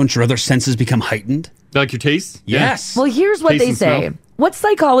sense, don't your other senses become heightened? Like your taste? Yes. Well, here's what Taste they and say. smell. What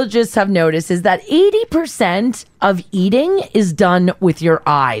psychologists have noticed is that 80% of eating is done with your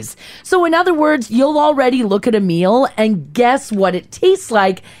eyes. So, in other words, you'll already look at a meal and guess what it tastes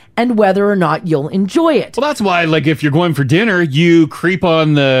like and whether or not you'll enjoy it. Well, that's why, like, if you're going for dinner, you creep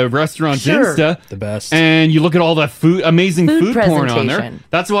on the restaurant's Sure. Insta, the best, and you look at all the amazing Food food porn on there. presentation.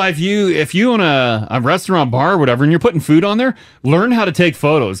 That's why if you own a restaurant bar or whatever, and you're putting food on there, learn how to take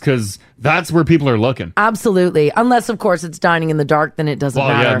photos because that's where people are looking. Absolutely. Unless, of course, it's dining in the dark, then it doesn't Well,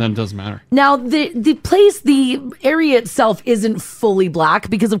 matter. yeah, then it doesn't matter. Now, the area itself isn't fully black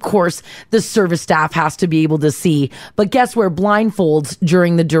because, of course, the service staff has to be able to see. But guess where? Blindfolds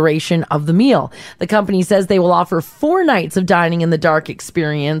during the duration of the meal. The company says they will offer 4 nights of dining in the dark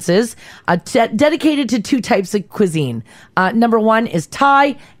experiences dedicated to 2 types of cuisine. Number 1 is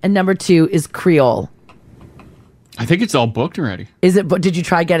Thai, and number 2 is Creole. I think it's all booked already. Is it? But did you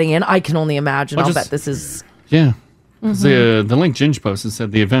try getting in? I can only imagine. I'll I'll just- bet this is Yeah. 'Cause Mhm. The link Ginge posted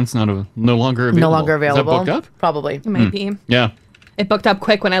said the event's no longer available. no longer available. Is that booked up? Probably. It might be. Yeah. It booked up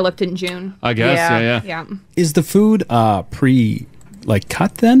quick when I looked in June. I guess, yeah. Yeah. Is the food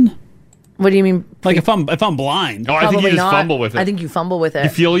cut then? What do you mean? Like if I'm blind? Oh, I think you just fumble with it. I think you fumble with it. You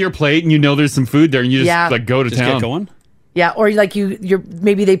feel your plate and you know there's some food there and you just Yeah. like go to Just town. get going? Yeah, or like you're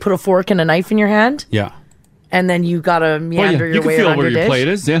maybe they put a fork and a knife in your hand, Yeah. and then you gotta meander you your can way feel around where your your dish. plate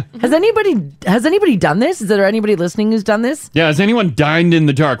is, yeah. Has anybody done this? Is there anybody listening who's done this? Yeah, has anyone dined in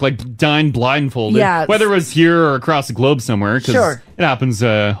the dark, like dined blindfolded? Yeah. Whether it was here or across the globe somewhere, because Sure. it happens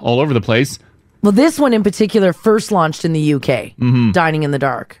all over the place. Well, this one in particular first launched in the UK, Mhm. Dining in the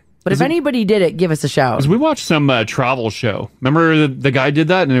Dark. But Is if it- anybody did it, give us a shout. Because we watched some travel show. Remember the guy did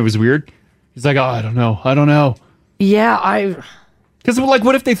that and it was weird? He's like, oh, I don't know. Yeah, Because like,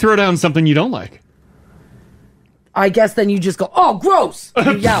 what if they throw down something you don't like? I guess then you just go, oh, gross.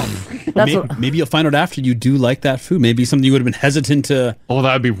 You yell. That's maybe, what, maybe you'll find out after you do like that food. Maybe something you would have been hesitant to. Oh,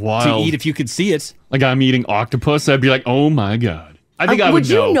 that'd be wild. To eat if you could see it. Like I'm eating octopus, I'd be like, oh my god. I think I would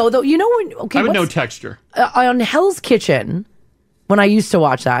you know. know though? You know when? Okay, I would know what's- texture. On Hell's Kitchen, when I used to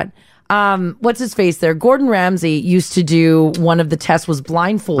watch that, what's his face there? Gordon Ramsay used to do one of the tests was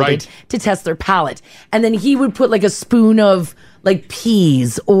blindfolded Right. to test their palate. And then he would put like a spoon of like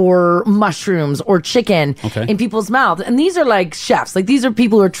peas or mushrooms or chicken Okay. in people's mouths. And these are like chefs. Like these are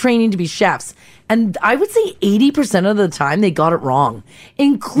people who are training to be chefs. And I would say 80% of the time they got it wrong,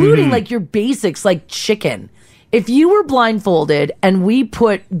 including Mm-hmm. like your basics like chicken. If you were blindfolded and we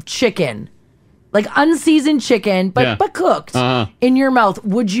put chicken, like unseasoned chicken, but Yeah. but cooked Uh-huh. in your mouth,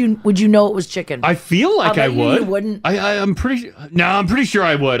 would you know it was chicken? I feel like I bet you would. you wouldn't. I'm pretty sure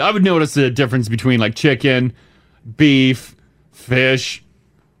I would. I would notice the difference between like chicken, beef, fish.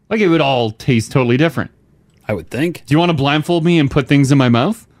 Like it would all taste totally different. I would think. Do you want to blindfold me and put things in my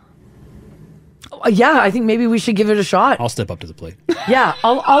mouth? Yeah, I think maybe we should give it a shot. I'll step up to the plate. Yeah,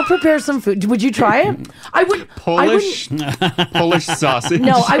 I'll prepare some food. Would you try it? I would. Polish Polish sausage.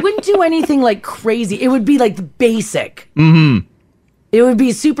 No, I wouldn't do anything like crazy. It would be like basic. Mm-hmm. It would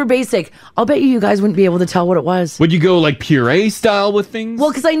be super basic. I'll bet you guys wouldn't be able to tell what it was. Would you go like puree style with things?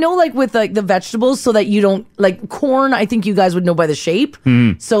 Well, because I know like with like the vegetables, so that you don't like corn. I think you guys would know by the shape.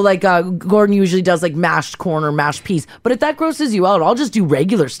 So like Gordon usually does like mashed corn or mashed peas. But if that grosses you out, I'll just do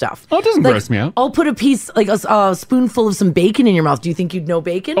regular stuff. Oh, it doesn't Like, gross me out. I'll put a piece like a spoonful of some bacon in your mouth. Do you think you'd know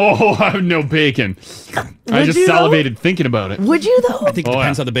bacon? Oh, I have no bacon. I Would just you, though? salivated thinking about it. Would you though? I think it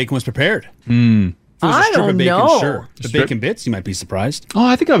depends how the bacon was prepared. If it was I a strip don't of bacon, know. sure. The bacon bits, you might be surprised. Oh,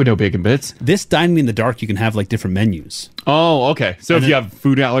 I think I would know bacon bits. This dining in the dark, you can have like different menus. Oh, okay. So And if you then- have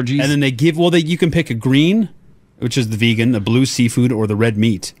food allergies, And then you can pick a green, which is the vegan, a blue seafood, or the red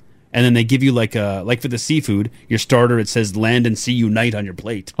meat. And then they give you like for the seafood, your starter, it says land and sea unite on your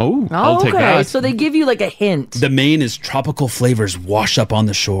plate. Oh, Oh, okay. So they give you like a hint. The main is tropical flavors wash up on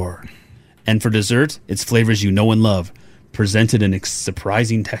the shore. And for dessert, it's flavors you know and love, presented in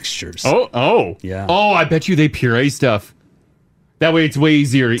surprising textures. Oh. Yeah. Oh, I bet you they puree stuff. That way it's way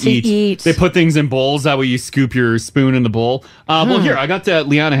easier to eat. They put things in bowls. That way you scoop your spoon in the bowl. Well, here, I got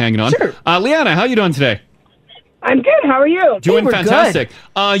Liana hanging on. Sure. Liana, how you doing today? I'm good. How are you? Doing fantastic.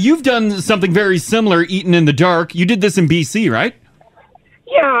 You've done something very similar, eating in the dark. You did this in BC, right?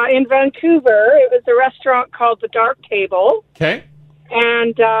 Yeah, in Vancouver. It was a restaurant called The Dark Table. Okay.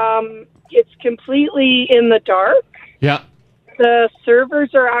 And it's completely in the dark. Yeah. The servers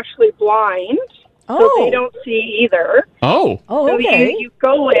are actually blind, so they don't see either. Oh. So you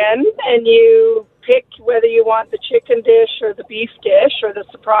go in and you pick whether you want the chicken dish or the beef dish or the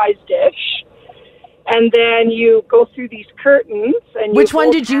surprise dish. And then you go through these curtains. And Which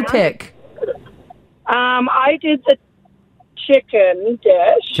one did you pick? I did the chicken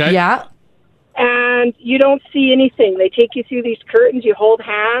dish. Okay. Yeah. And you don't see anything. They take you through these curtains. You hold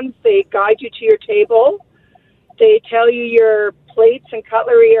hands. They guide you to your table. They tell you your plates and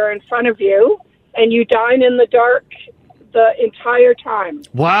cutlery are in front of you. And you dine in the dark the entire time.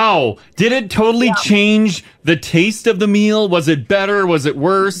 Wow. Did it totally change the taste of the meal? Was it better? Was it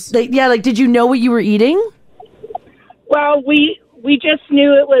worse? Did you know what you were eating? Well, we just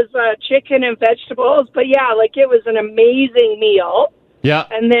knew it was chicken and vegetables. But yeah, it was an amazing meal. Yeah.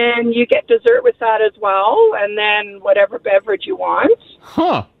 And then you get dessert with that as well. And then whatever beverage you want.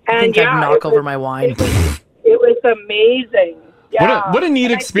 Huh. And I think I'd knock over my wine. It was amazing. Yeah. What a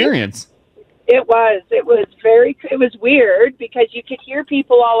neat experience. It was weird because you could hear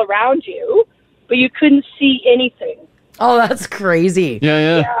people all around you, but you couldn't see anything. Oh, that's crazy.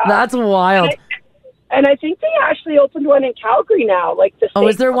 Yeah. That's wild. And I think they actually opened one in Calgary now. Oh,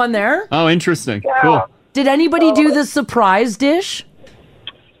 is there one there? Oh, interesting. Yeah. Cool. Did anybody do the surprise dish?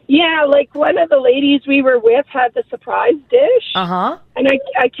 Yeah, one of the ladies we were with had the surprise dish. Uh-huh. And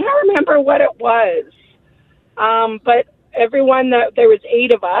I can't remember what it was. But everyone, there was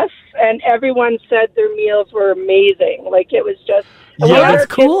 8 of us, and everyone said their meals were amazing. It was just... Yeah, that's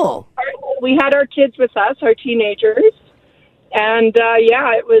cool. We had our kids with us, our teenagers. And,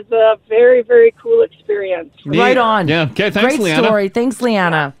 it was a very, very cool experience. Right on. Yeah. Okay, thanks, Great Leanna. story. Thanks,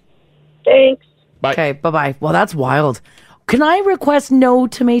 Leanna. Thanks. Bye. Okay, bye-bye. Well, that's wild. Can I request no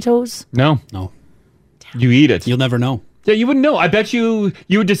tomatoes? No. You eat it. You'll never know. Yeah, you wouldn't know. I bet you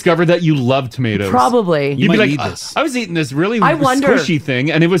would discover that you love tomatoes. Probably. You'd might be like, need this. I was eating this really I wonder- squishy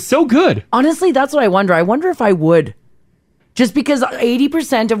thing, and it was so good. Honestly, that's what I wonder. I wonder if I would. Just because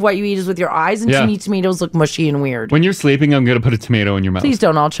 80% of what you eat is with your eyes, and Yeah. to me, tomatoes look mushy and weird. When you're sleeping, I'm going to put a tomato in your mouth. Please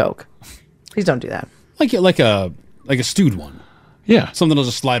don't. I'll choke. Please don't do that. Like a stewed one. Yeah. Something that'll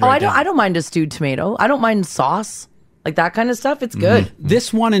just slide Oh, right down. I don't mind a stewed tomato. I don't mind sauce. Like that kind of stuff. It's good.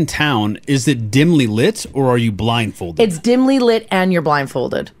 This one in town, is it dimly lit or are you blindfolded? It's dimly lit and you're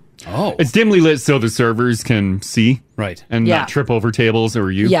blindfolded. Oh. It's dimly lit so the servers can see. Right. And Yeah. not trip over tables or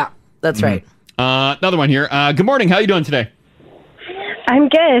you. Yeah, that's right. Another one here. Good morning. How you doing today? I'm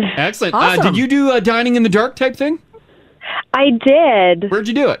good. Excellent. Awesome. Did you do a dining in the dark type thing? I did. Where'd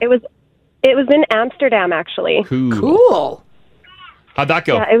you do it? It was in Amsterdam, actually. Cool. How'd that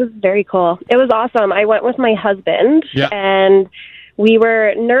go? Yeah, it was very cool. It was awesome. I went with my husband, Yeah. and we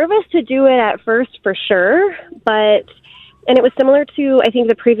were nervous to do it at first for sure, and it was similar to, I think,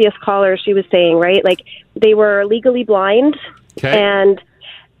 the previous caller she was saying, right? They were legally blind, and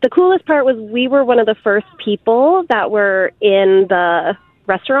the coolest part was we were one of the first people that were in the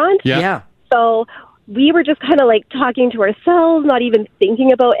restaurant. Yeah. So we were just kind of talking to ourselves, not even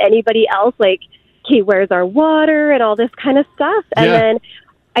thinking about anybody else, okay, where's our water and all this kind of stuff. And then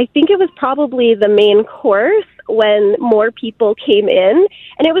I think it was probably the main course when more people came in.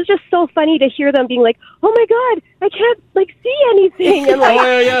 And it was just so funny to hear them being like, oh my God, I can't see anything. And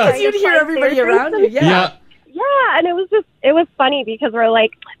yeah. Because you'd hear everybody around you. Yeah. Yeah, and it was funny because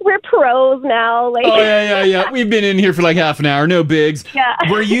we're pros now. Like, Oh, yeah. We've been in here for like half an hour. No bigs. Yeah.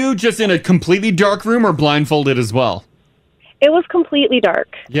 Were you just in a completely dark room or blindfolded as well? It was completely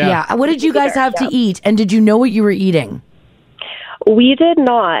dark. Yeah. What did you guys have to eat? And did you know what you were eating? We did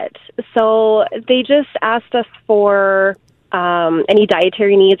not. So they just asked us for any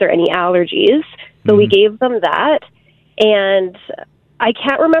dietary needs or any allergies. So we gave them that. And I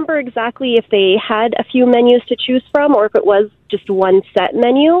can't remember exactly if they had a few menus to choose from or if it was just one set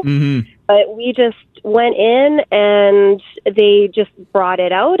menu. But we just went in and they just brought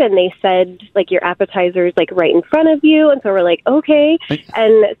it out and they said, like, your appetizer's like right in front of you. And so we're like, okay.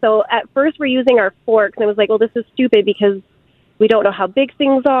 And so at first we're using our forks and I was like, well, this is stupid because we don't know how big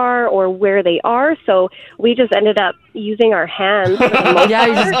things are or where they are. So we just ended up using our hands. Yeah,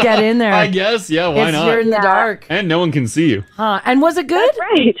 you just get in there. I guess, yeah, why not? You're in the dark. And no one can see you. And was it good? That's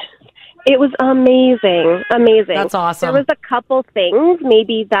right. It was amazing. Amazing. That's awesome. There was a couple things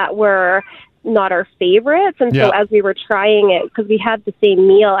maybe that were not our favorites. And so as we were trying it, because we had the same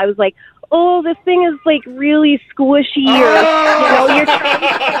meal, I was like, oh, this thing is like really squishy. Or, you're trying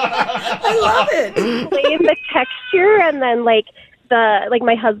I love it. to play the texture. And then like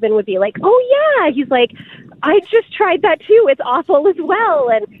my husband would be like, oh yeah. He's like, I just tried that too. It's awful as well.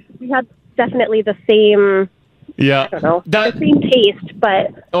 And we had definitely the same, Yeah. I don't know, the same taste,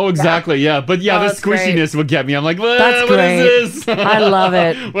 but. Oh, exactly. Yeah. But yeah, Oh, the that's great. squishiness would get me. I'm like, what great. is this? I love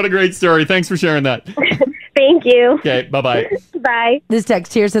it. What a great story. Thanks for sharing that. Thank you. Okay. Bye-bye. Bye. This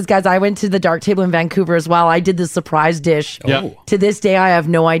text here says, guys, I went to the dark table in Vancouver as well. I did the surprise dish. Yeah. To this day, I have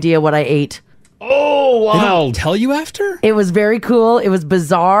no idea what I ate. Oh, They wow. don't tell you after? It was very cool. It was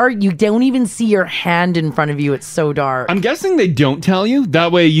bizarre. You don't even see your hand in front of you. It's so dark. I'm guessing they don't tell you.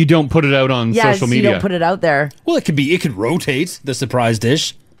 That way you don't put it out on Yes, social you media. don't put it out there. Well, it could rotate the surprise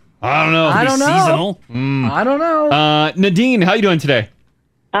dish. I don't know. I don't know. Seasonal. I don't know. Nadine, how you doing today?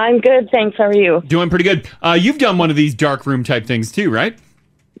 I'm good, thanks. How are you? Doing pretty good. You've done one of these dark room type things too, right?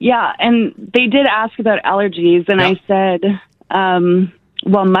 Yeah, and they did ask about allergies, and I said,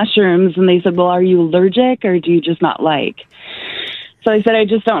 well, mushrooms, and they said, well, are you allergic or do you just not like? So I said, I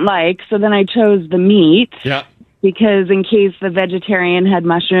just don't like. So then I chose the meat. Yeah. Because in case the vegetarian had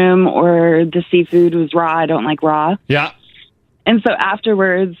mushroom or the seafood was raw, I don't like raw. Yeah. And so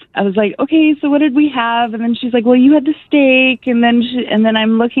afterwards, I was like, okay, so what did we have? And then she's like, well, you had the steak. And then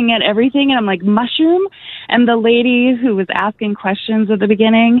I'm looking at everything and I'm like, mushroom? And the lady who was asking questions at the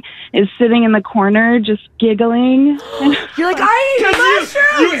beginning is sitting in the corner just giggling. You're like, I ate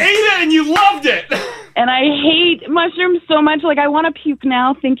mushrooms! You ate it and you loved it! And I hate mushrooms so much. Like, I want to puke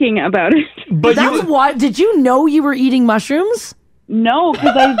now thinking about it. But that's why. Did you know you were eating mushrooms? No,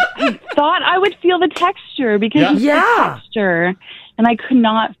 because I thought I would feel the texture because it's the texture, and I could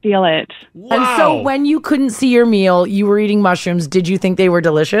not feel it. And so when you couldn't see your meal, you were eating mushrooms. Did you think they were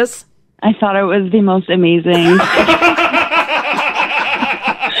delicious? I thought it was the most amazing.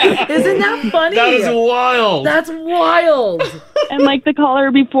 Isn't that funny? That is wild. That's wild. And like the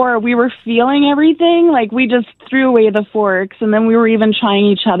caller before, we were feeling everything. Like we just threw away the forks, and then we were even trying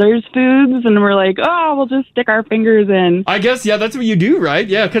each other's foods, and we're like, oh, we'll just stick our fingers in. I guess, yeah, that's what you do, right?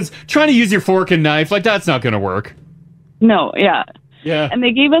 Yeah, because trying to use your fork and knife, like, that's not going to work. No, yeah. Yeah. And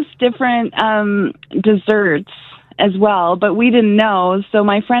they gave us different desserts as well, but we didn't know. So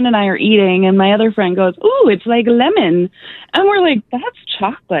my friend and I are eating, and my other friend goes, ooh, it's like lemon. And we're like, that's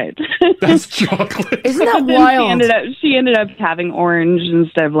chocolate. That's chocolate. Isn't that And then wild? She ended up having orange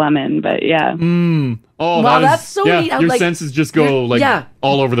instead of lemon, but yeah. Oh, Wow, that is- that's so yeah, neat. Your Like, senses just go, you're- like, yeah.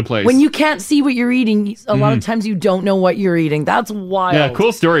 all over the place. When you can't see what you're eating, a lot of times you don't know what you're eating. That's wild. Yeah,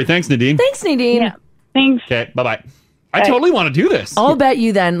 cool story. Thanks, Nadine. Thanks, Nadine. Thanks. Okay, bye-bye. I totally want to do this. I'll bet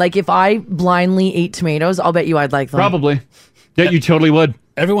you then, like if I blindly ate tomatoes, I'll bet you I'd like them. Probably. Yeah, you totally would.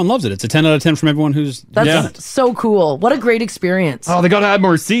 Everyone loves it. It's a 10 out of 10 from everyone who's done it. That's so cool. What a great experience. Oh, they got to add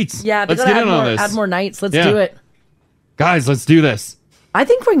more seats. Yeah, they let's gotta get add in on more, this. add more nights. Let's Yeah. do it. Guys, let's do this. I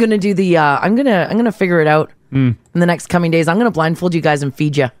think we're gonna do the. I'm gonna figure it out in the next coming days. I'm gonna blindfold you guys and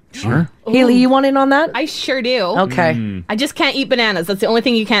feed you. Sure. Haley, you want in on that? I sure do. Okay. I just can't eat bananas. That's the only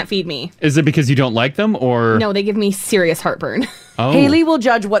thing you can't feed me. Is it because you don't like them, or No, they give me serious heartburn. Oh. Haley will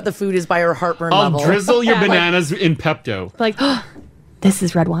judge what the food is by her heartburn I'll level. drizzle your Yeah, like- bananas in Pepto. Like, this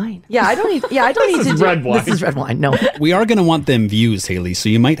is red wine. Yeah, I don't need. Yeah, I don't need to. is do, red wine. This is red wine. No, We are going to want them views, Haley, so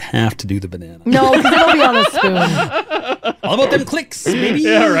you might have to do the banana. no, because it'll be on a spoon. All about them clicks, baby.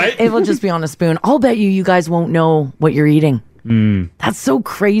 Yeah, right. It will just be on a spoon. I'll bet you guys won't know what you're eating. That's so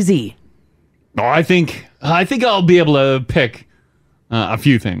crazy. Oh, I think I'll be able to pick A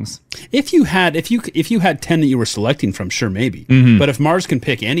few things. If you had 10 that you were selecting from, sure, maybe. Mhm. But if Mars can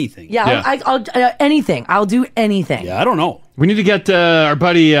pick anything, Yeah, I'll anything. I'll do anything. Yeah, I don't know. We need to get our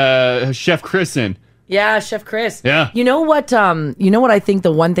buddy Chef Chris in. Yeah, Chef Chris. Yeah. You know what? I think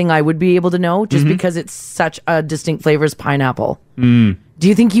the one thing I would be able to know, just because it's such a distinct flavor, is pineapple. Mm. Do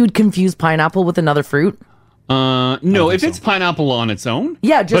you think you would confuse pineapple with another fruit? No, if it's pineapple on its own.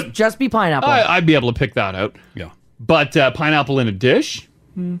 Yeah, just be pineapple. I'd be able to pick that out. Yeah. But pineapple in a dish?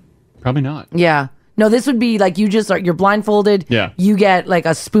 Probably not. Yeah. No, this would be like you're blindfolded. Yeah. You get like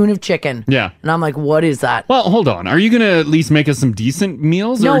a spoon of chicken. Yeah. And I'm like, what is that? Well, hold on. Are you going to at least make us some decent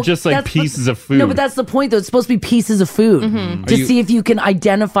meals or just like that's pieces of food? No, but that's the point, though. It's supposed to be pieces of food to see if you can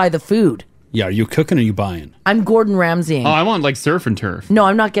identify the food. Yeah, are you cooking or are you buying? I'm Gordon Ramsaying. Oh, I want like surf and turf. No,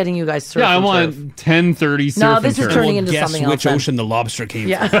 I'm not getting you guys surf. Yeah, I and want turf. 10:30 surf No, and this is turf. turning into Guess something else which then. ocean the lobster came from.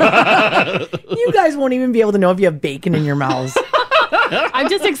 Yeah. You guys won't even be able to know if you have bacon in your mouths. I'm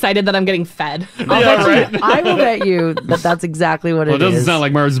just excited that I'm getting fed. I will bet you that that's exactly what Well, it it doesn't is. sound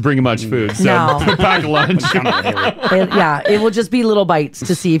like Mars is bringing much food, so No. pack a lunch. It will just be little bites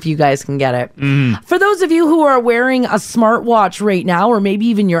to see if you guys can get it. Mm. For those of you who are wearing a smartwatch right now, or maybe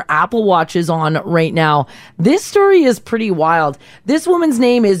even your Apple Watch is on right now, this story is pretty wild. This woman's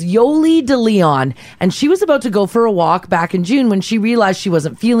name is Yoli De Leon, and she was about to go for a walk back in June when she realized she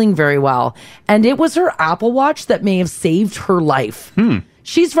wasn't feeling very well. And it was her Apple Watch that may have saved her life.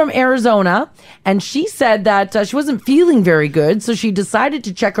 She's from Arizona, and she said that she wasn't feeling very good, so she decided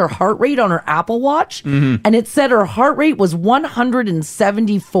to check her heart rate on her Apple Watch, and it said her heart rate was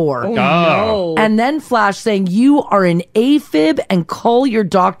 174. Oh, no. And then flashed saying, "You are an AFib and call your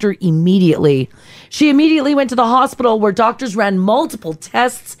doctor immediately." She immediately went to the hospital where doctors ran multiple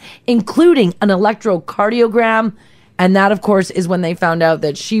tests, including an electrocardiogram, and that, of course, is when they found out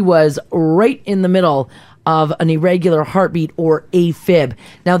that she was right in the middle of an irregular heartbeat, or AFib.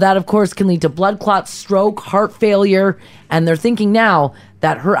 Now that, of course, can lead to blood clots, stroke, heart failure, and they're thinking now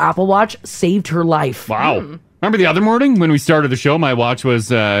that her Apple Watch saved her life. Wow. Remember the other morning when we started the show, my watch was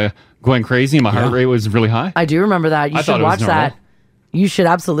going crazy and my heart rate was really high? I do remember that. You I thought should it was watch normal. that. You should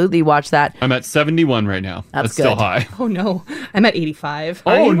absolutely watch that. I'm at 71 right now. That's still good. high. Oh no, I'm at 85.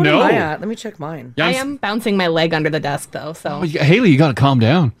 Oh, What no. am I at? Let me check mine. Yeah, I I'm am bouncing my leg under the desk though, so Haley, you got to calm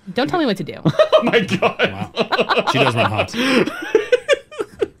down. don't tell me what to do. Oh my God. She does run hot.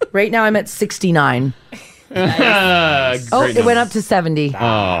 Right now I'm at 69. Oh, it went up to 70.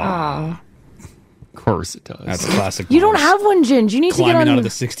 Oh. Of course it does. That's classic. You don't have one, Ginge. You need to get Climbing on. out of the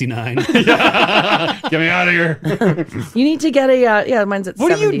 69. Get me out of here. You need to get a. Yeah, mine's at.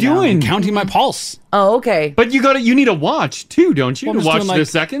 What are 70 you now. doing? Counting my pulse. Oh, okay. But you need a watch too, don't you? Well, to I'm just watch doing, the like-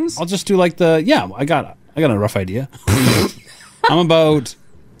 seconds? I'll just do like I got a rough idea. I'm about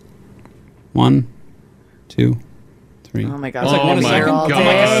 1, 2, 3. Oh my God. It's like Oh 1 a my second. God. I'm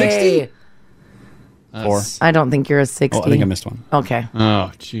like a 60. 4. I don't think you're a 60. Oh, I think I missed one. Okay.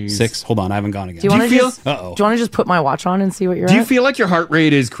 Oh, jeez. 6. Hold on, I haven't gone again. Do you want to feel- just? Uh-oh. Do you want to just put my watch on and see what you're Do you at? feel like your heart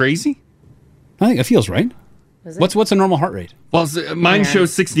rate is crazy? I think it feels right. Is it? What's a normal heart rate? Well, mine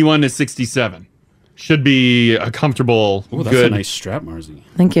shows 61 to 67. Should be a comfortable, Oh, that's good. a nice strap, Marzi.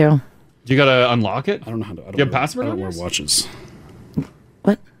 Thank you. You got to unlock it? I don't know how to. I don't You have wear- password I don't on wear yours? watches.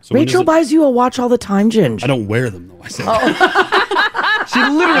 What? So when is Rachel it- buys you a watch all the time, Ginge. I don't wear them though. I said. She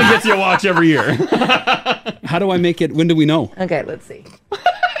literally gets you a watch every year. How do I make it? When do we know? Okay, let's see.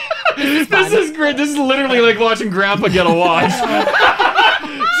 This is great. This is literally like watching Grandpa get a watch.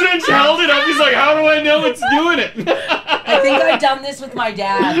 Ginge held it up. He's like, how do I know it's doing it? I think I've done this with my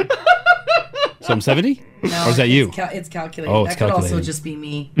dad. So I'm 70? No, Or is that you? It's calculated. Oh, it's that could also calculated. just be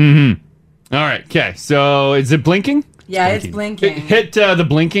me. Mm-hmm. All right. Okay. So is it blinking? Yeah, it's blinking. Hit the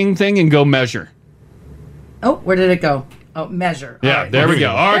blinking thing and go measure. Oh, where did it go? Oh, measure. All Yeah, right. there we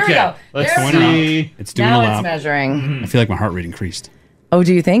go. There we Okay. go. Let's There we see. It's doing Now a it's lap. measuring. I feel like my heart rate increased. Oh,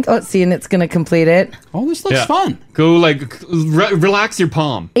 do you think? Oh, let's see, and it's going to complete it. Oh, this looks Yeah. fun. Go relax your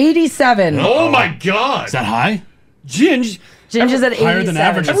palm. 87. Oh my God. Is that high? Ginge. Ginge is at 87. Higher than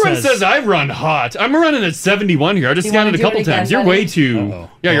average. Everyone says I run hot. I'm running at 71 here. I just You scanned wanna it a do it couple again, times. You're buddy? way too. Uh-oh.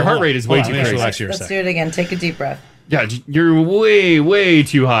 Yeah, your Hold heart on. rate is Hold way on, too let me crazy. relax here a Let's second. do it again. Take a deep breath. Yeah, you're way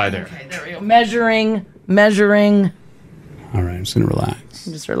too high there. Okay, there we go. Measuring. All right, I'm just gonna relax.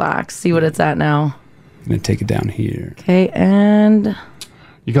 Just relax. See what it's at now. I'm gonna take it down here. Okay, and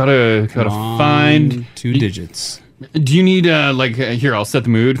You gotta find 2 digits. Do you need here? I'll set the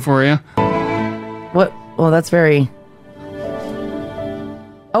mood for you. what? Well, that's very.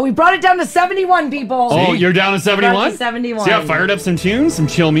 Oh, we brought it down to 71, people. Oh, you're down to 71. Brought it to 71. So yeah, fired up some tunes, some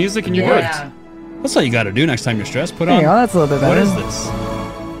chill music, and you're Yeah. good. That's all you got to do next time you're stressed. Put There on. you go. That's a little bit What better. is this?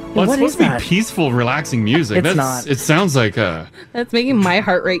 Well, it's What supposed is to be that? peaceful, relaxing music. It's That's, not. It sounds like That's making my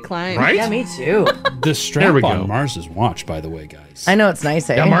heart rate climb. Right? Yeah, me too. The There strap we on go. Mars's watch, by the way, guys. I know it's nice,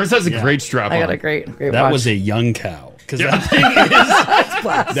 eh? Yeah, Mars has a great strap I got on. a great That watch. was a young cow. Because that thing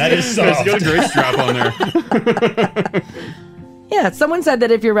is, that is Yeah, soft. she's got a great strap on there. Yeah, someone said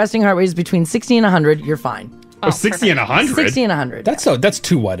that if your resting heart rate is between 60 and 100, you're fine. Oh, 60 and 100? 60 and 100. That's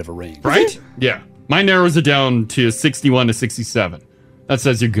too wide of a range. Right? Yeah. Mine narrows it down to 61 to 67. That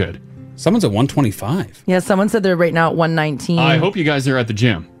says you're good. Someone's at 125. Yeah, someone said they're right now at 119. I hope you guys are at the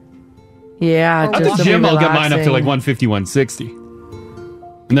gym. Yeah, At the just to be gym, I'll get mine up to like relaxing. 150, 160.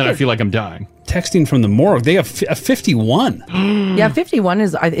 And then I feel like I'm dying. Texting from the morgue, they have a 51. Yeah, 51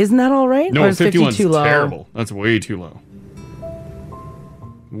 isn't that all right? Or No, is 50 51's too low? terrible. That's way too low.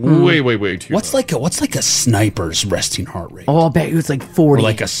 Way too What's like a sniper's resting heart rate? Oh, I'll bet you it's like 40. Or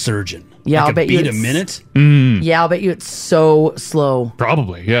like a surgeon. Yeah, like I'll a bet you beat a it's- minute. Yeah, I'll bet you it's so slow.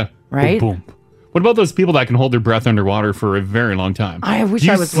 Probably, yeah. Right? Boom, boom. What about those people that can hold their breath underwater for a very long time? I wish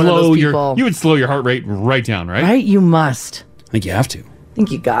You I was one of those slow people. You would slow your heart rate right down, right? Right? You must. I think you have to. I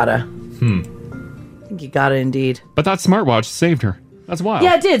think you gotta. I think you gotta indeed. But that smartwatch saved her. That's wild.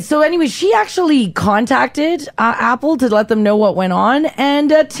 Yeah, it did. So anyway, she actually contacted Apple to let them know what went on, and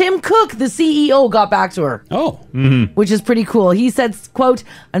Tim Cook, the CEO, got back to her. Oh, which is pretty cool. He said, "quote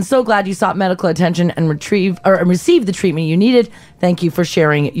I'm so glad you sought medical attention and received the treatment you needed. Thank you for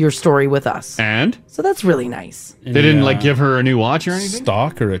sharing your story with us." And so that's really nice. they didn't like give her a new watch or anything?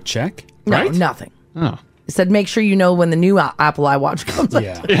 Stock or a check? No, Right? nothing. Oh. It said, "Make sure you know when the new Apple iWatch comes out."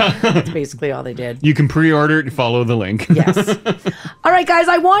 Yeah. That's basically all they did. You can pre-order it and follow the link. Yes. All right, guys,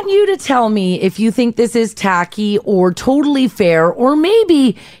 I want you to tell me if you think this is tacky or totally fair, or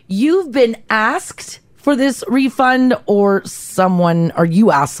maybe you've been asked for this refund or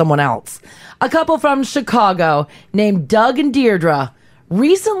you asked someone else. A couple from Chicago named Doug and Deirdre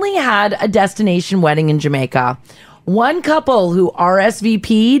recently had a destination wedding in Jamaica. One couple who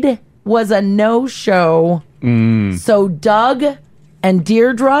RSVP'd was a no-show. So Doug and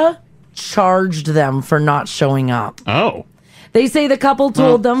Deirdre charged them for not showing up. Oh. They say the couple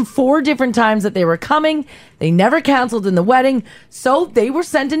told them 4 different times that they were coming. They never canceled in the wedding, so they were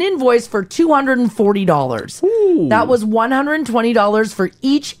sent an invoice for $240. That was $120 for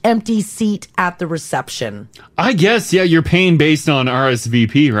each empty seat at the reception. I guess, yeah, you're paying based on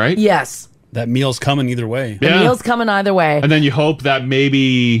RSVP, right? Yes. That meal's coming either way. The meal's coming either way. And then you hope that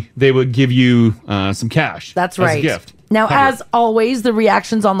maybe they would give you some cash. That's as a right. gift. Now, Cover. as always, the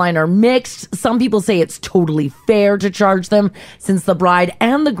reactions online are mixed. Some people say it's totally fair to charge them since the bride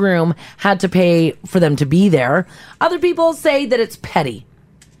and the groom had to pay for them to be there. Other people say that it's petty.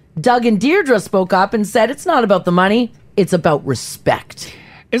 Doug and Deirdre spoke up and said it's not about the money, it's about respect.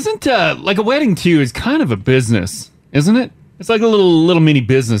 Isn't like a wedding too is kind of a business, isn't it? It's like a little mini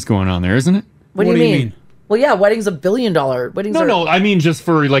business going on there, isn't it? What do you mean? Well, yeah, wedding's $1 billion. Weddings are No, I mean just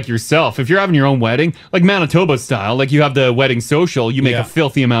for like yourself. If you're having your own wedding, like Manitoba style, like you have the wedding social, you make a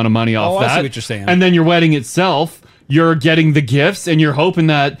filthy amount of money off Oh, that. I see what you're saying. And then your wedding itself, you're getting the gifts and you're hoping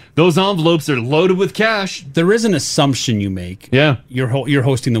that those envelopes are loaded with cash. There is an assumption you make. Yeah. You're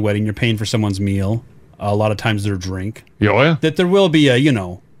hosting the wedding, you're paying for someone's meal, a lot of times their drink. Yeah. That there will be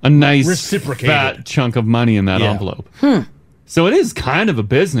a nice reciprocated fat chunk of money in that envelope. So it is kind of a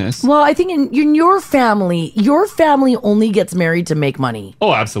business. Well, I think in your family only gets married to make money.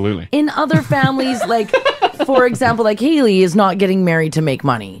 Oh, absolutely. In other families, like, for example, like Haley is not getting married to make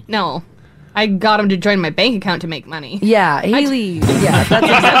money. No. I got him to join my bank account to make money. Yeah, Haley. Yeah, that's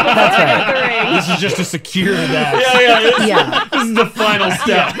right. This is just to secure that. Yeah. This is the final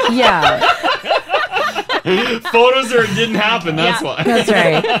step. Yeah. Photos or it didn't happen. That's why. That's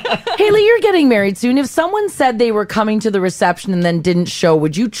right. Haley, you're getting married soon. If someone said they were coming to the reception and then didn't show,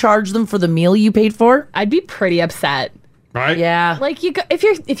 would you charge them for the meal you paid for? I'd be pretty upset. Right? Yeah. Like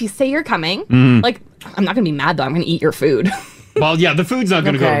if you say you're coming, Mhm. like I'm not gonna be mad though. I'm gonna eat your food. Well, yeah, the food's not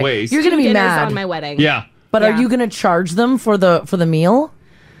going to go to waste. You're gonna be Dinners mad on my wedding. Yeah. But are you gonna charge them for the meal?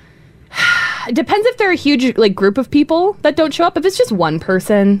 It depends if they're a huge like group of people that don't show up. If it's just one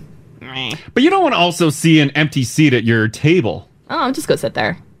person, But you don't want to also see an empty seat at your table. oh, I'll just go sit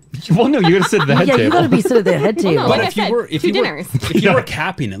there. Well, no, you got to sit at the head Yeah, table. you gotta be sit at the head table. Well, no, But like if I you said, were if two you were dinners. if you were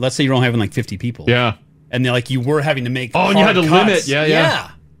capping it, let's say you're only having like 50 people. Yeah. And then like you were having to make Oh, and you had hard to cuts. limit. Yeah.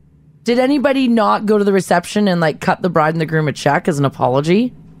 Did anybody not go to the reception and like cut the bride and the groom a check as an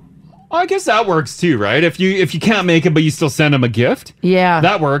apology? I guess that works too, right? If you can't make it, but you still send them a gift, Yeah.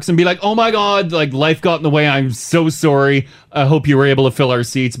 that works. And be like, oh my god, like life got in the way. I'm so sorry. I hope you were able to fill our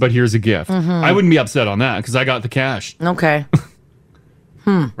seats, but here's a gift. Mhm. I wouldn't be upset on that because I got the cash, Okay.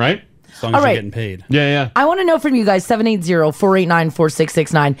 right? As long as All you're right. getting paid. Yeah. I want to know from you guys,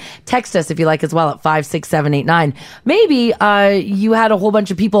 780-489-4669. Text us if you like as well at 56789. Maybe you had a whole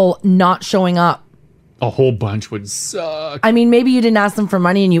bunch of people not showing up. A whole bunch would suck. I mean, maybe you didn't ask them for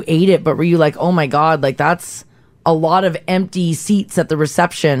money and you ate it, but were you like, oh my God, like that's a lot of empty seats at the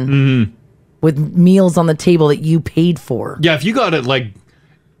reception with meals on the table that you paid for. Yeah, if you got it like,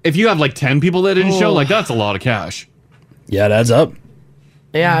 if you have like 10 people that didn't show, like that's a lot of cash. Yeah, it adds up.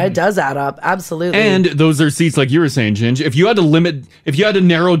 Yeah, it does add up. Absolutely. And those are seats like you were saying, Ginge. If you had to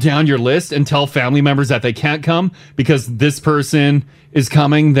narrow down your list and tell family members that they can't come because this person is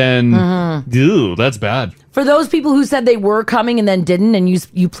coming, then ew, that's bad. For those people who said they were coming and then didn't, and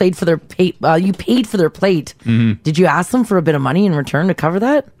you paid for their plate, did you ask them for a bit of money in return to cover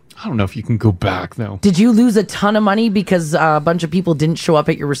that? I don't know if you can go back though. Did you lose a ton of money because a bunch of people didn't show up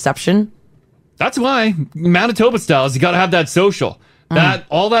at your reception? That's why Manitoba style is you got to have that social. That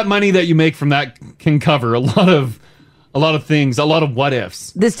all that money that you make from that can cover a lot of things, a lot of what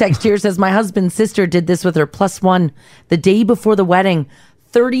ifs. This text here says, my husband's sister did this with her +1 the day before the wedding.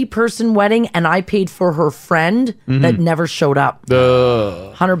 30-person wedding, and I paid for her friend that never showed up.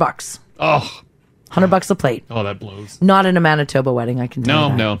 $100. Oh. $100 a plate. Oh, that blows. Not in a Manitoba wedding, I can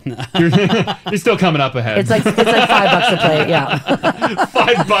tell you that. No. You're still coming up ahead. It's like $5 a plate, yeah.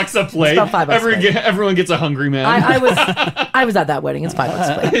 $5 a plate. It's about $5 a plate. Everyone gets a hungry man. I was at that wedding. It's $5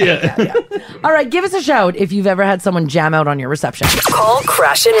 a plate. Yeah. All right, give us a shout if you've ever had someone jam out on your reception. Call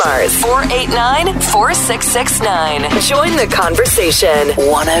Crash and Mars 489-4669. Join the conversation.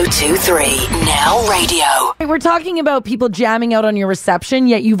 1023 Now Radio. We're talking about people jamming out on your reception,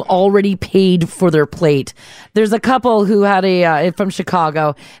 yet you've already paid for their plate. There's a couple who had from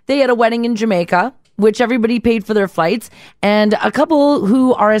Chicago. They had a wedding in Jamaica, which everybody paid for their flights, and a couple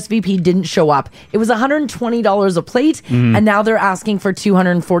who RSVP didn't show up. It was $120 a plate, and now they're asking for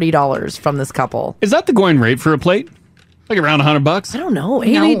 $240 from this couple. Is that the going rate for a plate? Like around $100? I don't know.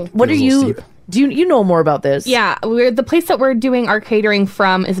 Haley, what are you... Do you know more about this? Yeah, the place that we're doing our catering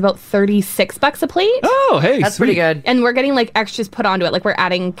from is about $36 a plate. Oh, hey, that's pretty good. And we're getting like extras put onto it, like we're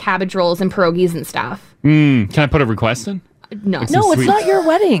adding cabbage rolls and pierogies and stuff. Can I put a request in? No, Like some it's not your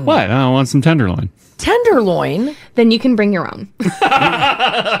wedding. What? I want some tenderloin. Tenderloin? Then you can bring your own. That's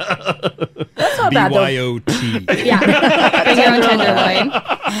not bad though. BYOT. Yeah, bring your own tenderloin.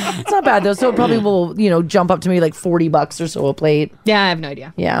 It's not bad though. So it probably will, jump up to maybe like $40 or so a plate. Yeah, I have no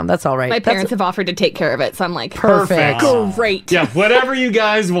idea. Yeah, that's all right. My parents have offered to take care of it, so I'm like, Perfect. Great. Yeah, whatever you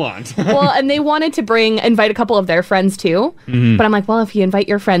guys want. Well, and they wanted to invite a couple of their friends too. But I'm like, well, if you invite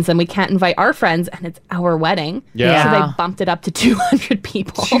your friends, then we can't invite our frids, and it's our wedding. Yeah. So they bumped it up to 200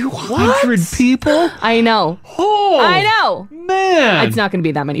 people. 200 people? I know. Oh, I know. Man. It's not going to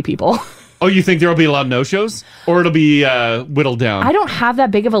be that many people. Oh, you think there will be a lot of no-shows? Or it'll be whittled down? I don't have that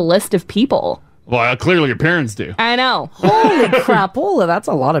big of a list of people. Well, clearly your parents do. I know. Holy crapola, that's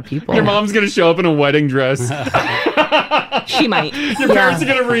a lot of people. Your mom's going to show up in a wedding dress. She might. Your parents are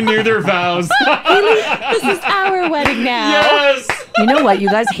going to renew their vows. This is our wedding now. Yes. You know what, you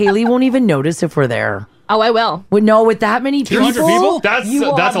guys? Haley won't even notice if we're there. Oh, I will. With that many people? 200 people?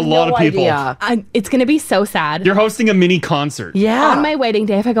 That's a lot of people. It's going to be so sad. You're hosting a mini concert. Yeah. On my wedding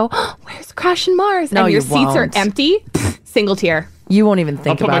day, if I go, where's Crash and Mars? No, and your you seats are won't. empty, single tier. You won't even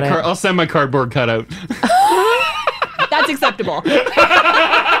think about it. I'll send my cardboard cutout. That's acceptable.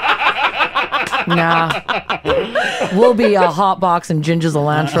 Nah. We'll be a hot box and Ginger's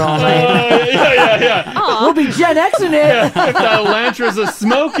Elantra all night. Yeah. We'll be Gen X in it. Yeah, if the Elantra's a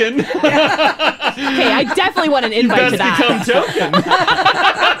smoking. Okay, I definitely want an invite to that. Become token.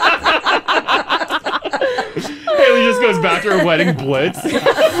 Haley just goes back to her wedding blitz.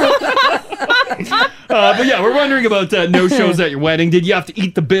 But yeah, we're wondering about no-shows at your wedding. Did you have to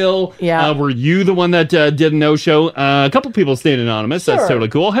eat the bill? Yeah. Were you the one that did a no-show? A couple people stayed anonymous. That's totally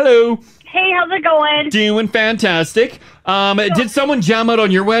cool. Hello. Hey, how's it going? Doing fantastic. Did someone jam out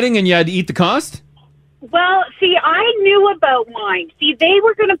on your wedding and you had to eat the cost? Well, see, I knew about mine. See, they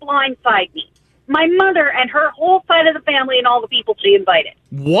were going to blindside me. My mother and her whole side of the family and all the people she invited.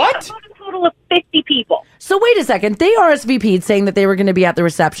 What? About a total of 50 people. So wait a second. They RSVP'd saying that they were going to be at the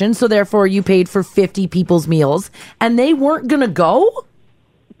reception, so therefore you paid for 50 people's meals, and they weren't going to go?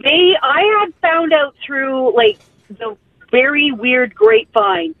 I had found out through, the very weird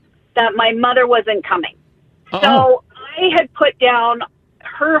grapevine that my mother wasn't coming. So I had put down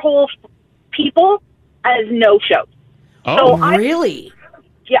her whole people as no-shows. Oh, so really?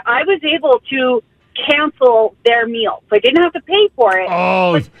 I was able to cancel their meal. So I didn't have to pay for it.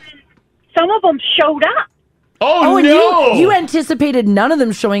 Oh. But some of them showed up. Oh, and no. You anticipated none of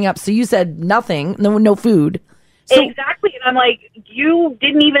them showing up, so you said nothing, no food. Exactly. And I'm like, you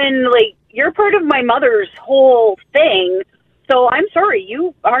didn't even, like, you're part of my mother's whole thing, so I'm sorry,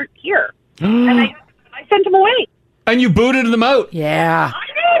 you aren't here. And I sent him away. And you booted them out. Yeah.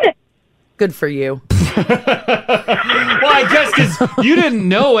 I did. Good for you. Well, I guess because you didn't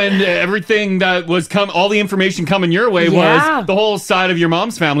know, and everything that was all the information coming your way was the whole side of your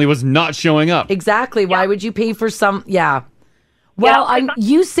mom's family was not showing up. Exactly. Why would you pay for some? Yeah. Well,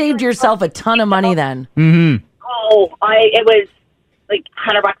 you saved yourself a ton of money then. Mm-hmm. Oh, it was like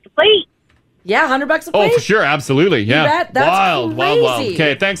 $100 a plate. Yeah, $100 a Oh, plate. for sure. Absolutely. Yeah. bet. That's wild. crazy.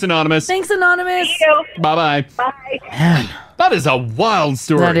 Okay. Thanks, Anonymous. Thanks, Anonymous. Bye-bye. Bye. Man, that is a wild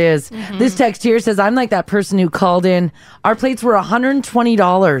story. That is. This text here says, I'm like that person who called in. Our plates were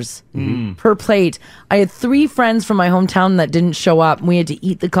 $120 per plate. I had 3 friends from my hometown that didn't show up, and we had to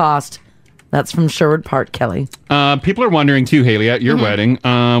eat the cost. That's from Sherwood Park, Kelly. People are wondering, too, Haley, at your wedding,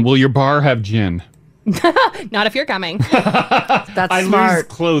 will your bar have gin? Not if you're coming. That's I smart. lose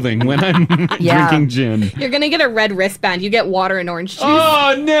clothing when I'm drinking gin. You're going to get a red wristband. You get water and orange juice.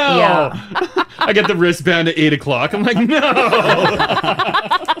 Oh, no. Yeah. I get the wristband at 8 o'clock. I'm like, no.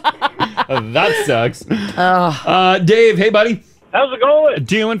 That sucks. Dave, hey, buddy. How's it going?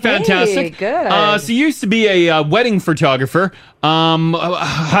 Doing fantastic. Hey, good. So you used to be a wedding photographer.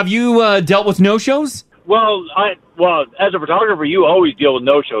 Have you dealt with no-shows? Well, as a photographer, you always deal with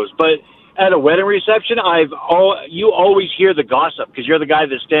no-shows, but at a wedding reception, you always hear the gossip because you're the guy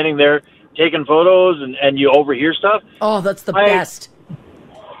that's standing there taking photos and you overhear stuff. Oh, that's the best.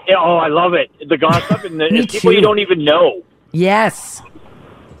 Yeah, I love it. The gossip and it's people too. you don't even know. Yes.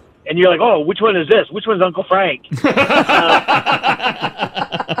 And you're like, oh, which one is this? Which one's Uncle Frank? There's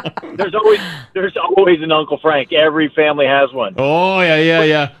always an Uncle Frank. Every family has one. Oh,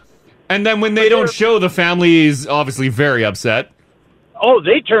 yeah. And then when they don't show, the family is obviously very upset. Oh,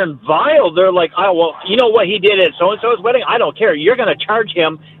 they turn vile. They're like, oh, well, you know what he did at so-and-so's wedding? I don't care. You're going to charge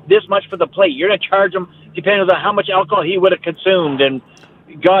him this much for the plate. You're going to charge him depending on how much alcohol he would have consumed. And,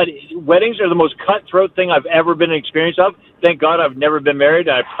 God, weddings are the most cutthroat thing I've ever been in experience of. Thank God I've never been married.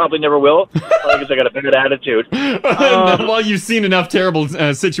 I probably never will. Because I got a bad attitude. Well, you've seen enough terrible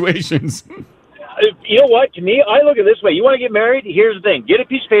situations. You know what? To me, I look at it this way. You want to get married? Here's the thing. Get a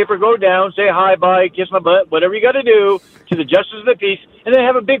piece of paper, go down, say hi, bye, kiss my butt, whatever you got to do to the justice of the peace, and then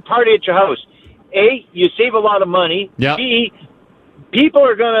have a big party at your house. A, you save a lot of money. Yeah. B, people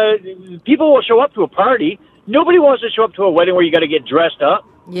will show up to a party. Nobody wants to show up to a wedding where you got to get dressed up.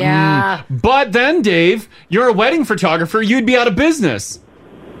 Yeah. But then, Dave, you're a wedding photographer. You'd be out of business.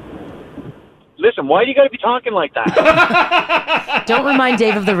 Listen, why do you got to be talking like that? Don't remind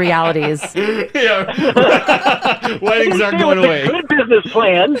Dave of the realities. Yeah. Weddings aren't going away. Good business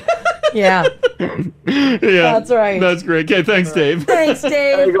plan. Yeah. Yeah. That's right. That's great. Okay, thanks, Dave. Thanks,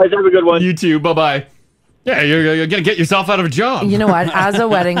 Dave. You guys have a good one. You too. Bye-bye. Yeah, you're going to get yourself out of a job. You know what? As a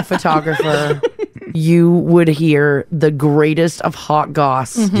wedding photographer, you would hear the greatest of hot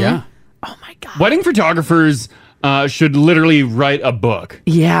goss. Yeah. Oh, my God. Wedding photographers should literally write a book.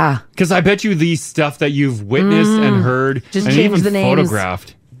 Yeah. Because I bet you the stuff that you've witnessed and heard Just and change even the names.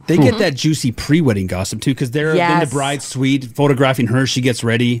 photographed. They get that juicy pre-wedding gossip, too, because they're in Yes. the bride's suite photographing her. She gets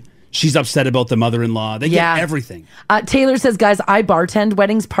ready. She's upset about the mother-in-law. They get everything. Taylor says, guys, I bartend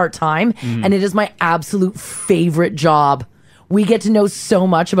weddings part-time, and it is my absolute favorite job. We get to know so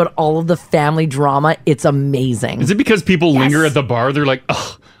much about all of the family drama. It's amazing. Is it because people linger at the bar? They're like,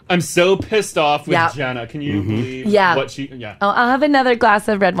 oh, I'm so pissed off with Jenna. Can you believe what she... Yeah. Oh, I'll have another glass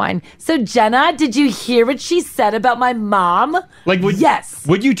of red wine. So, Jenna, did you hear what she said about my mom? Like, would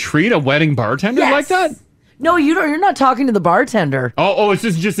you treat a wedding bartender like that? No, you don't. You're not talking to the bartender. Oh, it's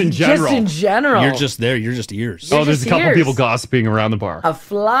just in general. Just in general. You're just there. You're just ears. There's a couple people gossiping around the bar. A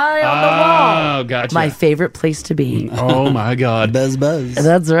fly on the wall. Oh, gotcha. My favorite place to be. Oh, my God. Buzz.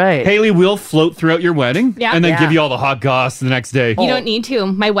 That's right. Haley, we'll float throughout your wedding and then give you all the hot goss the next day. You don't need to.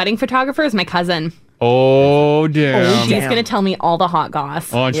 My wedding photographer is my cousin. Oh, damn. She's going to tell me all the hot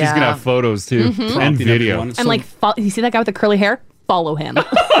goss. Oh, and she's going to have photos, too. And video. I'm like, you see that guy with the curly hair? Follow him.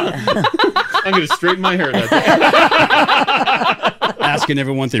 I'm going to straighten my hair that day. Asking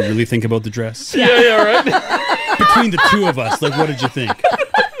everyone what they really think about the dress. Yeah, right. Between the two of us, like, what did you think?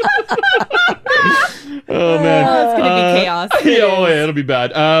 Oh, man. It's going to be chaos. Yeah, it'll be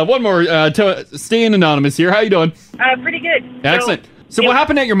bad. One more. Staying anonymous here. How you doing? Pretty good. Excellent. So what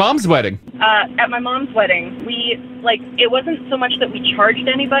happened at your mom's wedding? At my mom's wedding, it wasn't so much that we charged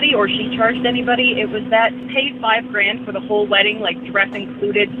anybody or she charged anybody. It was that paid $5,000 for the whole wedding, like dress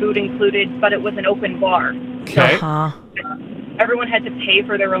included, food included, but it was an open bar. Okay. Everyone had to pay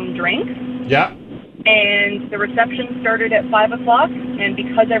for their own drinks. Yeah. And the reception started at 5 o'clock, and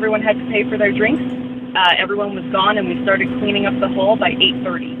because everyone had to pay for their drinks, everyone was gone, and we started cleaning up the hall by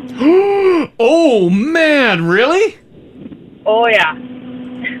 8:30. Oh, man, really? Oh, yeah.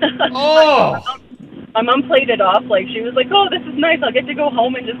 Oh! My mom played it off like she was like, "Oh, this is nice. I'll get to go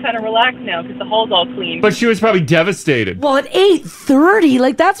home and just kind of relax now because the hall's all clean." But she was probably devastated. Well, at 8:30,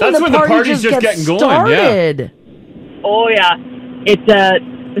 like that's when the party's just getting started. Yeah. Oh, yeah.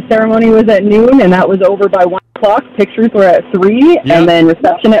 The ceremony was at noon, and that was over by 1 o'clock. Pictures were at 3, and then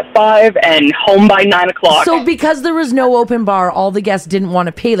reception at 5, and home by 9 o'clock. So because there was no open bar, all the guests didn't want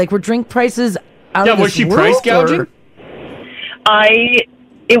to pay. Like, were drink prices out of this was she world, price gouging? or-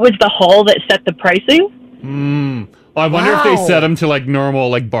 It was the hall that set the pricing. I wonder if they Wow. set them to like normal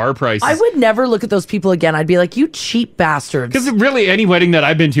like bar prices. I would never look at those people again. I'd be like, you cheap bastards. Because really, any wedding that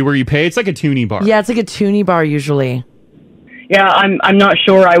I've been to where you pay, it's like a toonie bar. Yeah, it's like a toonie bar usually. Yeah, I'm not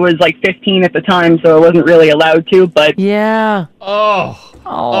sure. I was like 15 at the time, so I wasn't really allowed to. But yeah. Oh,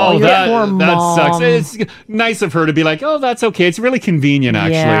 your that poor sucks. mom. It's nice of her to be like, oh, that's okay. It's really convenient,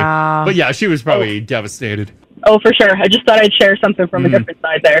 actually. Yeah. But yeah, she was probably devastated. Oh, for sure. I just thought I'd share something from a different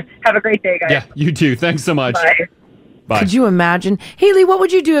side there. Have a great day, guys. Yeah, you too. Thanks so much. Bye. Bye. Could you imagine? Haley, what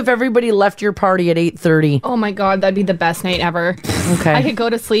would you do if everybody left your party at 8:30? Oh my God, that'd be the best night ever. Okay. I could go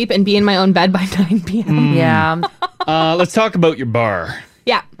to sleep and be in my own bed by 9 p.m. Yeah. Let's talk about your bar.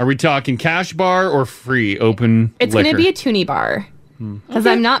 Yeah. Are we talking cash bar or free open It's liquor? going to be a toonie bar. Because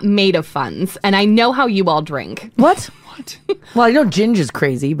I'm not made of funds, and I know how you all drink. What? Well, I know Ginge is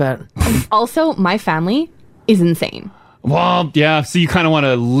crazy, but... Also, my family is insane. Well, yeah. So you kind of want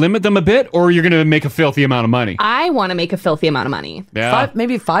to limit them a bit, or you're going to make a filthy amount of money? I want to make a filthy amount of money. Yeah.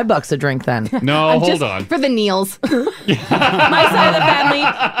 Maybe $5 a drink then. No, hold Just on. For the Neils. My side of the family,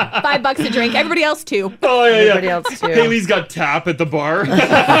 $5 a drink. Everybody else, too. Oh, yeah, Everybody else, too. Haley's got tap at the bar.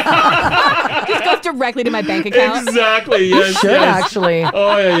 Just goes directly to my bank account. Exactly. Yes, Should yes. actually.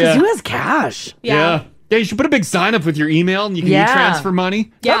 Oh, yeah, yeah. Because who has cash? Yeah. Yeah, you should put a big sign up with your email and you can transfer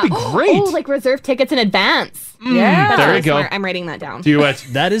money. Yeah. That'd be great. Oh, like reserve tickets in advance. Yeah. That's There really you go. smart. I'm writing that down. Do it.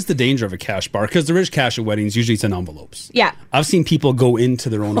 That is the danger of a cash bar because there is cash at weddings. Usually it's in envelopes. Yeah. I've seen people go into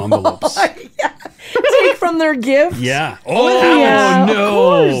their own envelopes. Take from their gift? Yeah. Yeah,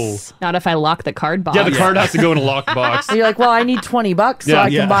 no. Not if I lock the card box. Yeah, the card has to go in a locked box. So you're like, well, I need $20 so Yeah. I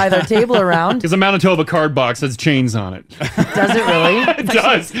can Yeah. buy their table around. Because a Manitoba card box has chains on it. Does it really? It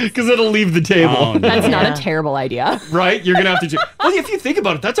does, because it'll leave the table. Oh, no. That's not a terrible idea. Right? You're going to have to... Well, if you think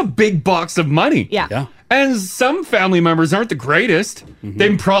about it, that's a big box of money. Yeah. Yeah. And some family members aren't the greatest.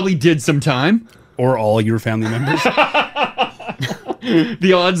 They probably did some time. Or all your family members.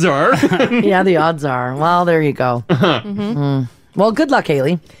 The odds are. Yeah, the odds are. Well, there you go. Well, good luck,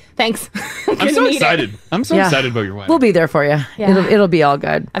 Haley. Thanks. I'm so excited. I'm so Yeah. excited about your wedding. We'll be there for you. Yeah. It'll be all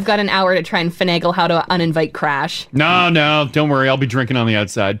good. I've got an hour to try and finagle how to uninvite Crash. No, don't worry. I'll be drinking on the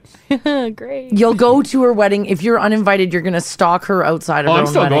outside. Great. You'll go to her wedding. If you're uninvited, you're going to stalk her outside of Oh, her I'm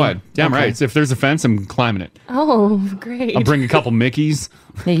own still wedding. going. Damn Okay. right. So if there's a fence, I'm climbing it. Oh, great. I'll bring a couple Mickeys.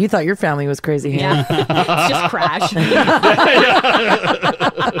 Hey, you thought your family was crazy. Yeah. It's just Crash.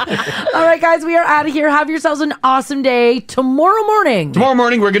 All right, guys, we are out of here. Have yourselves an awesome day. Tomorrow morning, We're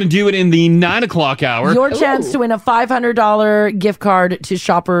going to do it in the 9 o'clock hour. your chance to win a $500 gift card to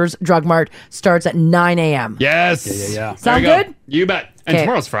Shoppers Drug Mart starts at 9 a.m. Yes. Yeah. Sound There you go. good? You bet. And Okay.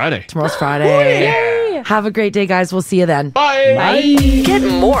 tomorrow's Friday. Tomorrow's Friday. Yay. Have a great day, guys. We'll see you then. Bye. Get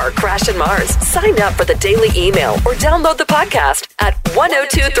more Crash and Mars. Sign up for the daily email or download the podcast at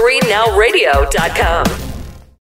 1023nowradio.com.